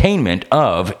ascertainment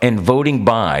of and voting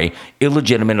by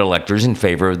illegitimate electors in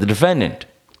favor of the defendant.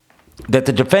 That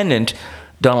the defendant,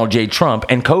 Donald J. Trump,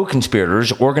 and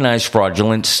co-conspirators organized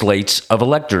fraudulent slates of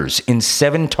electors in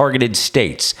 7 targeted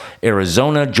states: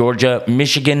 Arizona, Georgia,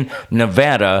 Michigan,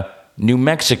 Nevada, New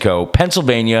Mexico,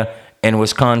 Pennsylvania, and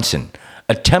Wisconsin,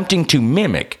 attempting to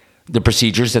mimic the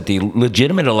procedures that the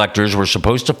legitimate electors were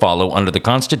supposed to follow under the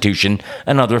Constitution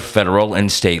and other federal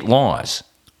and state laws.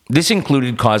 This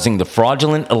included causing the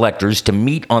fraudulent electors to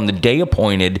meet on the day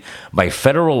appointed by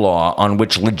federal law on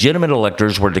which legitimate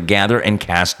electors were to gather and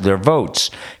cast their votes,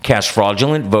 cast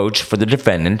fraudulent votes for the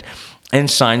defendant,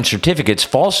 and sign certificates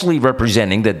falsely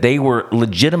representing that they were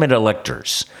legitimate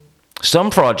electors.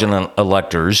 Some fraudulent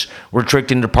electors were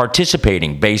tricked into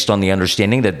participating based on the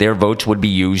understanding that their votes would be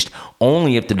used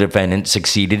only if the defendant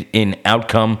succeeded in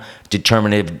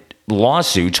outcome-determinative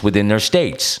lawsuits within their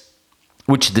states,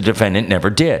 which the defendant never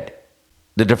did.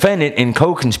 The defendant and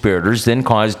co-conspirators then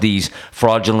caused these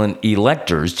fraudulent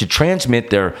electors to transmit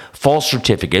their false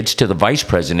certificates to the vice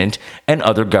president and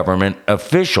other government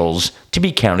officials to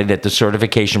be counted at the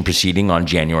certification proceeding on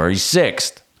January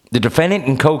 6th. The defendant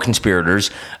and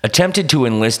co-conspirators attempted to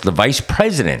enlist the vice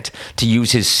president to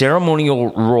use his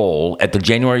ceremonial role at the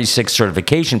January 6th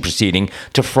certification proceeding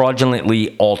to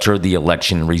fraudulently alter the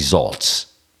election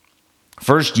results.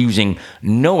 First, using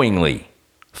knowingly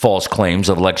false claims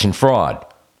of election fraud.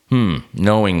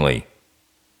 Knowingly.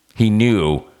 He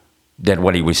knew that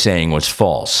what he was saying was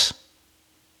false.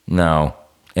 No.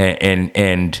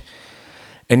 And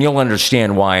you'll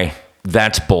understand why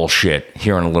that's bullshit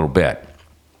here in a little bit.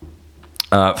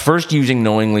 First, using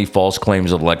knowingly false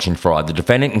claims of election fraud, the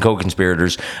defendant and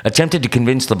co-conspirators attempted to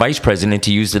convince the vice president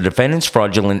to use the defendant's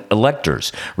fraudulent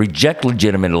electors, reject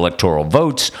legitimate electoral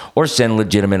votes, or send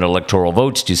legitimate electoral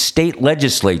votes to state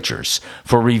legislatures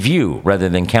for review rather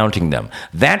than counting them.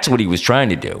 That's what he was trying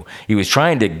to do. He was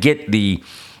trying to get the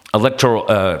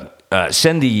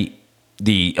send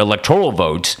the electoral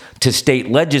votes to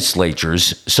state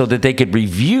legislatures so that they could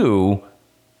review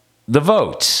the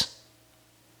votes.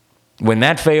 When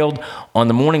that failed, on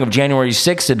the morning of January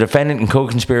 6th, the defendant and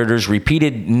co-conspirators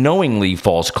repeated knowingly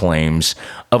false claims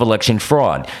of election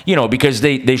fraud. Because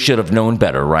they should have known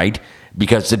better, right?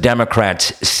 Because the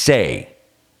Democrats say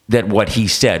that what he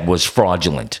said was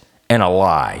fraudulent and a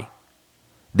lie.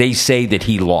 They say that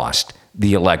he lost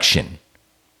the election.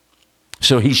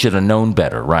 So he should have known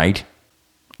better, right?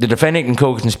 The defendant and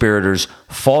co-conspirators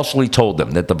falsely told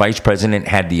them that the vice president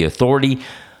had the authority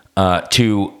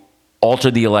to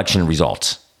alter the election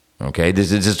results. Okay,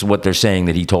 this is what they're saying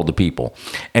that he told the people,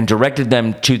 and directed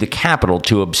them to the Capitol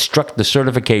to obstruct the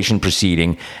certification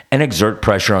proceeding and exert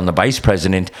pressure on the vice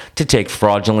president to take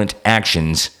fraudulent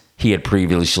actions he had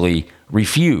previously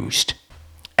refused.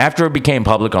 After it became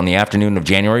public on the afternoon of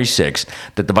January 6th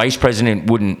that the vice president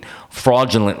wouldn't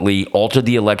fraudulently alter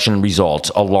the election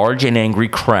results, a large and angry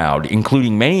crowd,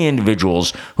 including many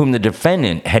individuals whom the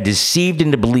defendant had deceived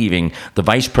into believing the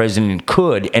vice president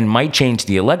could and might change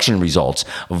the election results,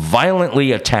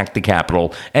 violently attacked the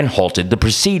Capitol and halted the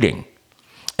proceeding.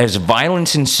 As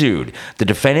violence ensued, the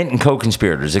defendant and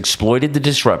co-conspirators exploited the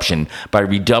disruption by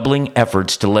redoubling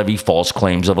efforts to levy false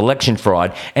claims of election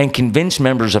fraud and convince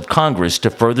members of Congress to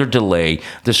further delay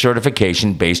the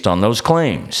certification based on those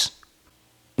claims.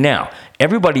 Now,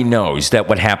 everybody knows that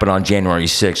what happened on January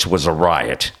 6th was a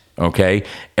riot, okay?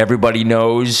 Everybody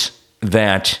knows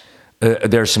that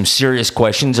there's some serious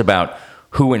questions about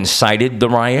who incited the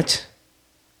riot,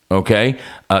 okay?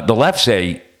 The left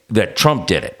say that Trump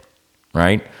did it.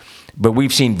 Right? But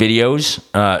we've seen videos,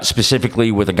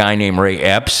 specifically with a guy named Ray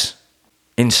Epps,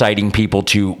 inciting people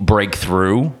to break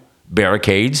through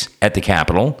barricades at the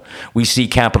Capitol. We see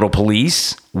Capitol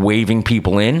Police waving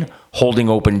people in, holding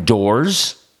open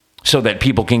doors so that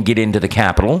people can get into the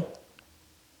Capitol.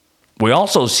 We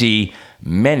also see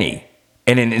many,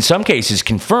 and in some cases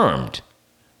confirmed,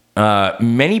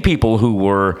 many people who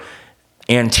were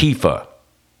Antifa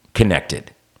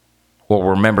connected or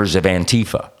were members of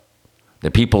Antifa. The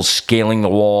people scaling the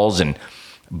walls and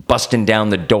busting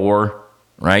down the door,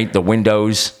 right? The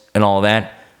windows and all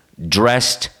that.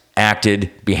 Dressed, acted,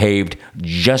 behaved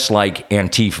just like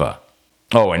Antifa.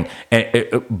 Oh,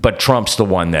 but Trump's the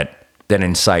one that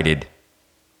incited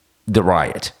the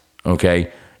riot,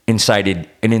 okay? Incited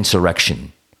an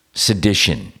insurrection,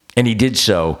 sedition. And he did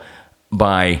so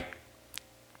by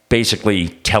basically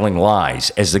telling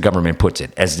lies, as the government puts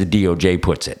it, as the DOJ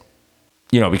puts it.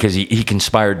 Because he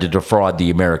conspired to defraud the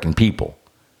American people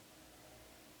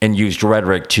and used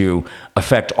rhetoric to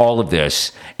affect all of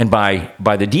this. And by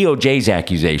the DOJ's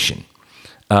accusation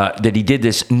that he did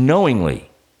this knowingly,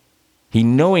 He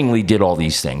knowingly did all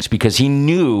these things because he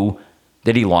knew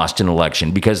that he lost an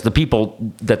election, because the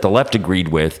people that the left agreed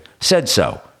with said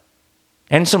so.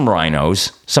 And some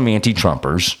rhinos, some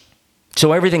anti-Trumpers.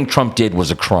 So everything Trump did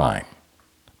was a crime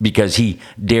because he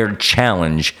dared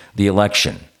challenge the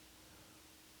election.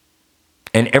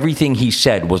 And everything he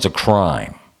said was a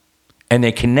crime. And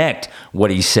they connect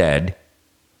what he said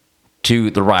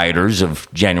to the rioters of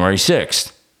January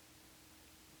 6th.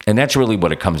 And that's really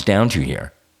what it comes down to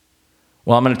here.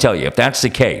 Well, I'm going to tell you, if that's the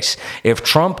case, if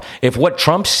what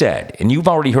Trump said, and you've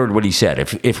already heard what he said,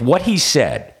 if what he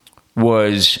said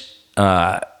was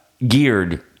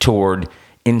geared toward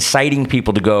inciting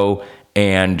people to go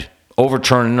and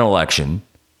overturn an election,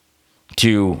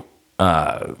 to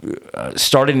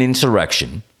start an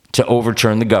insurrection, to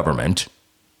overturn the government,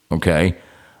 okay,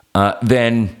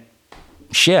 then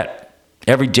shit.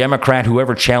 Every Democrat who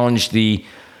ever challenged the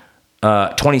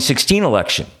 2016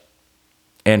 election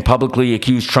and publicly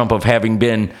accused Trump of having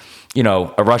been,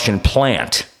 a Russian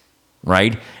plant,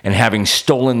 right? And having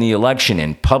stolen the election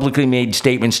and publicly made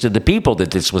statements to the people that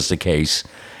this was the case,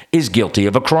 is guilty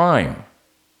of a crime.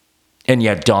 And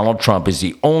yet Donald Trump is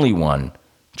the only one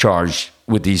charged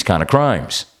with these kind of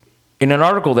crimes. In an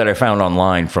article that I found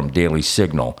online from Daily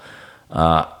Signal,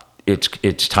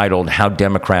 it's titled "How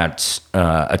Democrats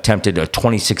Attempted a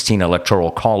 2016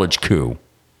 Electoral College Coup."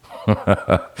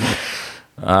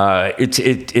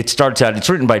 It starts out, it's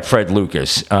written by Fred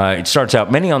Lucas. It starts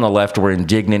out, many on the left were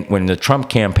indignant when the Trump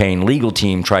campaign legal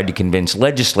team tried to convince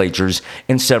legislatures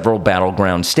in several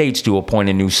battleground states to appoint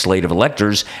a new slate of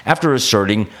electors after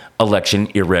asserting election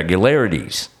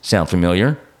irregularities. Sound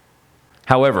familiar?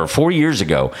 However, 4 years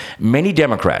ago, many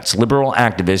Democrats, liberal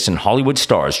activists, and Hollywood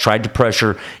stars tried to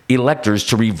pressure electors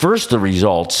to reverse the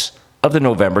results of the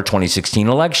November 2016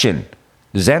 election.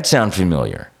 Does that sound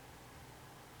familiar?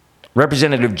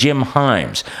 Representative Jim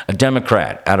Himes, a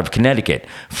Democrat out of Connecticut,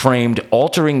 framed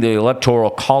altering the Electoral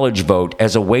College vote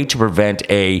as a way to prevent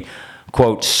a,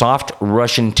 quote, soft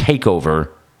Russian takeover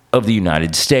of the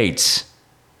United States.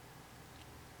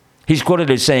 He's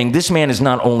quoted as saying, "This man is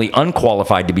not only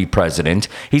unqualified to be president,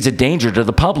 he's a danger to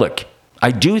the public.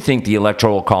 I do think the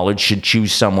Electoral College should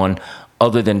choose someone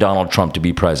other than Donald Trump to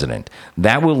be president.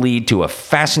 That will lead to a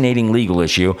fascinating legal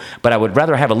issue, but I would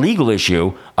rather have a legal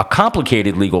issue, a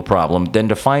complicated legal problem, than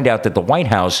to find out that the White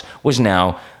House was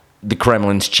now the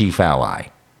Kremlin's chief ally."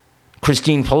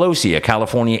 Christine Pelosi, a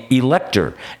California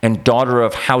elector and daughter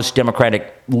of House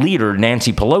Democratic leader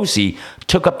Nancy Pelosi,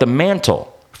 took up the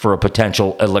mantle for a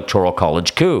potential Electoral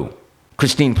College coup.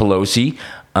 Christine Pelosi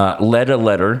led a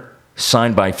letter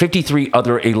signed by 53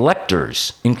 other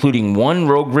electors, including one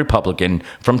rogue Republican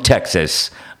from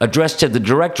Texas, addressed to the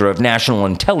Director of National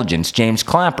Intelligence, James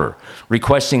Clapper,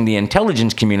 requesting the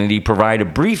intelligence community provide a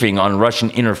briefing on Russian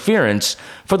interference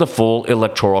for the full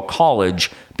Electoral College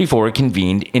before it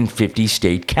convened in 50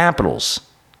 state capitals.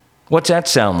 What's that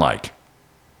sound like?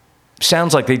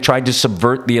 Sounds like they tried to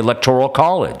subvert the Electoral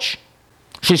College.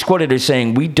 She's quoted as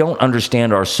saying, "We don't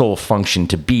understand our sole function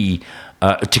to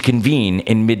convene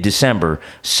in mid-December,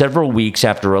 several weeks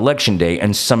after Election Day,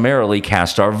 and summarily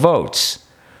cast our votes.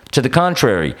 To the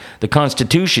contrary, the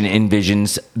Constitution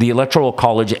envisions the Electoral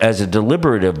College as a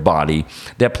deliberative body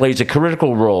that plays a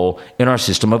critical role in our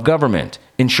system of government,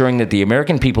 ensuring that the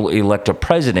American people elect a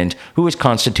president who is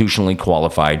constitutionally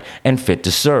qualified and fit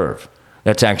to serve."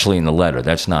 That's actually in the letter.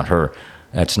 That's not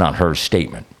her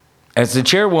statement. As the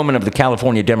chairwoman of the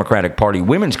California Democratic Party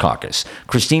Women's Caucus,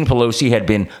 Christine Pelosi had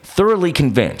been thoroughly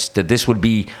convinced that this would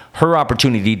be her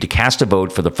opportunity to cast a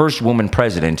vote for the first woman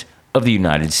president of the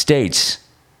United States.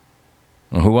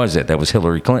 Well, who was it? That was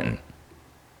Hillary Clinton.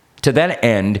 To that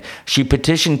end, she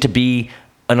petitioned to be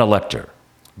an elector.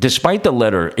 Despite the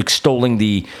letter extolling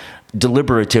the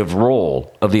deliberative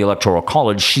role of the Electoral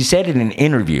College, she said in an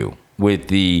interview with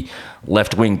the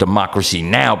left-wing Democracy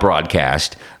Now!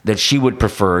 Broadcast that she would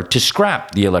prefer to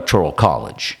scrap the Electoral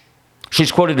College.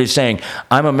 She's quoted as saying,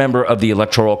 "I'm a member of the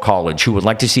Electoral College who would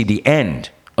like to see the end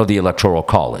of the Electoral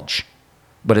College.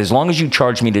 But as long as you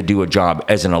charge me to do a job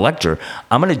as an elector,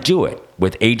 I'm going to do it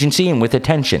with agency and with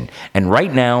attention. And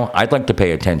right now, I'd like to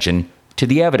pay attention to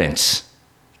the evidence."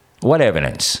 What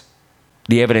evidence?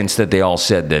 The evidence that they all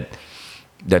said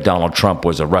that Donald Trump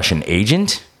was a Russian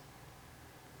agent?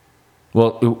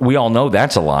 Well, we all know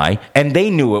that's a lie, and they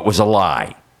knew it was a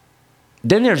lie.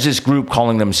 Then there's this group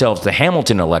calling themselves the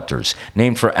Hamilton electors,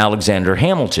 named for Alexander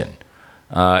Hamilton.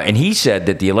 And he said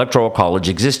that the Electoral College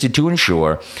existed to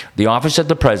ensure the office of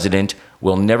the president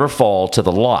will never fall to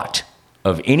the lot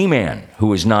of any man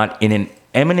who is not in an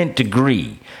eminent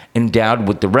degree endowed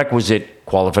with the requisite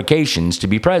qualifications to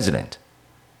be president.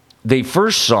 They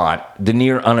first sought the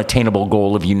near unattainable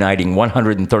goal of uniting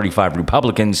 135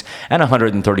 Republicans and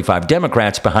 135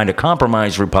 Democrats behind a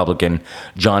compromise Republican,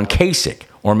 John Kasich,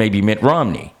 or maybe Mitt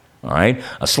Romney. All right.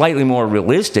 A slightly more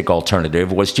realistic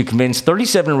alternative was to convince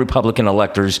 37 Republican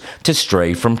electors to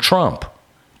stray from Trump,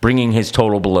 bringing his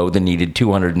total below the needed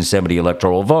 270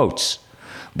 electoral votes.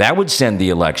 That would send the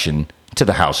election to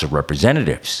the House of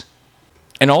Representatives.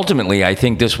 And ultimately, I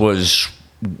think this was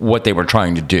what they were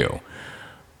trying to do,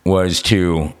 was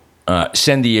to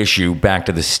send the issue back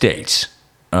to the states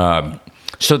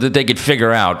so that they could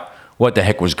figure out what the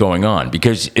heck was going on.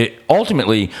 Because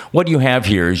ultimately, what you have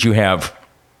here is you have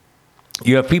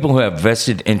people who have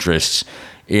vested interests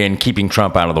in keeping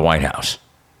Trump out of the White House,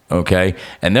 okay?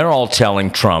 And they're all telling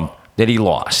Trump that he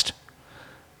lost.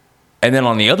 And then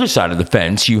on the other side of the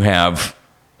fence, you have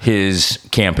his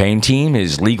campaign team,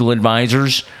 his legal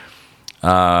advisors,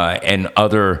 and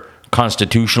other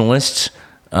constitutionalists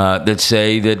that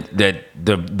say that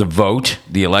the vote,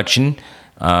 the election,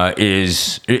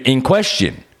 is in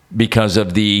question because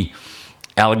of the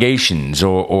allegations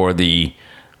or the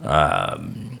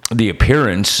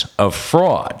appearance of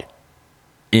fraud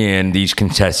in these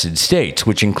contested states,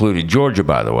 which included Georgia,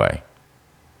 by the way.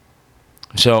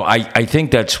 So I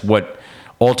think that's what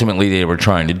ultimately they were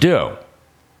trying to do.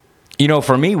 You know,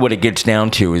 for me, what it gets down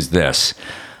to is this.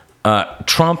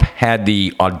 Trump had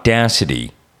the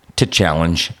audacity to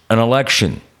challenge an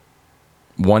election,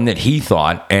 one that he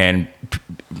thought, and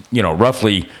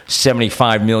roughly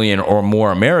 75 million or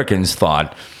more Americans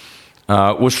thought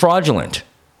was fraudulent.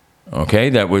 Okay,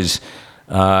 that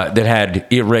had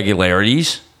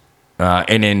irregularities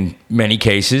and in many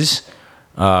cases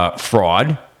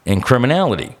fraud and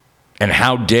criminality. And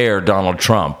how dare Donald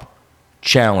Trump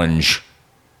challenge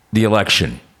the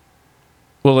election?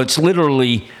 Well, it's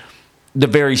literally the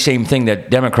very same thing that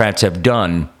Democrats have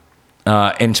done,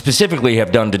 and specifically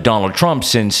have done to Donald Trump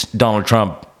since Donald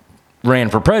Trump ran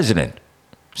for president,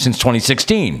 since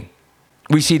 2016.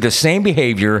 We see the same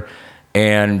behavior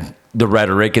and the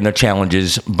rhetoric and the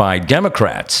challenges by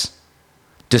Democrats,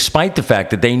 despite the fact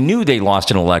that they knew they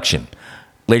lost an election.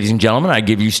 Ladies and gentlemen, I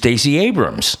give you Stacey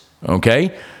Abrams,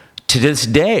 okay? To this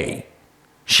day,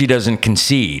 she doesn't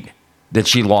concede that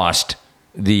she lost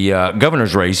the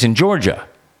governor's race in Georgia.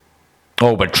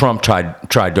 Oh, but Trump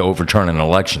tried to overturn an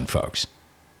election, folks.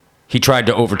 He tried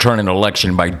to overturn an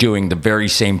election by doing the very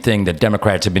same thing that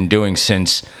Democrats have been doing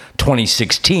since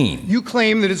 2016. You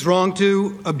claim that it's wrong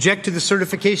to object to the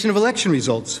certification of election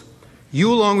results.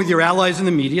 You, along with your allies in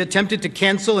the media, attempted to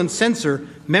cancel and censor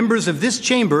members of this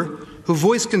chamber who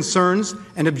voiced concerns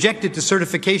and objected to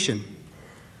certification.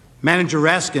 Manager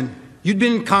Raskin, you'd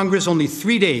been in Congress only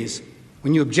 3 days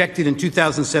when you objected in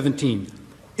 2017.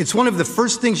 It's one of the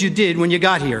first things you did when you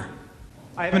got here.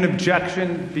 I have an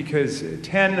objection because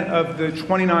 10 of the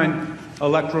 29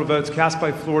 electoral votes cast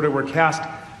by Florida were cast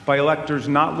by electors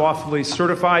not lawfully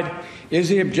certified. Is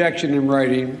the objection in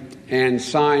writing and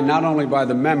signed not only by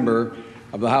the member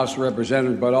of the House of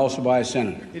Representatives, but also by a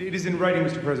senator? It is in writing,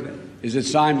 Mr. President. Is it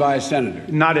signed by a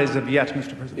senator? Not as of yet,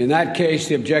 Mr. President. In that case,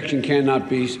 the objection cannot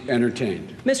be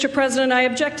entertained. Mr. President, I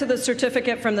object to the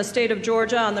certificate from the state of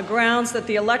Georgia on the grounds that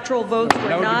the electoral votes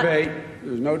were not...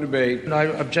 There's no debate. I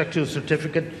object to a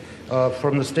certificate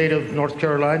from the state of North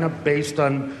Carolina based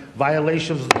on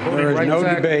violations of the Voting Rights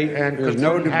Act. There's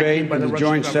no debate in the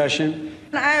joint session.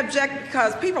 I object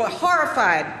because people are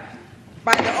horrified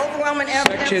by the overwhelming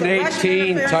evidence. Section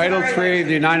 18, Title 3 of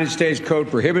the United States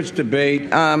Code prohibits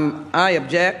debate. I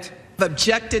object.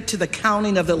 Objected to the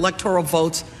counting of the electoral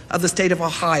votes of the state of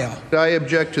Ohio. I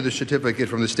object to the certificate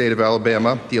from the state of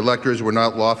Alabama. The electors were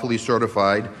not lawfully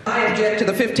certified. I object to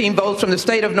the 15 votes from the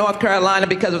state of North Carolina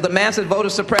because of the massive voter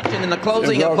suppression and the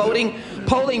closing of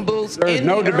polling booths. There's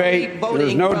no debate.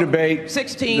 There's no debate.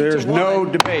 16 There's to no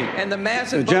 1, debate. And the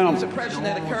massive voter suppression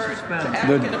that occurred to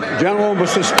African Americans. The gentleman will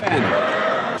suspend.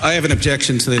 I have an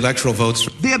objection to the electoral votes.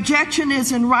 The objection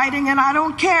is in writing, and I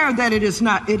don't care that it is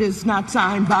not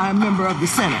signed by a member of the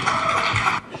Senate.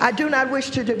 I do not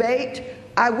wish to debate.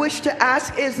 I wish to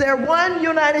ask, is there one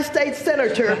United States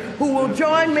senator who will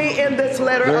join me in this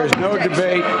letter of objection? There is no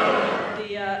debate.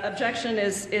 The objection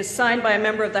is signed by a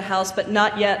member of the House, but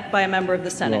not yet by a member of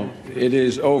the Senate. Well, it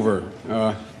is over.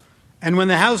 And when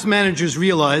the House managers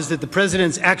realized that the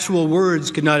president's actual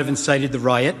words could not have incited the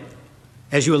riot,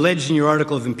 as you alleged in your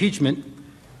article of impeachment,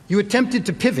 you attempted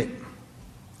to pivot.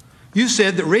 You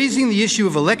said that raising the issue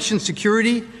of election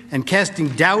security and casting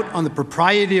doubt on the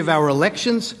propriety of our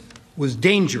elections was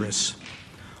dangerous.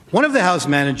 One of the House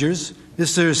managers,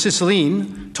 Mr.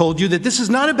 Cicilline, told you that this is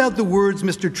not about the words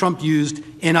Mr. Trump used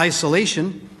in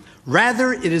isolation.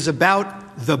 Rather, it is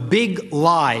about the big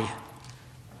lie,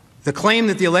 the claim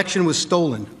that the election was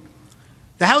stolen.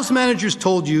 The House managers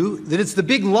told you that it's the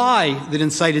big lie that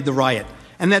incited the riot,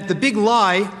 and that the big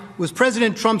lie was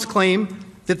President Trump's claim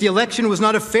that the election was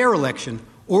not a fair election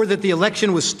or that the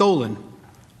election was stolen.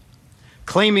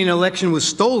 Claiming an election was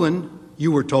stolen,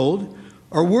 you were told,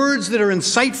 are words that are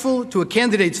insightful to a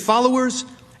candidate's followers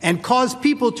and cause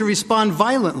people to respond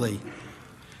violently.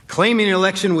 Claiming an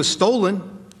election was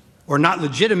stolen or not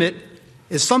legitimate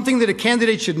is something that a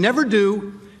candidate should never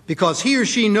do because he or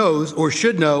she knows or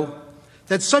should know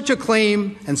that such a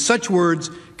claim and such words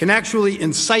can actually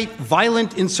incite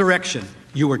violent insurrection,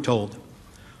 you were told.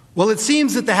 Well, it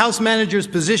seems that the House manager's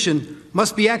position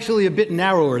must be actually a bit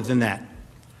narrower than that.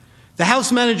 The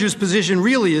House manager's position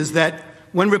really is that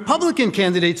when Republican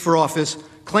candidates for office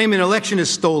claim an election is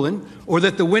stolen or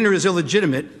that the winner is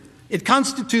illegitimate, it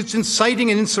constitutes inciting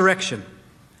an insurrection,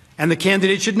 and the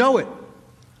candidate should know it.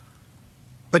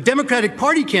 But Democratic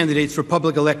Party candidates for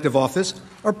public elective office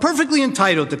are perfectly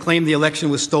entitled to claim the election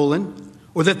was stolen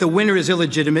or that the winner is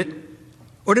illegitimate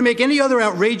or to make any other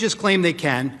outrageous claim they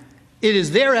can. It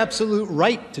is their absolute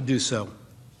right to do so.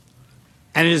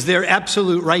 And it is their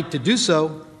absolute right to do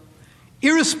so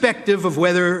irrespective of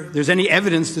whether there's any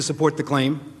evidence to support the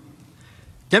claim.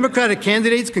 Democratic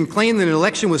candidates can claim that an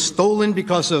election was stolen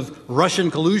because of Russian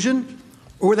collusion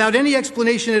or without any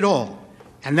explanation at all,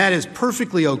 and that is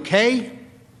perfectly okay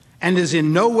and is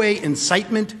in no way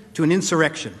incitement to an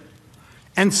insurrection.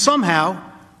 And somehow,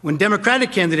 when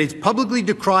Democratic candidates publicly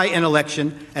decry an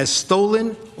election as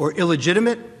stolen or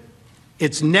illegitimate,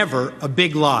 it's never a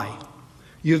big lie.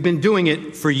 You've been doing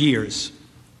it for years.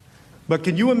 But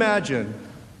can you imagine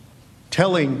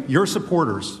telling your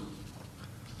supporters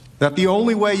that the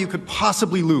only way you could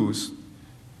possibly lose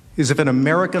is if an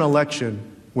American election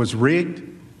was rigged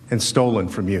and stolen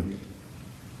from you?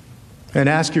 And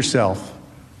ask yourself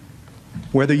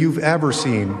whether you've ever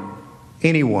seen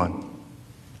anyone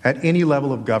at any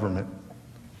level of government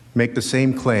make the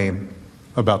same claim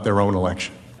about their own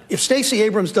election. If Stacey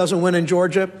Abrams doesn't win in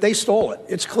Georgia, they stole it.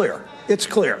 It's clear. It's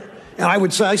clear. And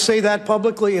I say that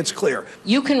publicly, it's clear.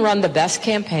 You can run the best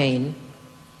campaign.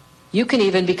 You can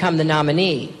even become the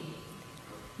nominee.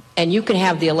 And you can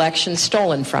have the election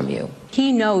stolen from you.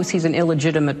 He knows he's an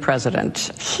illegitimate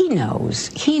president. He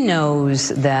knows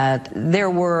that there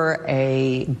were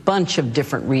a bunch of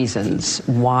different reasons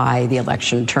why the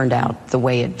election turned out the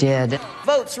way it did.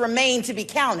 Votes remain to be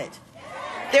counted.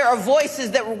 There are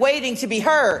voices that were waiting to be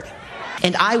heard.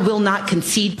 And I will not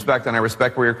concede. And I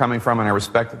respect where you're coming from, and I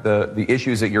respect the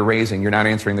issues that you're raising. You're not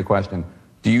answering the question.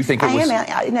 Do you think it was...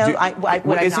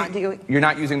 You're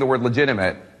not using the word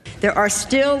legitimate. There are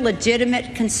still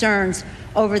legitimate concerns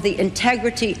over the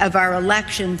integrity of our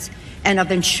elections and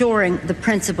of ensuring the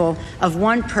principle of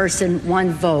one person,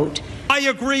 one vote. I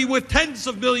agree with tens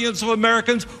of millions of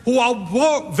Americans who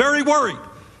are very worried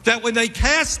that when they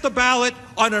cast the ballot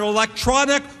on an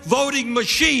electronic voting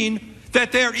machine,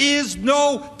 that there is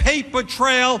no paper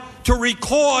trail to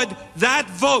record that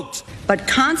vote. But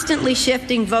constantly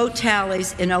shifting vote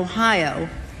tallies in Ohio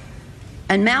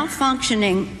and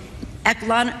malfunctioning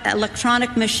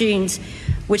electronic machines,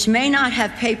 which may not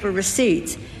have paper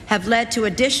receipts, have led to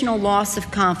additional loss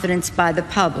of confidence by the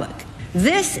public.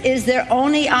 This is their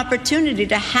only opportunity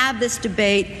to have this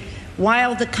debate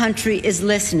while the country is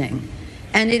listening,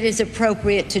 and it is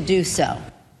appropriate to do so.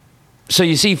 So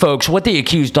you see, folks, what they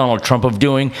accuse Donald Trump of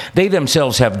doing, they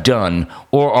themselves have done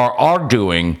or are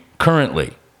doing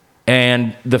currently.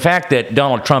 And the fact that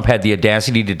Donald Trump had the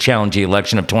audacity to challenge the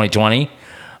election of 2020,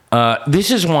 this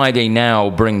is why they now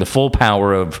bring the full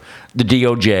power of the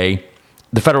DOJ,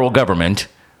 the federal government.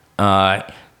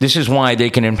 This is why they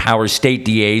can empower state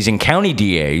DAs and county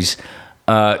DAs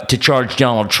to charge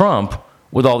Donald Trump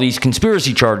with all these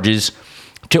conspiracy charges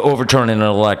to overturn an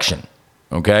election.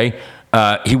 Okay?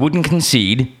 He wouldn't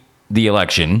concede the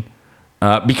election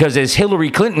because, as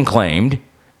Hillary Clinton claimed,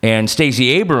 and Stacey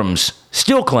Abrams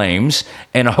still claims,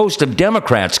 and a host of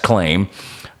Democrats claim,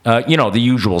 the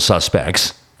usual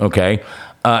suspects, okay?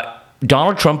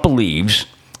 Donald Trump believes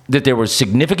that there was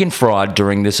significant fraud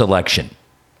during this election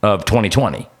of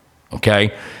 2020,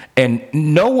 okay? And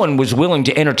no one was willing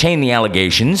to entertain the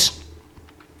allegations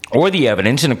or the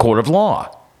evidence in a court of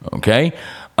law, okay?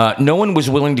 No one was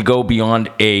willing to go beyond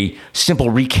a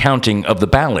simple recounting of the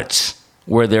ballots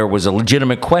where there was a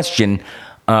legitimate question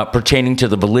pertaining to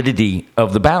the validity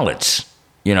of the ballots,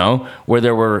 where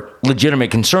there were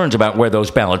legitimate concerns about where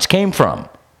those ballots came from.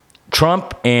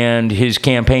 Trump and his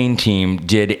campaign team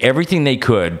did everything they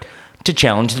could to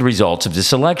challenge the results of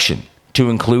this election, to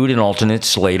include an alternate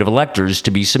slate of electors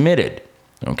to be submitted.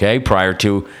 okay, prior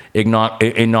to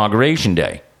Inauguration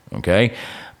Day, okay,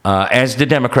 as the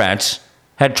Democrats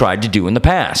had tried to do in the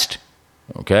past,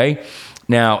 okay?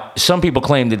 Now, some people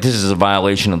claim that this is a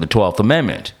violation of the 12th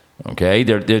Amendment, okay?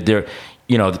 They're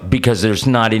because there's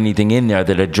not anything in there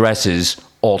that addresses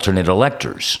alternate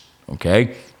electors,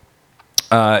 okay?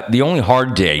 The only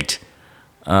hard date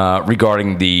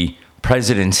regarding the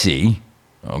presidency,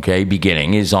 okay,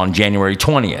 beginning is on January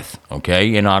 20th,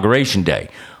 okay, Inauguration Day.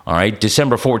 All right,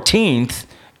 December 14th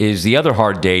is the other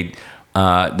hard date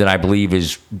that I believe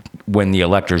is when the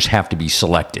electors have to be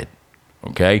selected,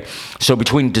 okay? So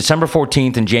between December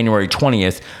 14th and January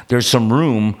 20th, there's some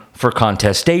room for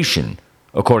contestation,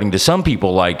 according to some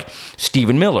people like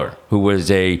Stephen Miller, who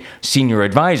was a senior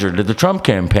advisor to the Trump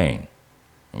campaign,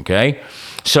 okay?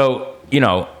 So,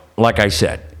 like I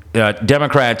said,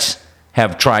 Democrats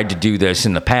have tried to do this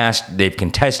in the past. They've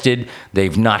contested.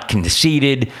 They've not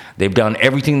conceded. They've done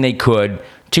everything they could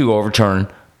to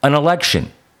overturn an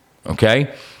election,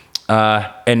 okay?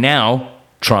 And now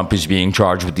Trump is being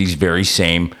charged with these very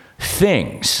same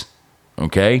things,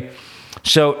 okay?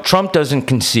 So Trump doesn't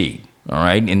concede, all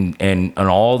right? And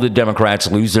all the Democrats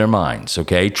lose their minds,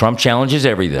 okay? Trump challenges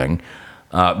everything,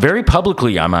 very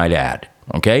publicly, I might add,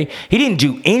 okay? He didn't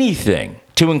do anything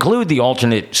to include the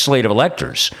alternate slate of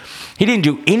electors. He didn't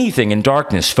do anything in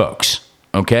darkness, folks,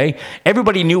 okay?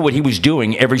 Everybody knew what he was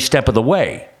doing every step of the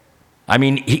way. I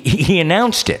mean, he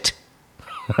announced it.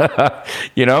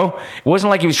 It wasn't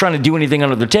like he was trying to do anything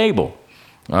under the table,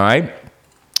 all right?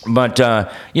 But, the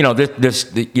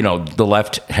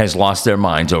left has lost their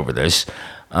minds over this.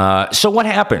 So what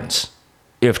happens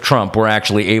if Trump were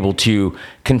actually able to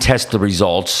contest the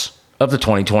results of the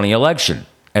 2020 election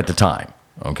at the time,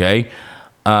 okay?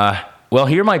 Well,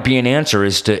 here might be an answer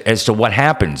as to what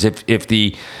happens if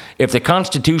the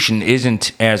Constitution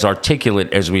isn't as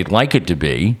articulate as we'd like it to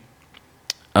be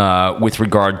with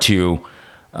regard to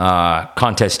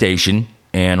contestation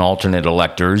and alternate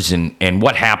electors, and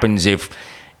what happens if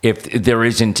there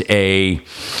isn't a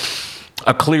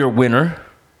clear winner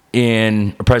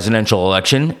in a presidential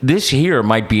election. This here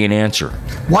might be an answer.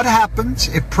 What happens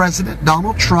if President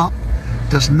Donald Trump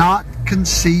does not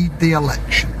concede the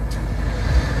election?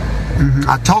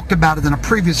 I talked about it in a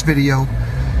previous video,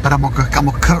 but I'm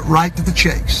gonna cut right to the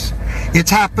chase. It's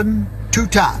happened 2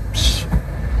 times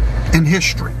in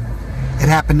history. It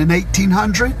happened in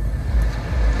 1800.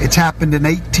 It's happened in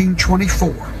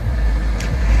 1824.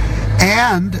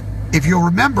 And if you'll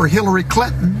remember, Hillary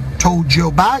Clinton told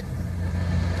Joe Biden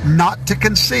not to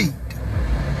concede.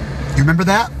 You remember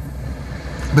that?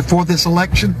 Before this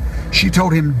election, she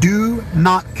told him, do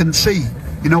not concede.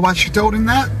 You know why she told him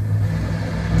that?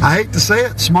 I hate to say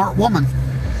it, smart woman.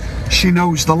 She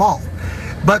knows the law.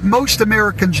 But most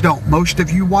Americans don't. Most of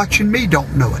you watching me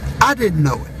don't know it. I didn't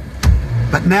know it.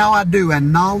 But now I do,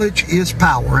 and knowledge is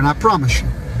power. And I promise you,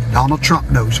 Donald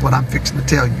Trump knows what I'm fixing to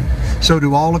tell you. So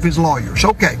do all of his lawyers.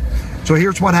 Okay, so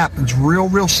here's what happens,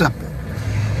 real simple.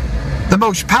 The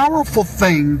most powerful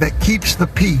thing that keeps the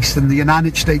peace in the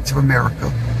United States of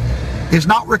America is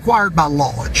not required by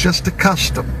law. It's just a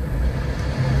custom.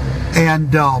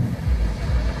 And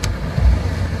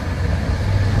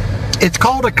it's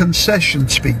called a concession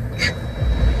speech.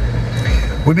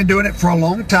 We've been doing it for a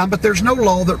long time, but there's no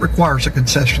law that requires a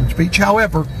concession speech.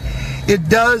 However, it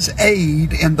does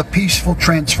aid in the peaceful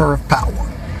transfer of power.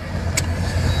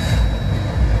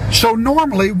 So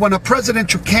normally when a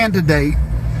presidential candidate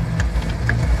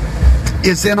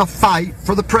is in a fight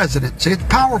for the presidency, it's a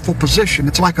powerful position.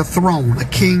 It's like a throne, a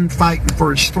king fighting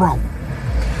for his throne.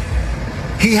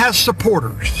 He has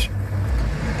supporters.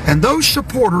 And those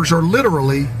supporters are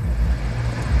literally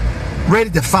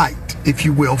ready to fight, if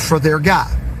you will, for their guy.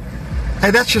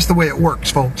 Hey, that's just the way it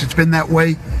works, folks. It's been that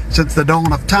way since the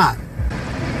dawn of time.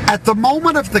 At the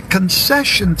moment of the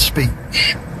concession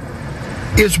speech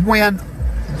is when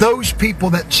those people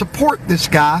that support this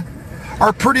guy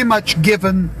are pretty much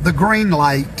given the green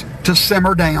light to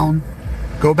simmer down,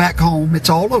 go back home. It's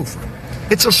all over.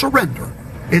 It's a surrender.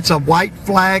 It's a white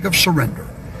flag of surrender.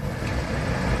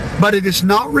 But it is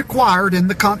not required in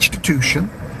the Constitution.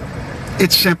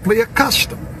 It's simply a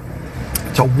custom.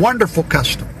 It's a wonderful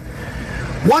custom.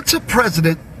 Once a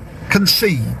president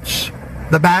concedes,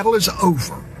 the battle is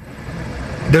over.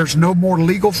 There's no more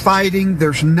legal fighting.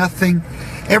 There's nothing.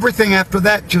 Everything after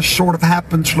that just sort of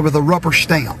happens with a rubber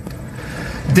stamp.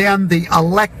 Then the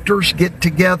electors get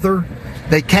together.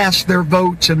 They cast their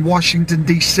votes in Washington,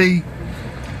 D.C.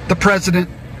 The president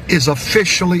is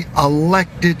officially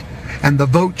elected and the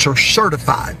votes are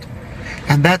certified.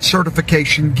 And that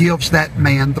certification gives that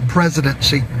man the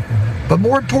presidency. But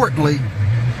more importantly,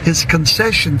 his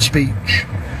concession speech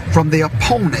from the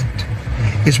opponent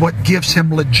is what gives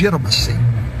him legitimacy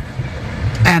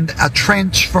and a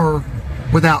transfer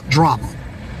without drama.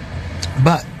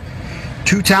 But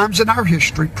 2 times in our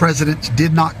history, presidents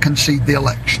did not concede the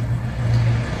election.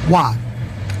 Why?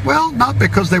 Well, not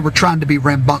because they were trying to be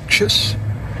rambunctious,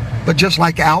 but just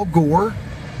like Al Gore,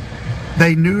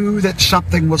 they knew that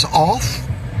something was off,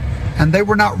 and they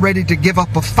were not ready to give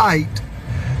up a fight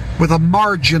with a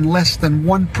margin less than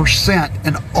 1%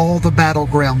 in all the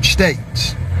battleground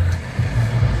states.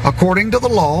 According to the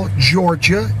law,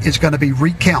 Georgia is going to be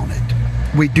recounted.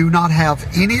 We do not have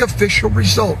any official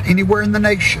result anywhere in the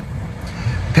nation.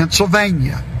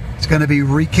 Pennsylvania is going to be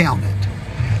recounted.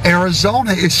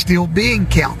 Arizona is still being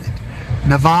counted.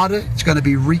 Nevada is going to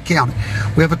be recounted.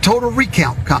 We have a total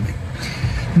recount coming.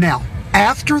 Now,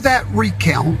 after that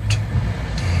recount,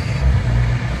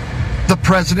 the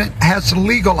president has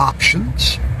legal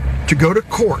options to go to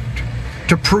court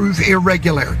to prove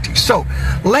irregularity. So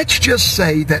let's just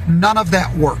say that none of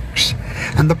that works,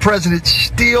 and the president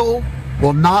still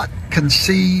will not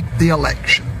concede the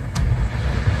election.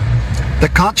 The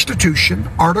Constitution,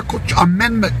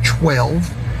 Amendment 12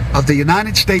 of the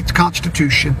United States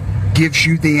Constitution, gives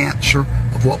you the answer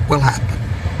of what will happen.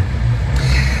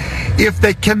 If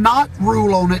they cannot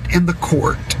rule on it in the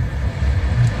court,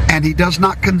 and he does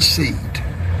not concede,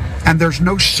 and there's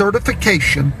no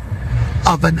certification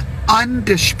of an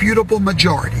undisputable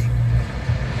majority,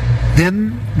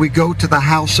 then we go to the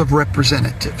House of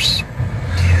Representatives.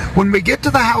 When we get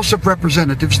to the House of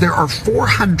Representatives, there are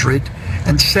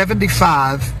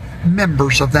 475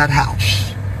 members of that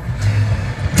House.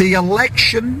 The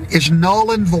election is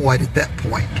null and void at that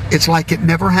point. It's like it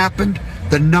never happened.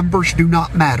 The numbers do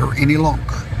not matter any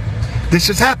longer. This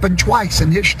has happened twice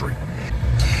in history.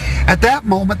 At that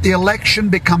moment, the election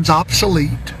becomes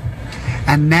obsolete,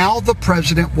 and now the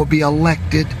president will be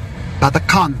elected by the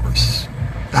Congress,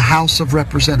 the House of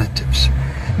Representatives.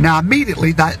 Now,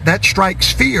 immediately, that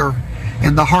strikes fear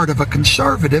in the heart of a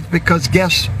conservative, because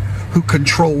guess who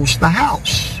controls the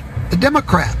House? The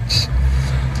Democrats.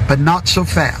 But not so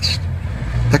fast.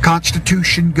 The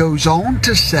Constitution goes on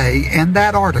to say in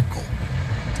that article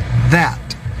that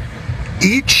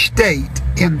each state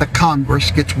in the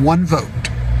Congress gets 1 vote,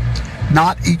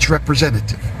 not each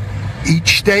representative.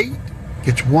 Each state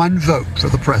gets 1 vote for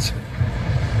the president.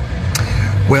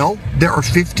 Well, there are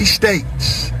 50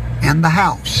 states in the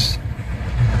House.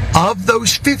 Of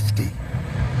those 50,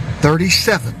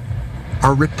 37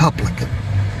 are Republican.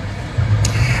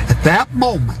 At that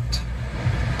moment,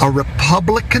 a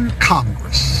Republican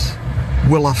Congress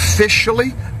will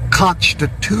officially,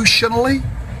 constitutionally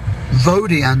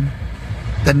vote in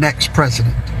the next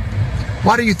president.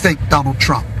 Why do you think Donald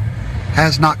Trump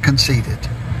has not conceded?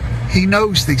 He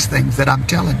knows these things that I'm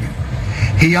telling you.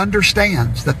 He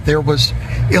understands that there was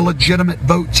illegitimate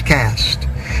votes cast.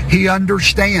 He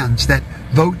understands that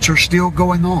votes are still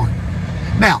going on.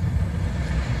 Now,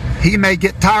 he may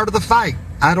get tired of the fight.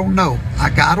 I don't know. I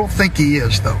don't think he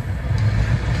is, though.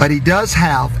 But he does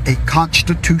have a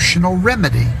constitutional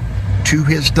remedy to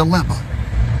his dilemma.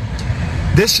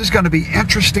 This is going to be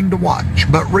interesting to watch.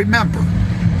 But remember,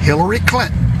 Hillary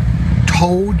Clinton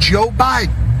told Joe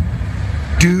Biden,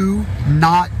 do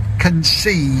not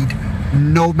concede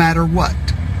no matter what.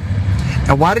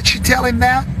 Now, why did she tell him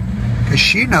that? Because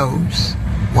she knows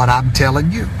what I'm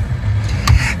telling you.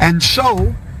 And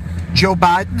so, Joe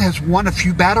Biden has won a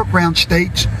few battleground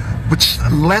states with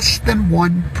less than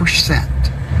 1%.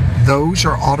 Those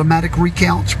are automatic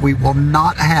recounts. We will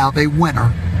not have a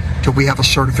winner till we have a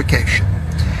certification.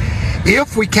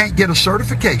 If we can't get a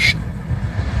certification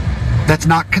that's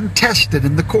not contested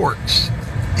in the courts,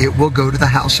 it will go to the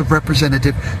House of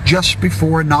Representatives just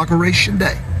before Inauguration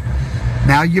Day.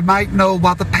 Now, you might know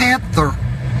why the Panther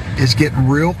is getting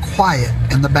real quiet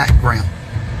in the background,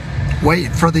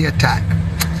 waiting for the attack.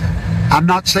 I'm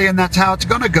not saying that's how it's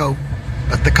going to go,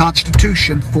 but the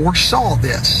Constitution foresaw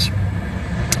this.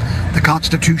 The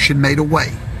Constitution made a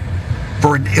way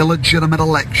for an illegitimate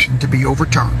election to be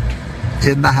overturned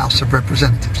in the House of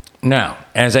Representatives. Now,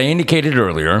 as I indicated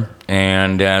earlier,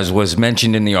 and as was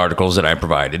mentioned in the articles that I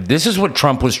provided, this is what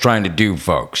Trump was trying to do,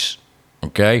 folks.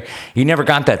 Okay? He never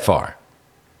got that far.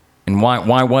 And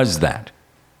why was that?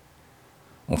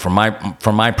 Well, from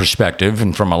my perspective,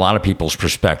 and from a lot of people's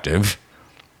perspective,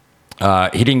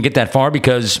 he didn't get that far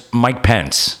because Mike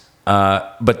Pence.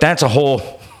 But that's a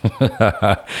whole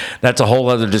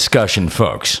other discussion,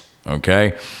 folks.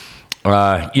 Okay?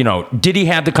 Did he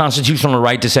have the constitutional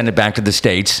right to send it back to the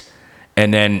states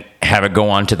and then have it go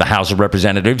on to the House of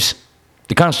Representatives?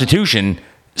 The Constitution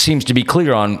seems to be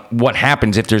clear on what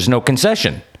happens if there's no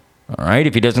concession. All right?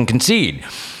 If he doesn't concede.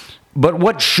 But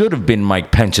what should have been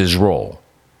Mike Pence's role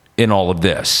in all of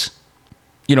this?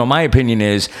 My opinion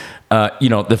is,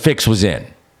 the fix was in.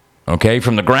 Okay?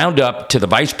 From the ground up to the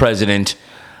vice president,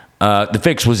 the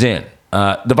fix was in.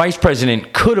 The vice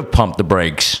president could have pumped the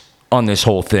brakes on this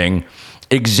whole thing,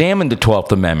 examined the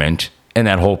 12th Amendment and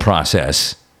that whole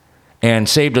process, and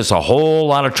saved us a whole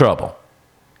lot of trouble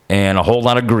and a whole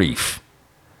lot of grief.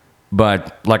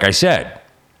 But like I said,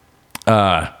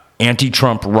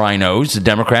 anti-Trump rhinos, the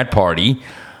Democrat Party,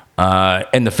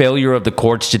 and the failure of the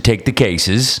courts to take the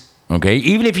cases, okay,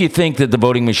 even if you think that the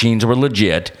voting machines were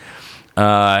legit,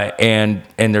 and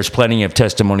there's plenty of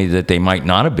testimony that they might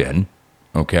not have been,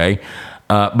 okay,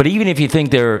 but even if you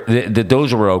think that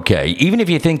those were okay, even if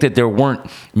you think that there weren't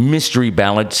mystery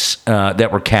ballots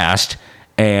that were cast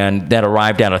and that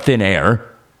arrived out of thin air,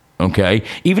 okay,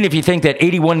 even if you think that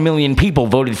 81 million people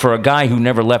voted for a guy who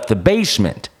never left the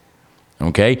basement,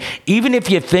 okay, even if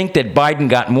you think that Biden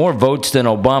got more votes than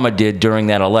Obama did during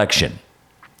that election,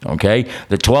 okay,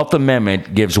 the 12th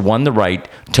Amendment gives one the right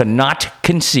to not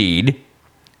concede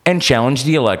and challenge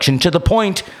the election to the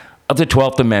point of the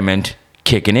 12th Amendment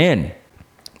kicking in.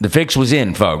 The fix was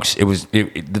in, folks.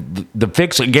 The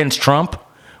fix against Trump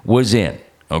was in,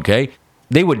 okay?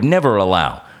 They would never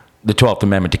allow the 12th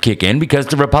Amendment to kick in because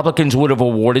the Republicans would have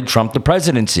awarded Trump the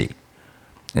presidency.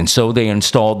 And so they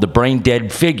installed the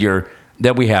brain-dead figure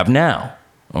that we have now,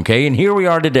 okay? And here we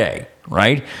are today,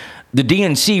 right? The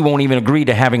DNC won't even agree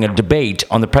to having a debate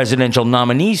on the presidential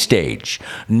nominee stage,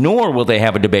 nor will they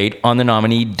have a debate on the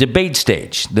nominee debate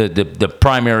stage, the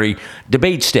primary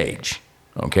debate stage,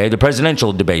 okay, the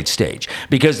presidential debate stage,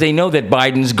 because they know that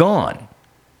Biden's gone,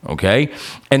 okay?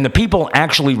 And the people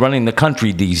actually running the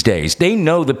country these days, they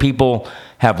know the people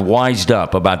have wised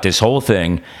up about this whole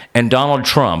thing, and Donald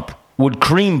Trump would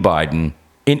cream Biden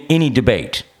in any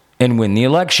debate and win the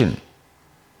election.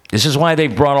 This is why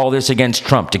they've brought all this against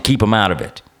Trump, to keep him out of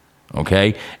it,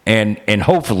 okay? And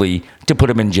hopefully to put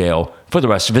him in jail for the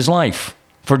rest of his life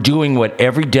for doing what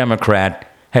every Democrat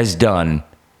has done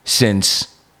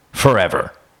since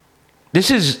forever.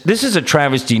 This is a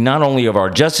travesty not only of our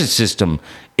justice system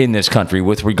in this country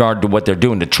with regard to what they're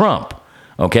doing to Trump,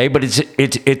 okay? But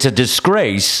it's a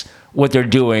disgrace what they're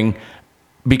doing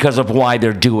because of why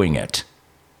they're doing it,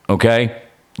 okay?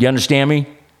 You understand me?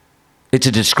 It's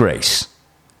a disgrace.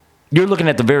 You're looking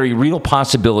at the very real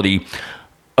possibility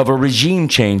of a regime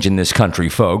change in this country,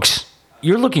 folks.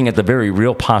 You're looking at the very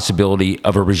real possibility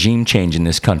of a regime change in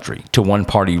this country to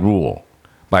one-party rule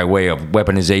by way of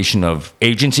weaponization of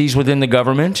agencies within the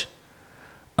government,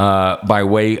 by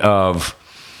way of,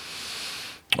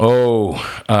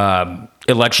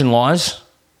 election laws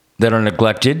that are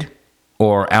neglected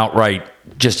or outright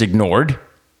just ignored.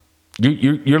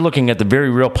 You're looking at the very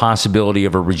real possibility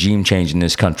of a regime change in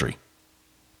this country.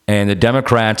 And the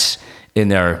Democrats, in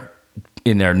their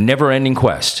never-ending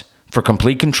quest for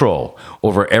complete control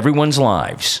over everyone's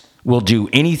lives, will do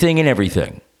anything and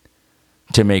everything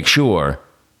to make sure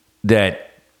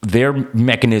that their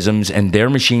mechanisms and their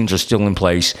machines are still in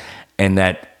place and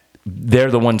that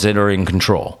they're the ones that are in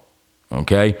control.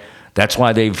 Okay? That's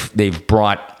why they've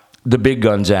brought the big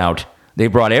guns out. They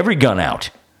brought every gun out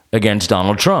against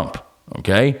Donald Trump.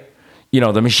 Okay?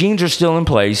 The machines are still in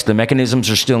place. The mechanisms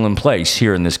are still in place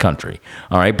here in this country.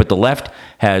 All right? But the left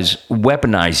has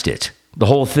weaponized it, the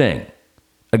whole thing,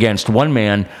 against one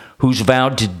man who's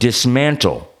vowed to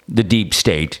dismantle the deep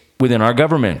state within our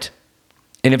government.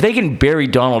 And if they can bury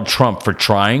Donald Trump for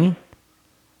trying,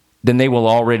 then they will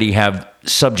already have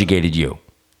subjugated you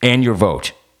and your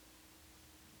vote.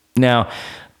 Now,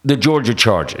 the Georgia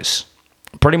charges,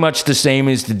 pretty much the same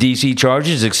as the D.C.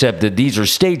 charges, except that these are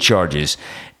state charges.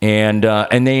 And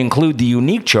they include the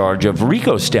unique charge of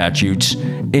RICO statutes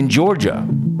in Georgia.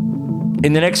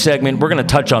 In the next segment, we're going to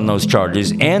touch on those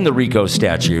charges and the RICO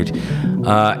statute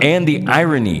and the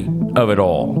irony of it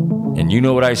all. And you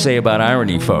know what I say about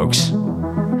irony, folks.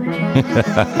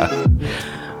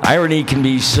 Irony can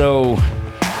be so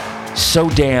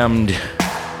damned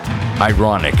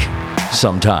ironic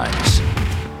sometimes,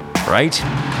 right?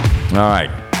 All right.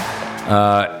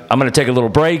 I'm going to take a little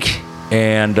break.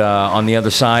 And on the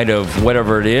other side of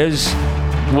whatever it is,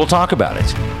 we'll talk about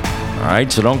it. All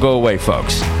right? So don't go away,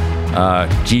 folks.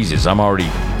 Jesus, I'm already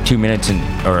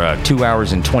 2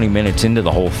 hours and 20 minutes into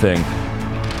the whole thing.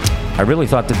 I really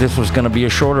thought that this was going to be a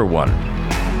shorter one.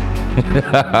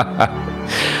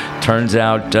 Turns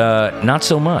out, not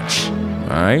so much.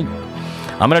 All right?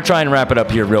 I'm going to try and wrap it up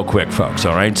here real quick, folks.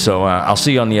 All right? So I'll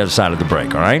see you on the other side of the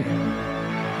break. All right?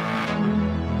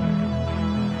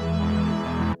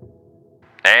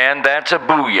 And that's a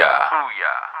booyah.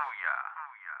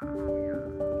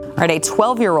 Right, a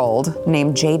 12-year-old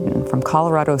named Jaden from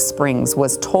Colorado Springs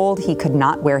was told he could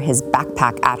not wear his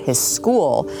backpack at his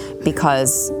school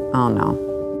because, oh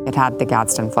no, it had the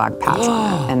Gadsden flag patch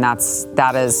on it. And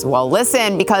that is, well,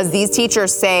 listen, because these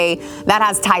teachers say that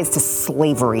has ties to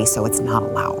slavery, so it's not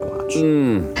allowed. Watch.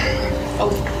 Here,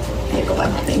 go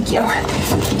back. Thank you.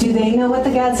 Do they know what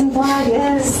the Gadsden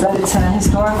flag is? That it's a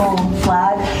historical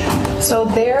flag? So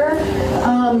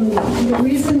the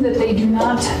reason that they do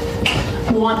not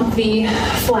want the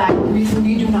flag, the reason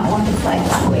we do not want the flag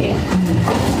displayed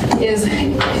is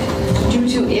due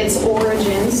to its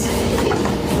origins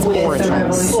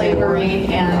with slavery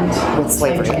and with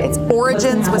slavery. Its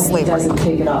origins with slavery. Doesn't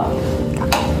take it off.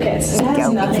 It has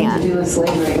nothing to do with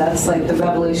slavery. That's like the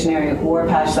Revolutionary War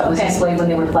patch that was displayed when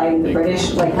they were fighting the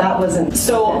British. Like that wasn't.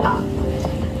 So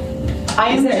I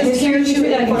am just here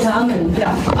to enforce.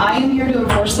 I am here to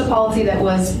enforce the policy that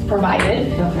was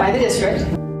provided by the district.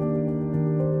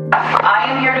 I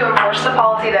am here to enforce the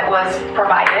policy that was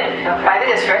provided by the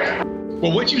district.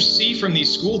 Well, what you see from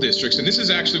these school districts, and this is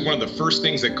actually one of the first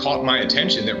things that caught my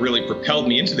attention that really propelled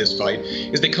me into this fight,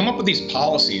 is they come up with these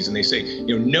policies and they say,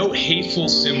 no hateful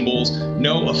symbols,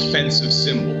 no offensive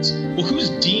symbols. Well, who's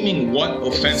deeming what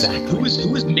offensive? Exactly. Who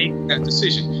is making that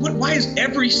decision? Why is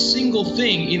every single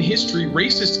thing in history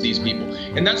racist to these people?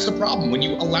 And that's the problem. When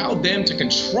you allow them to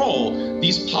control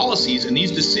these policies and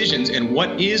these decisions and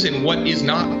what is and what is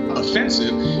not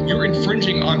offensive, you're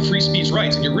infringing on free speech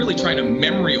rights, and you're really trying to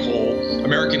memory hole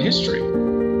American history.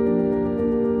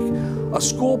 A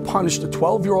school punished a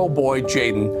 12-year-old boy,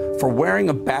 Jaden, for wearing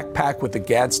a backpack with the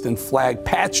Gadsden flag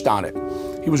patched on it.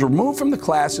 He was removed from the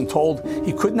class and told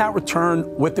he could not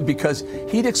return with it because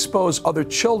he'd expose other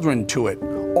children to it,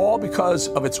 all because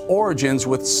of its origins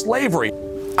with slavery.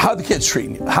 How the kids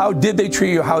treating you? How did they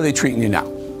treat you? How are they treating you now?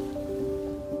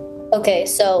 Okay,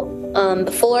 so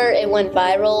before it went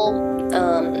viral,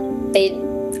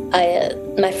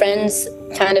 my friends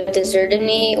kind of deserted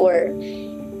me, or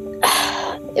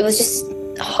it was just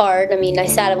hard. I mean, I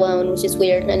sat alone, which is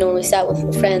weird. I normally sat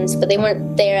with friends, but they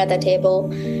weren't there at that table.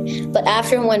 But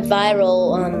after it went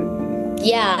viral,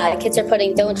 kids are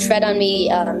putting "Don't Tread on Me"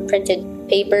 printed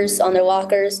papers on their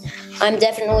lockers. I'm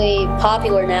definitely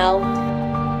popular now.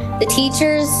 The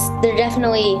teachers, they're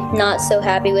definitely not so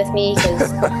happy with me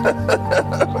because.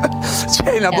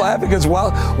 Jane, I'm laughing because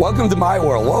welcome to my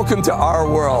world. Welcome to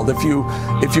our world. If you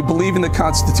believe in the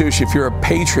Constitution, if you're a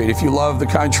patriot, if you love the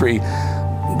country,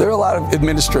 there are a lot of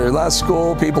administrators, a lot of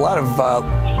school people, a lot of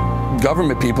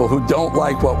government people who don't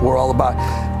like what we're all about.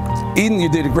 Eden, you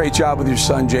did a great job with your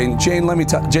son, Jane. Jane, let me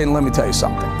tell you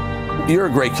something. You're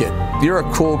a great kid. You're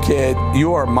a cool kid.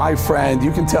 You are my friend.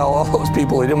 You can tell all those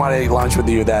people who didn't want to eat lunch with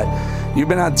you that you've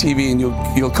been on TV and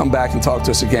you'll come back and talk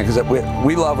to us again because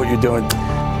we love what you're doing.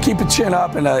 Keep your chin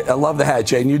up, and I love the hat,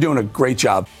 Jaden. You're doing a great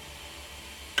job.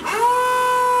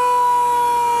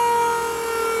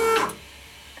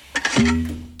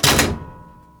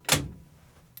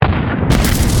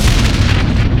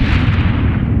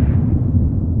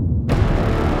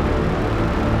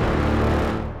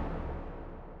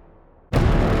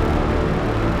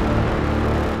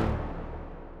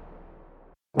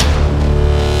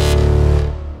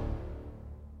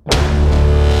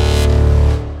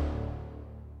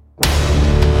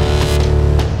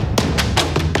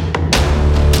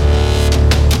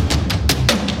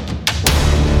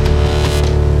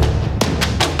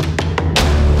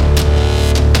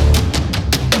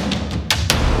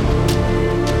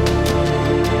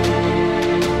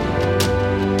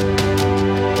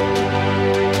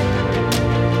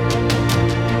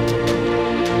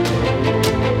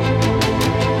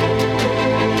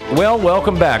 Well,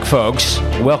 welcome back, folks.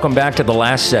 Welcome back to the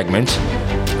last segment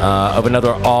of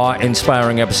another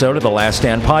awe-inspiring episode of the Last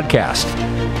Stand podcast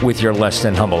with your less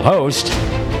than humble host,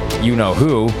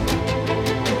 you-know-who,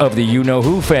 of the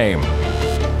you-know-who fame.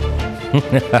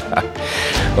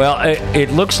 Well, it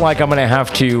looks like I'm going to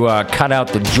have to cut out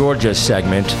the Georgia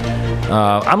segment.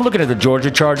 I'm looking at the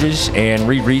Georgia charges and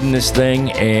rereading this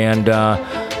thing, and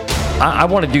I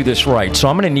want to do this right, so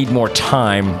I'm going to need more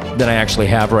time than I actually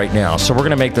have right now. So we're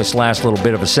going to make this last little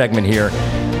bit of a segment here,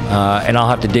 and I'll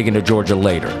have to dig into Georgia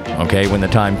later, okay, when the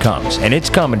time comes. And it's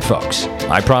coming, folks.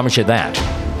 I promise you that.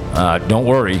 Don't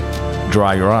worry.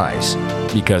 Dry your eyes,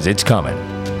 because it's coming.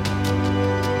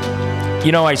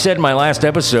 You know, I said in my last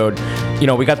episode,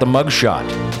 we got the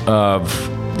mugshot of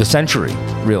the century,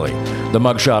 really. The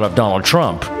mugshot of Donald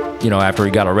Trump, after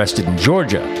he got arrested in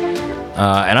Georgia.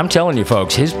 And I'm telling you,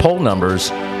 folks, his poll numbers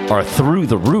are through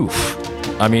the roof.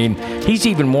 I mean, he's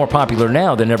even more popular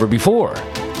now than ever before.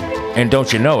 And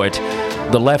don't you know it,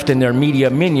 the left and their media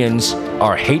minions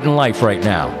are hating life right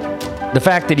now. The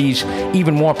fact that he's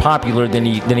even more popular than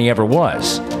he ever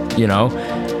was, you know.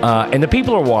 And the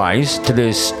people are wise to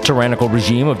this tyrannical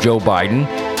regime of Joe Biden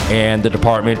and the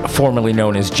department formerly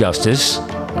known as Justice,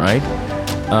 right?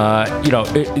 You know,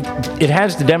 it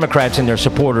has the Democrats and their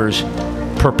supporters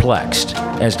perplexed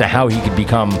as to how he could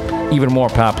become even more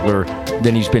popular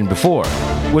than he's been before.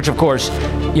 Which, of course,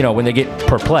 you know, when they get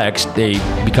perplexed, they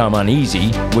become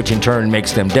uneasy, which in turn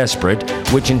makes them desperate,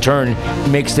 which in turn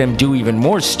makes them do even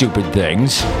more stupid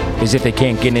things, as if they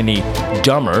can't get any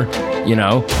dumber, you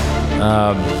know.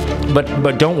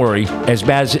 But don't worry, as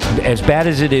bad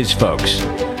as it is, folks,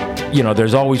 you know,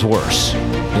 there's always worse,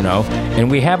 you know, and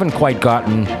we haven't quite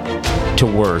gotten to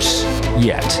worse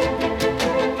yet.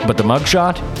 But the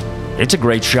mugshot, it's a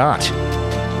great shot.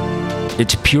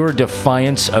 It's pure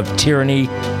defiance of tyranny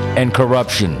and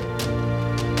corruption.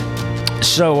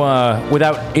 So,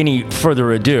 without any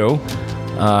further ado,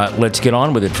 let's get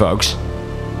on with it, folks.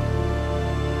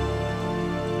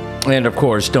 And of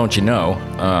course, don't you know,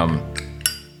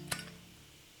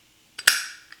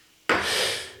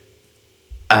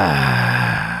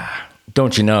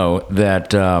 don't you know that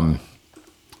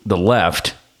the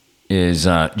left is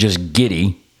just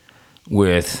giddy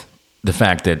with the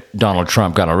fact that Donald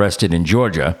Trump got arrested in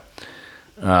Georgia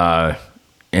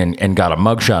and got a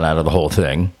mugshot out of the whole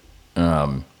thing.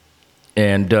 You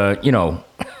know,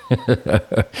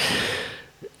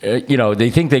 you know,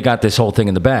 they think they got this whole thing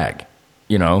in the bag,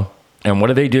 you know. And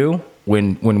what do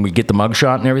when we get the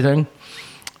mugshot and everything?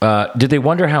 Did they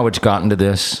wonder how it's gotten to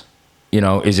this? You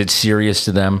know, is it serious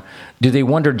to them? Do they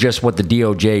wonder just what the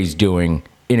DOJ is doing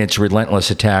in its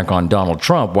relentless attack on Donald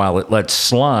Trump while it lets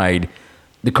slide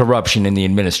the corruption in the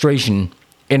administration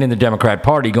and in the Democrat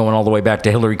Party going all the way back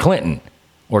to Hillary Clinton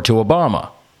or to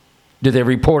Obama? Do they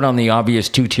report on the obvious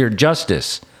two-tiered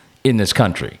justice in this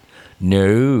country?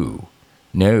 No.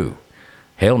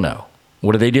 Hell no.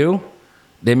 What do?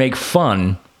 They make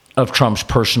fun of Trump's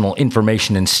personal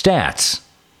information and stats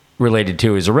related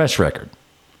to his arrest record.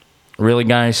 Really,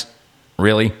 guys?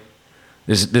 Really?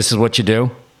 This is what you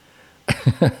do?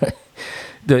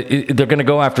 They're going to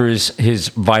go after his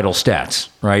vital stats,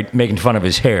 right? Making fun of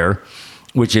his hair,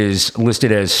 which is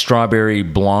listed as strawberry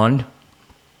blonde.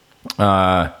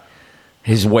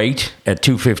 His weight at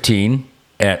 215,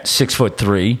 at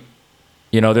 6'3".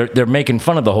 You know, they're making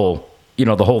fun of the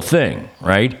whole thing,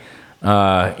 right?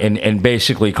 And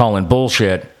basically calling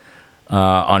bullshit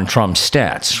on Trump's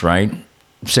stats, right?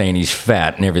 Saying he's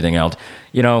fat and everything else.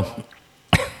 You know,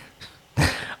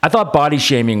 I thought body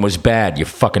shaming was bad, you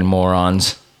fucking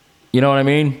morons. You know what I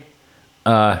mean?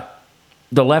 The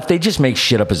left, they just make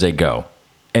shit up as they go.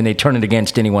 And they turn it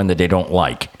against anyone that they don't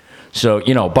like. So,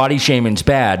 you know, body shaming's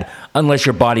bad unless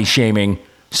you're body shaming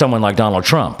someone like Donald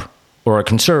Trump or a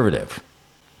conservative.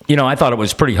 You know, I thought it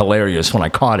was pretty hilarious when I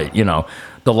caught it. You know,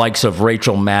 the likes of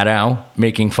Rachel Maddow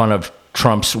making fun of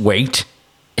Trump's weight.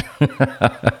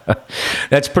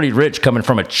 That's pretty rich coming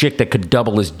from a chick that could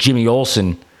double as Jimmy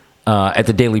Olsen at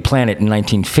the Daily Planet in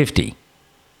 1950.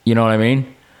 You know what I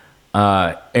mean?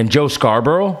 And Joe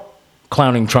Scarborough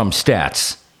clowning Trump's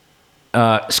stats.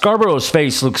 Scarborough's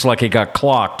face looks like he got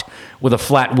clocked with a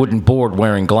flat wooden board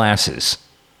wearing glasses.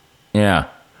 Yeah.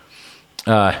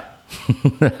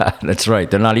 That's right.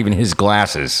 They're not even his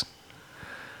glasses.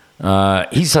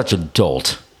 He's such a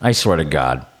dolt. I swear to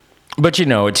God. But, you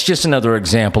know, it's just another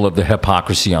example of the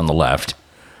hypocrisy on the left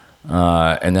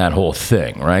and that whole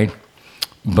thing, right?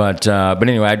 But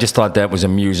anyway, I just thought that was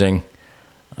amusing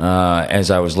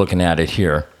as I was looking at it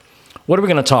here. What are we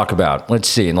going to talk about? Let's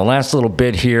see. In the last little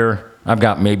bit here, I've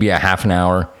got maybe a half an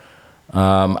hour.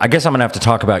 I guess I'm going to have to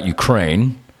talk about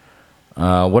Ukraine.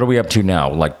 What are we up to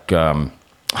now? Like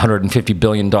 $150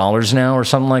 billion now or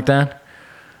something like that?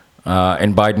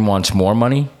 And Biden wants more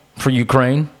money for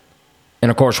Ukraine. And,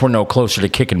 of course, we're no closer to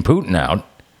kicking Putin out.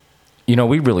 You know,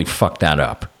 we really fucked that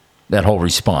up, that whole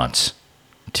response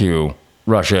to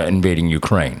Russia invading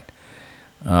Ukraine.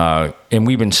 And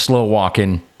we've been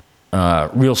slow-walking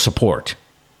real support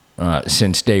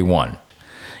since day one.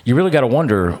 You really got to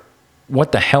wonder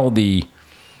what the hell the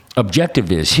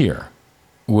objective is here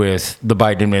with the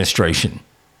Biden administration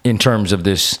in terms of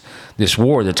this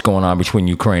war that's going on between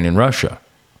Ukraine and Russia.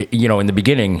 You know, in the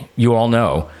beginning, you all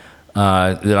know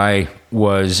that I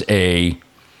was an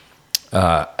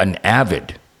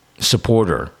avid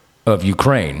supporter of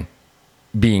Ukraine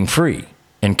being free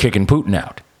and kicking Putin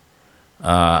out.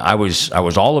 I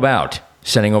was all about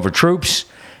sending over troops,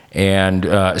 and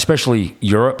especially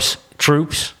Europe's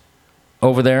troops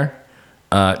over there,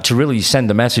 to really send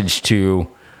the message to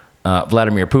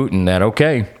Vladimir Putin that,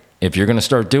 okay, if you're going to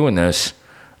start doing this,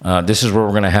 this is where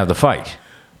we're going to have the fight.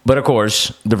 But of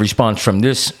course, the response from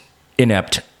this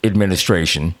inept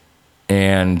administration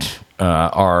and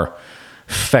our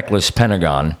feckless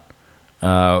Pentagon,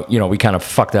 we kind of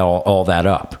fucked all that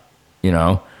up,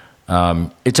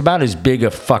 It's about as big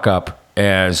a fuck up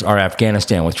as our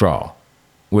Afghanistan withdrawal,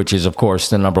 which is, of course,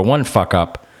 the number one fuck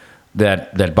up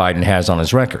that Biden has on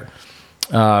his record.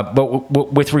 But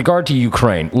with regard to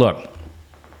Ukraine, look,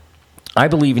 I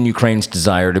believe in Ukraine's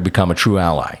desire to become a true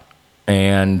ally.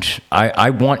 And I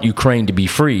want Ukraine to be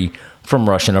free from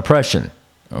Russian oppression,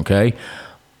 okay?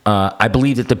 I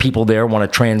believe that the people there want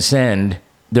to transcend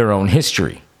their own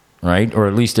history, right? Or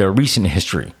at least their recent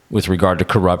history with regard to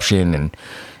corruption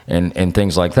and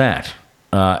things like that.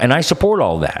 And I support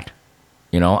all that.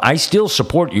 I still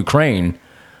support Ukraine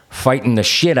fighting the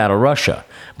shit out of Russia.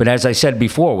 But as I said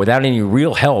before, without any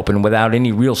real help and without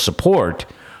any real support,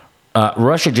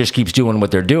 Russia just keeps doing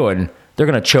what they're doing. They're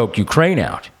going to choke Ukraine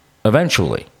out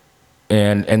eventually.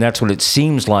 And that's what it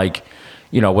seems like,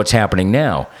 what's happening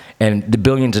now. And the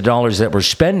billions of dollars that we're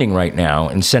spending right now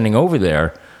and sending over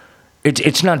there,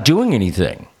 it's not doing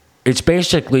anything. It's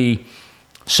basically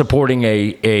supporting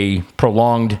a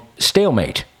prolonged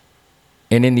stalemate.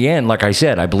 And in the end, like I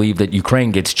said, I believe that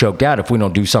Ukraine gets choked out if we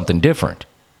don't do something different.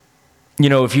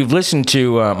 If you've listened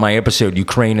to my episode,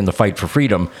 Ukraine and the Fight for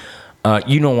Freedom,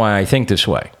 you know why I think this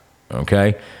way,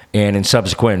 okay? And in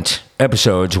subsequent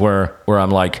episodes where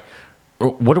I'm like,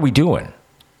 what are we doing?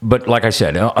 But like I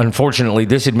said, unfortunately,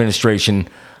 this administration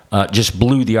just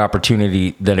blew the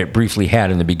opportunity that it briefly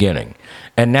had in the beginning.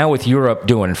 And now with Europe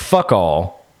doing fuck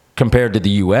all compared to the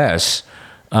U.S.,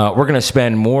 we're going to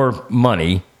spend more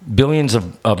money, billions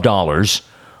of dollars,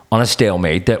 on a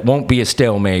stalemate that won't be a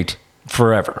stalemate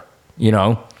forever,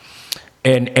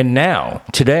 And now,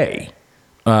 today,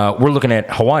 we're looking at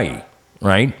Hawaii,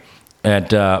 right?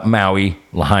 At Maui,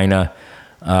 Lahaina.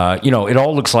 It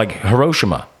all looks like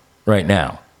Hiroshima right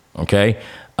now, okay?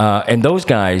 And those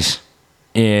guys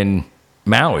in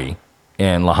Maui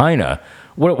and Lahaina,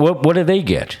 what do they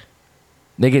get?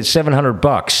 They get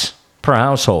 $700 per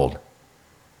household.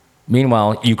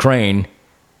 Meanwhile, Ukraine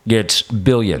gets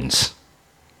billions.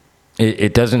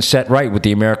 It doesn't set right with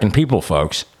the American people,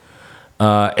 folks.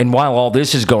 And while all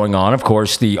this is going on, of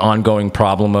course, the ongoing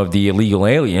problem of the illegal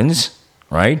aliens,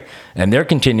 right? And they're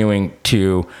continuing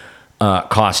to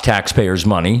cost taxpayers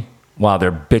money while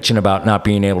they're bitching about not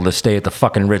being able to stay at the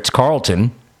fucking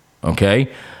Ritz-Carlton,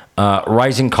 okay?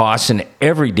 Rising costs in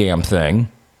every damn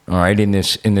thing, all right, in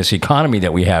this economy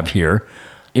that we have here.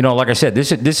 Like I said,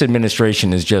 this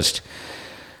administration is just,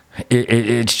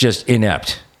 it's just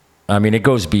inept. I mean, it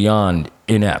goes beyond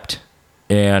inept.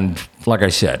 And like I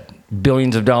said,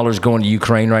 billions of dollars going to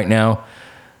Ukraine right now.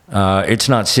 It's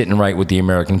not sitting right with the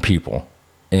American people.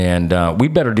 And we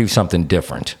better do something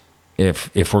different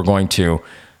if we're going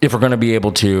to be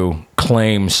able to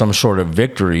claim some sort of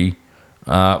victory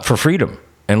for freedom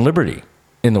and liberty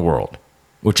in the world,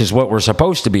 which is what we're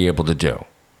supposed to be able to do.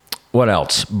 What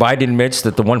else? Biden admits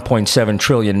that the $1.7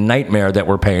 trillion nightmare that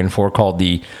we're paying for, called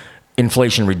the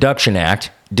Inflation Reduction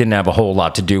Act, didn't have a whole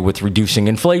lot to do with reducing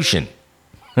inflation.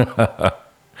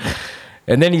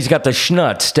 And then he's got the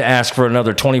schnuts to ask for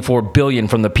another $24 billion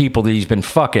from the people that he's been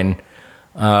fucking,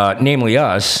 namely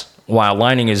us, while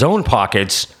lining his own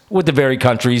pockets with the very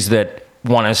countries that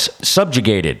want us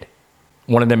subjugated.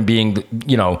 One of them being,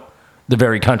 the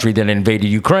very country that invaded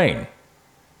Ukraine,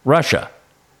 Russia.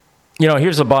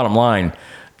 Here's the bottom line.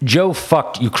 Joe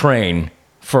fucked Ukraine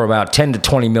for about 10 to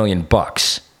 20 million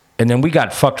bucks. And then we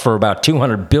got fucked for about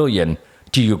 200 billion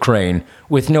to Ukraine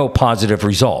with no positive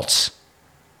results.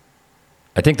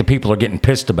 I think the people are getting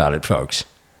pissed about it, folks.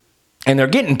 And they're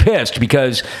getting pissed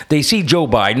because they see Joe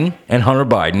Biden and Hunter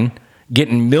Biden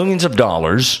getting millions of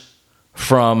dollars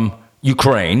from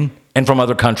Ukraine and from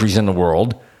other countries in the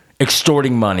world,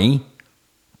 extorting money,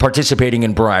 participating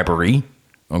in bribery,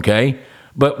 okay?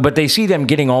 But they see them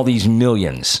getting all these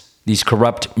millions, these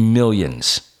corrupt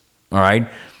millions, all right?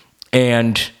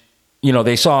 And,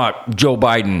 they saw Joe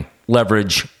Biden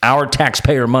leverage our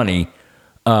taxpayer money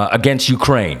against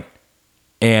Ukraine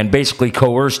and basically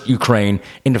coerced Ukraine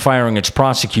into firing its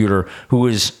prosecutor who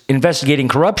was investigating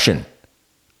corruption,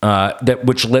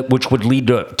 which would lead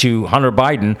to Hunter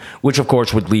Biden, which, of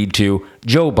course, would lead to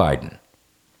Joe Biden.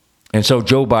 And so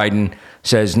Joe Biden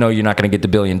says, no, you're not going to get the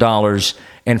 $1 billion,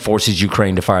 and forces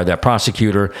Ukraine to fire that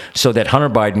prosecutor so that Hunter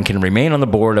Biden can remain on the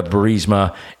board of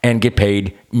Burisma and get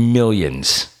paid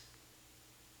millions.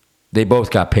 They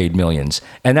both got paid millions.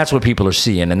 And that's what people are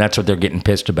seeing, and that's what they're getting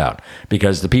pissed about.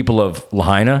 Because the people of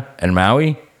Lahaina and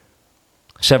Maui,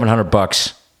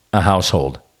 $700 a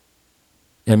household.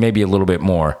 And maybe a little bit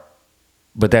more.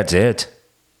 But that's it.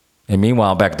 And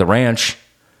meanwhile, back at the ranch,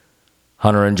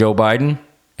 Hunter and Joe Biden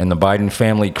and the Biden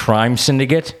family crime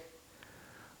syndicate,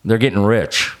 they're getting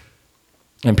rich,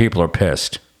 and people are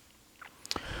pissed.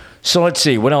 So let's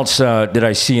see, what else did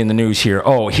I see in the news here?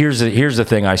 Oh, here's the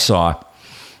thing I saw.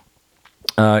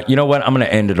 You know what? I'm going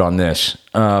to end it on this.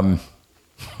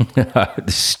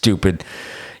 Stupid.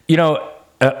 You know,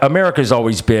 America's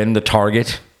always been the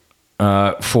target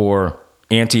for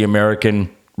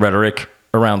anti-American rhetoric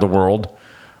around the world.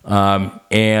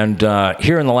 And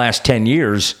here in the last 10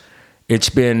 years, it's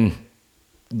been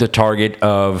the target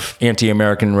of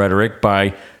anti-American rhetoric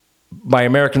by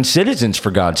American citizens, for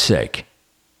God's sake.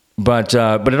 But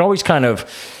it always kind of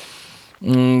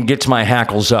gets my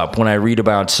hackles up when I read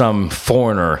about some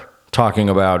foreigner talking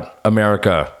about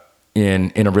America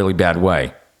in a really bad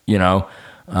way, you know,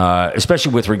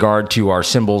 especially with regard to our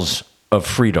symbols of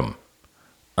freedom.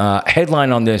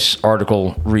 Headline on this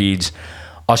article reads,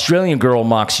 Australian girl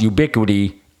mocks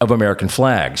ubiquity of American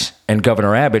flags, and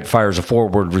Governor Abbott fires a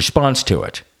forward response to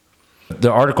it.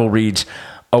 The article reads,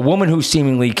 a woman who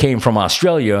seemingly came from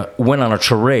Australia went on a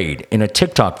charade in a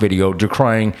TikTok video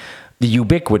decrying the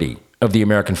ubiquity of the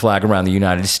American flag around the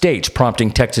United States,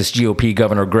 prompting Texas GOP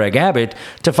Governor Greg Abbott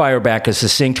to fire back a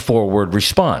succinct forward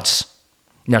response.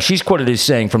 Now, she's quoted as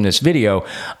saying from this video,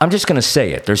 I'm just going to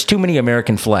say it, there's too many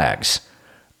American flags.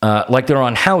 Like they're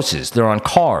on houses, they're on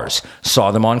cars,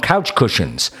 saw them on couch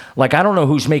cushions. Like, I don't know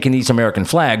who's making these American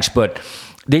flags, but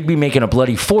they'd be making a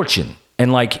bloody fortune.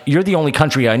 And like, you're the only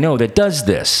country I know that does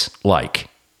this. Like,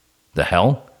 the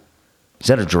hell? Is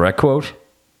that a direct quote?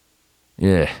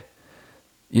 Yeah.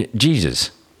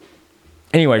 Jesus.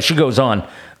 Anyway, she goes on.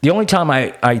 The only time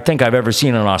I think I've ever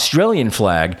seen an Australian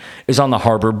flag is on the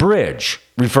Harbour Bridge,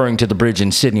 referring to the bridge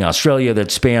in Sydney, Australia that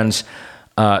spans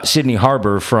Sydney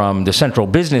Harbour from the Central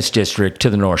Business District to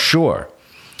the North Shore.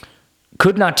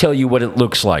 Could not tell you what it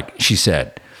looks like, she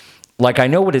said. Like, I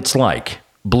know what it's like.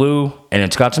 Blue, and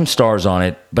it's got some stars on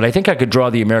it, but I think I could draw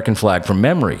the American flag from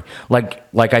memory. Like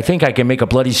I think I can make a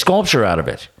bloody sculpture out of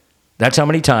it. That's how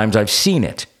many times I've seen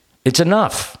it. It's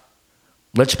enough.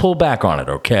 Let's pull back on it,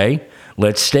 okay?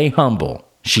 Let's stay humble,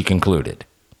 she concluded.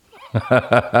 You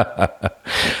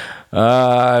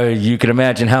can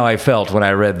imagine how I felt when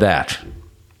I read that.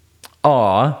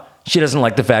 Aw, she doesn't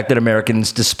like the fact that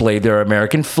Americans display their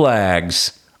American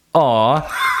flags.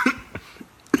 Aw.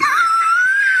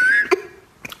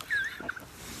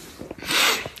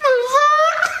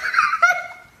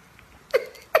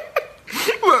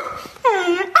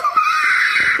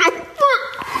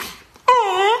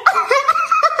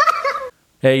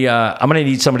 Hey, I'm gonna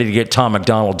need somebody to get Tom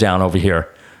McDonald down over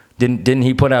here. Didn't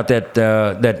he put out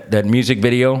that music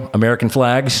video, American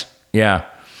Flags? Yeah.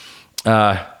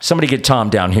 Somebody get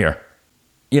Tom down here.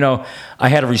 You know, I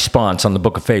had a response on the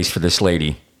Book of Face for this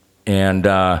lady, and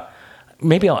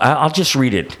maybe I'll just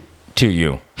read it to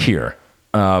you here.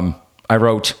 I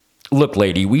wrote, "Look,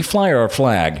 lady, we fly our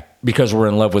flag because we're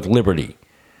in love with liberty.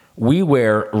 We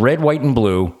wear red, white, and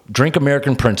blue, drink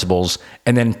American principles,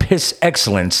 and then piss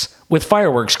excellence with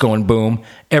fireworks going boom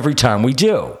every time we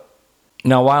do."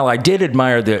 Now, while I did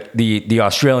admire the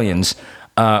Australians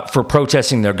for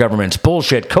protesting their government's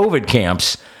bullshit COVID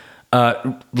camps,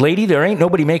 lady, there ain't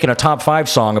nobody making a top 5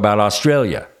 song about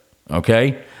Australia,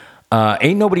 okay?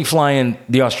 Ain't nobody flying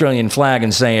the Australian flag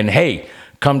and saying, hey,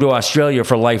 come to Australia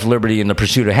for life, liberty, and the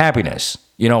pursuit of happiness.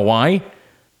 You know why?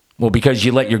 Well, because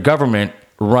you let your government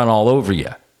run all over you,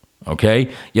 okay?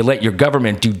 You let your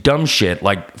government do dumb shit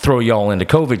like throw y'all into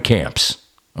COVID camps,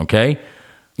 okay?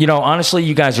 You know, honestly,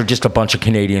 you guys are just a bunch of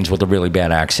Canadians with a really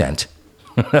bad accent.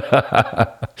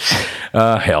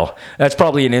 Hell, that's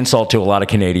probably an insult to a lot of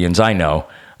Canadians, I know.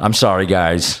 I'm sorry,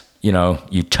 guys. You know,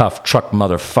 you tough truck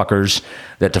motherfuckers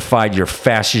that defied your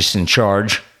fascists in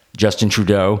charge, Justin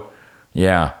Trudeau.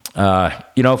 Yeah.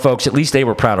 You know, folks, at least they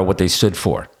were proud of what they stood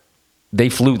for. They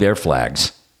flew their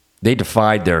flags. They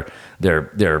defied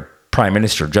their prime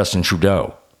minister, Justin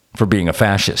Trudeau, for being a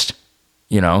fascist.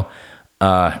 You know,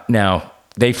 now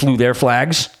they flew their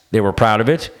flags. They were proud of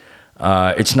it.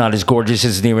 It's not as gorgeous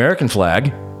as the American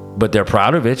flag, but they're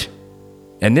proud of it.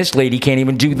 And this lady can't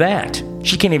even do that.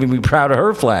 She can't even be proud of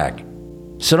her flag.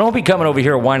 So don't be coming over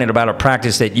here whining about a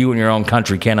practice that you and your own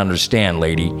country can't understand,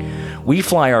 lady. We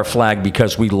fly our flag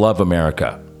because we love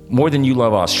America, more than you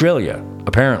love Australia,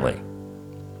 apparently.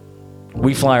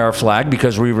 We fly our flag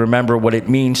because we remember what it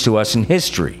means to us in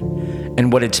history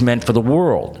and what it's meant for the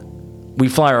world. We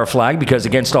fly our flag because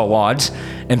against all odds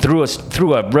and through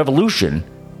a revolution,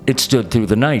 it stood through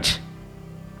the night.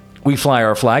 We fly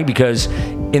our flag because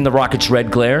in the rocket's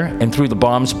red glare and through the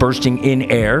bombs bursting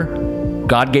in air,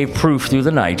 God gave proof through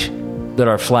the night that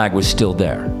our flag was still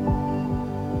there.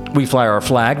 We fly our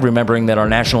flag, remembering that our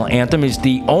national anthem is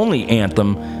the only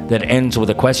anthem that ends with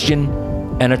a question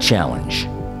and a challenge.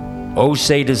 Oh,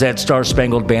 say does that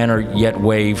star-spangled banner yet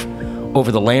wave over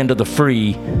the land of the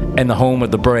free and the home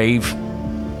of the brave?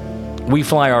 We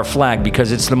fly our flag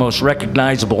because it's the most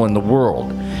recognizable in the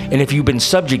world. And if you've been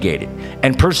subjugated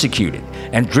and persecuted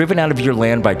and driven out of your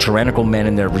land by tyrannical men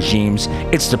and their regimes,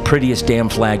 it's the prettiest damn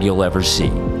flag you'll ever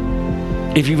see.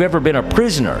 If you've ever been a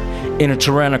prisoner in a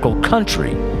tyrannical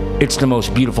country, it's the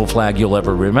most beautiful flag you'll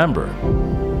ever remember.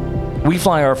 We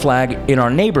fly our flag in our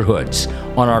neighborhoods,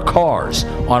 on our cars,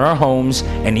 on our homes,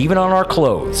 and even on our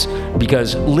clothes,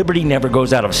 because liberty never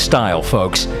goes out of style,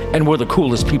 folks, and we're the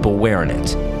coolest people wearing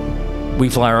it. We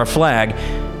fly our flag,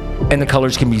 and the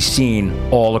colors can be seen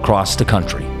all across the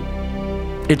country.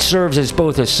 It serves as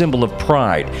both a symbol of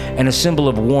pride and a symbol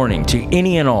of warning to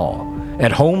any and all,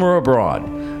 at home or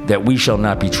abroad, that we shall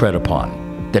not be tread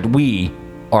upon, that we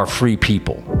are free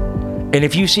people. And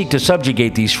if you seek to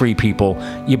subjugate these free people,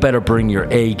 you better bring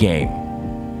your A game.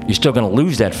 You're still going to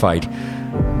lose that fight,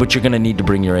 but you're going to need to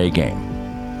bring your A game.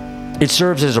 It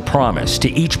serves as a promise to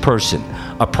each person,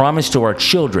 a promise to our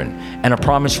children, and a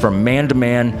promise from man to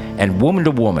man and woman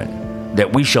to woman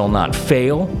that we shall not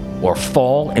fail or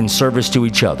fall in service to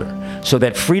each other, so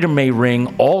that freedom may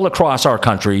ring all across our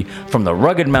country, from the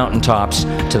rugged mountaintops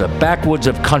to the backwoods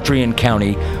of country and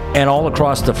county, and all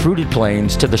across the fruited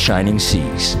plains to the shining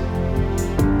seas.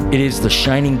 It is the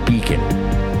shining beacon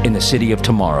in the city of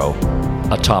tomorrow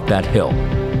atop that hill.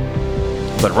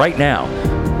 But right now,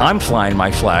 I'm flying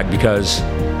my flag because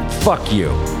fuck you.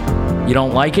 You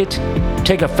don't like it?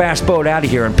 Take a fast boat out of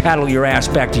here and paddle your ass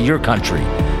back to your country.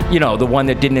 You know, the one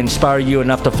that didn't inspire you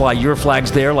enough to fly your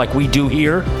flags there like we do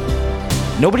here.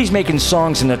 Nobody's making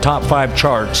songs in the top 5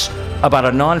 charts about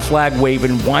a non-flag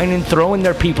waving, whining, throwing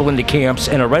their people into camps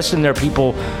and arresting their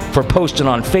people for posting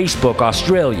on Facebook,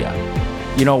 Australia.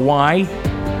 You know why?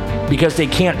 Because they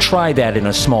can't try that in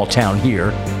a small town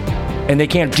here, and they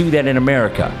can't do that in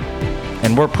America,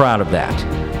 and we're proud of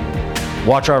that.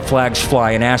 Watch our flags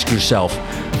fly and ask yourself,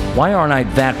 why aren't I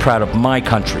that proud of my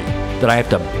country that I have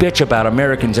to bitch about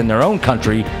Americans in their own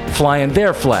country flying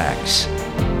their flags?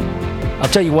 I'll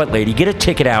tell you what, lady, get a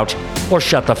ticket out or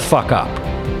shut the fuck up,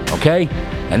 okay?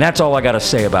 And that's all I gotta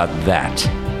say about that.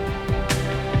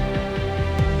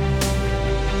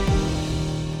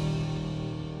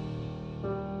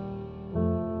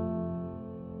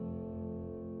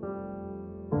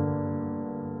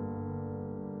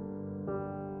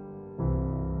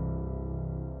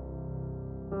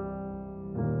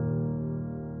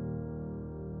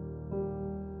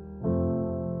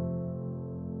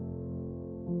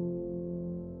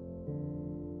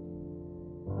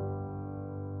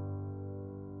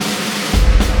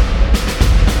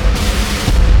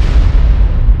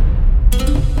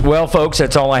 Well, folks,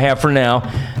 that's all I have for now.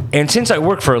 And since I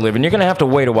work for a living, you're going to have to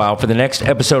wait a while for the next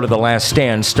episode of The Last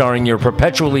Stand, starring your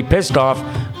perpetually pissed off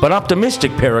but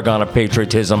optimistic paragon of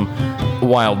patriotism,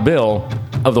 Wild Bill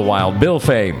of the Wild Bill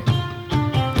fame.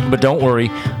 But don't worry,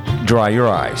 dry your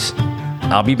eyes.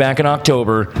 I'll be back in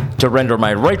October to render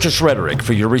my righteous rhetoric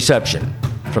for your reception.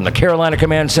 From the Carolina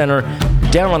Command Center,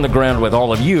 down on the ground with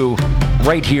all of you,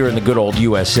 right here in the good old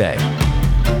USA.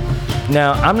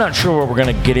 Now, I'm not sure what we're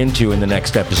going to get into in the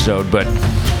next episode, but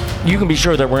you can be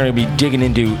sure that we're going to be digging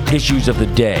into issues of the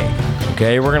day,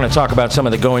 okay? We're going to talk about some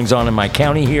of the goings-on in my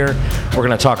county here. We're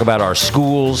going to talk about our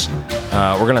schools.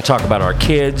 We're going to talk about our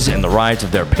kids and the rights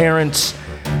of their parents.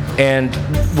 And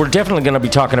we're definitely going to be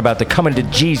talking about the coming to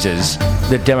Jesus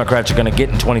that Democrats are going to get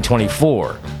in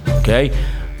 2024, okay?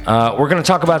 We're going to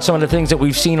talk about some of the things that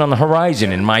we've seen on the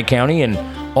horizon in my county and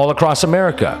all across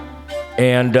America.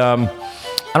 And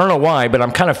I don't know why, but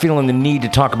I'm kind of feeling the need to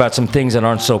talk about some things that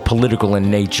aren't so political in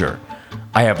nature.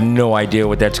 I have no idea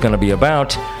what that's going to be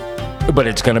about, but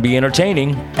it's going to be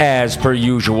entertaining, as per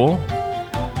usual.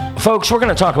 Folks, we're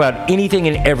going to talk about anything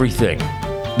and everything,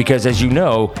 because as you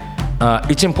know,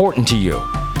 it's important to you,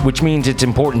 which means it's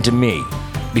important to me,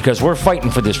 because we're fighting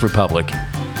for this republic.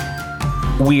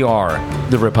 We are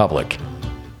the republic.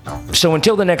 So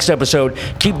until the next episode,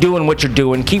 keep doing what you're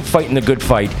doing. Keep fighting the good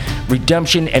fight.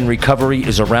 Redemption and recovery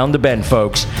is around the bend,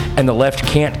 folks, and the left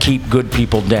can't keep good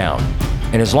people down.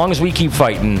 And as long as we keep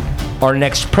fighting, our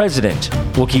next president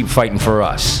will keep fighting for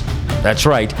us. That's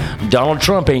right, Donald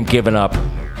Trump ain't giving up,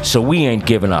 so we ain't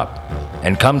giving up.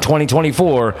 And come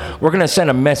 2024, we're going to send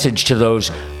a message to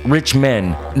those rich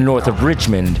men north of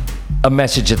Richmond, a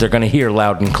message that they're going to hear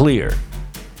loud and clear.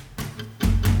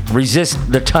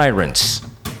 Resist the tyrants.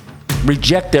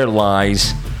 Reject their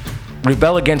lies,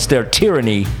 rebel against their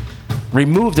tyranny,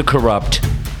 remove the corrupt,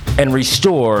 and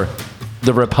restore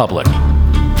the republic.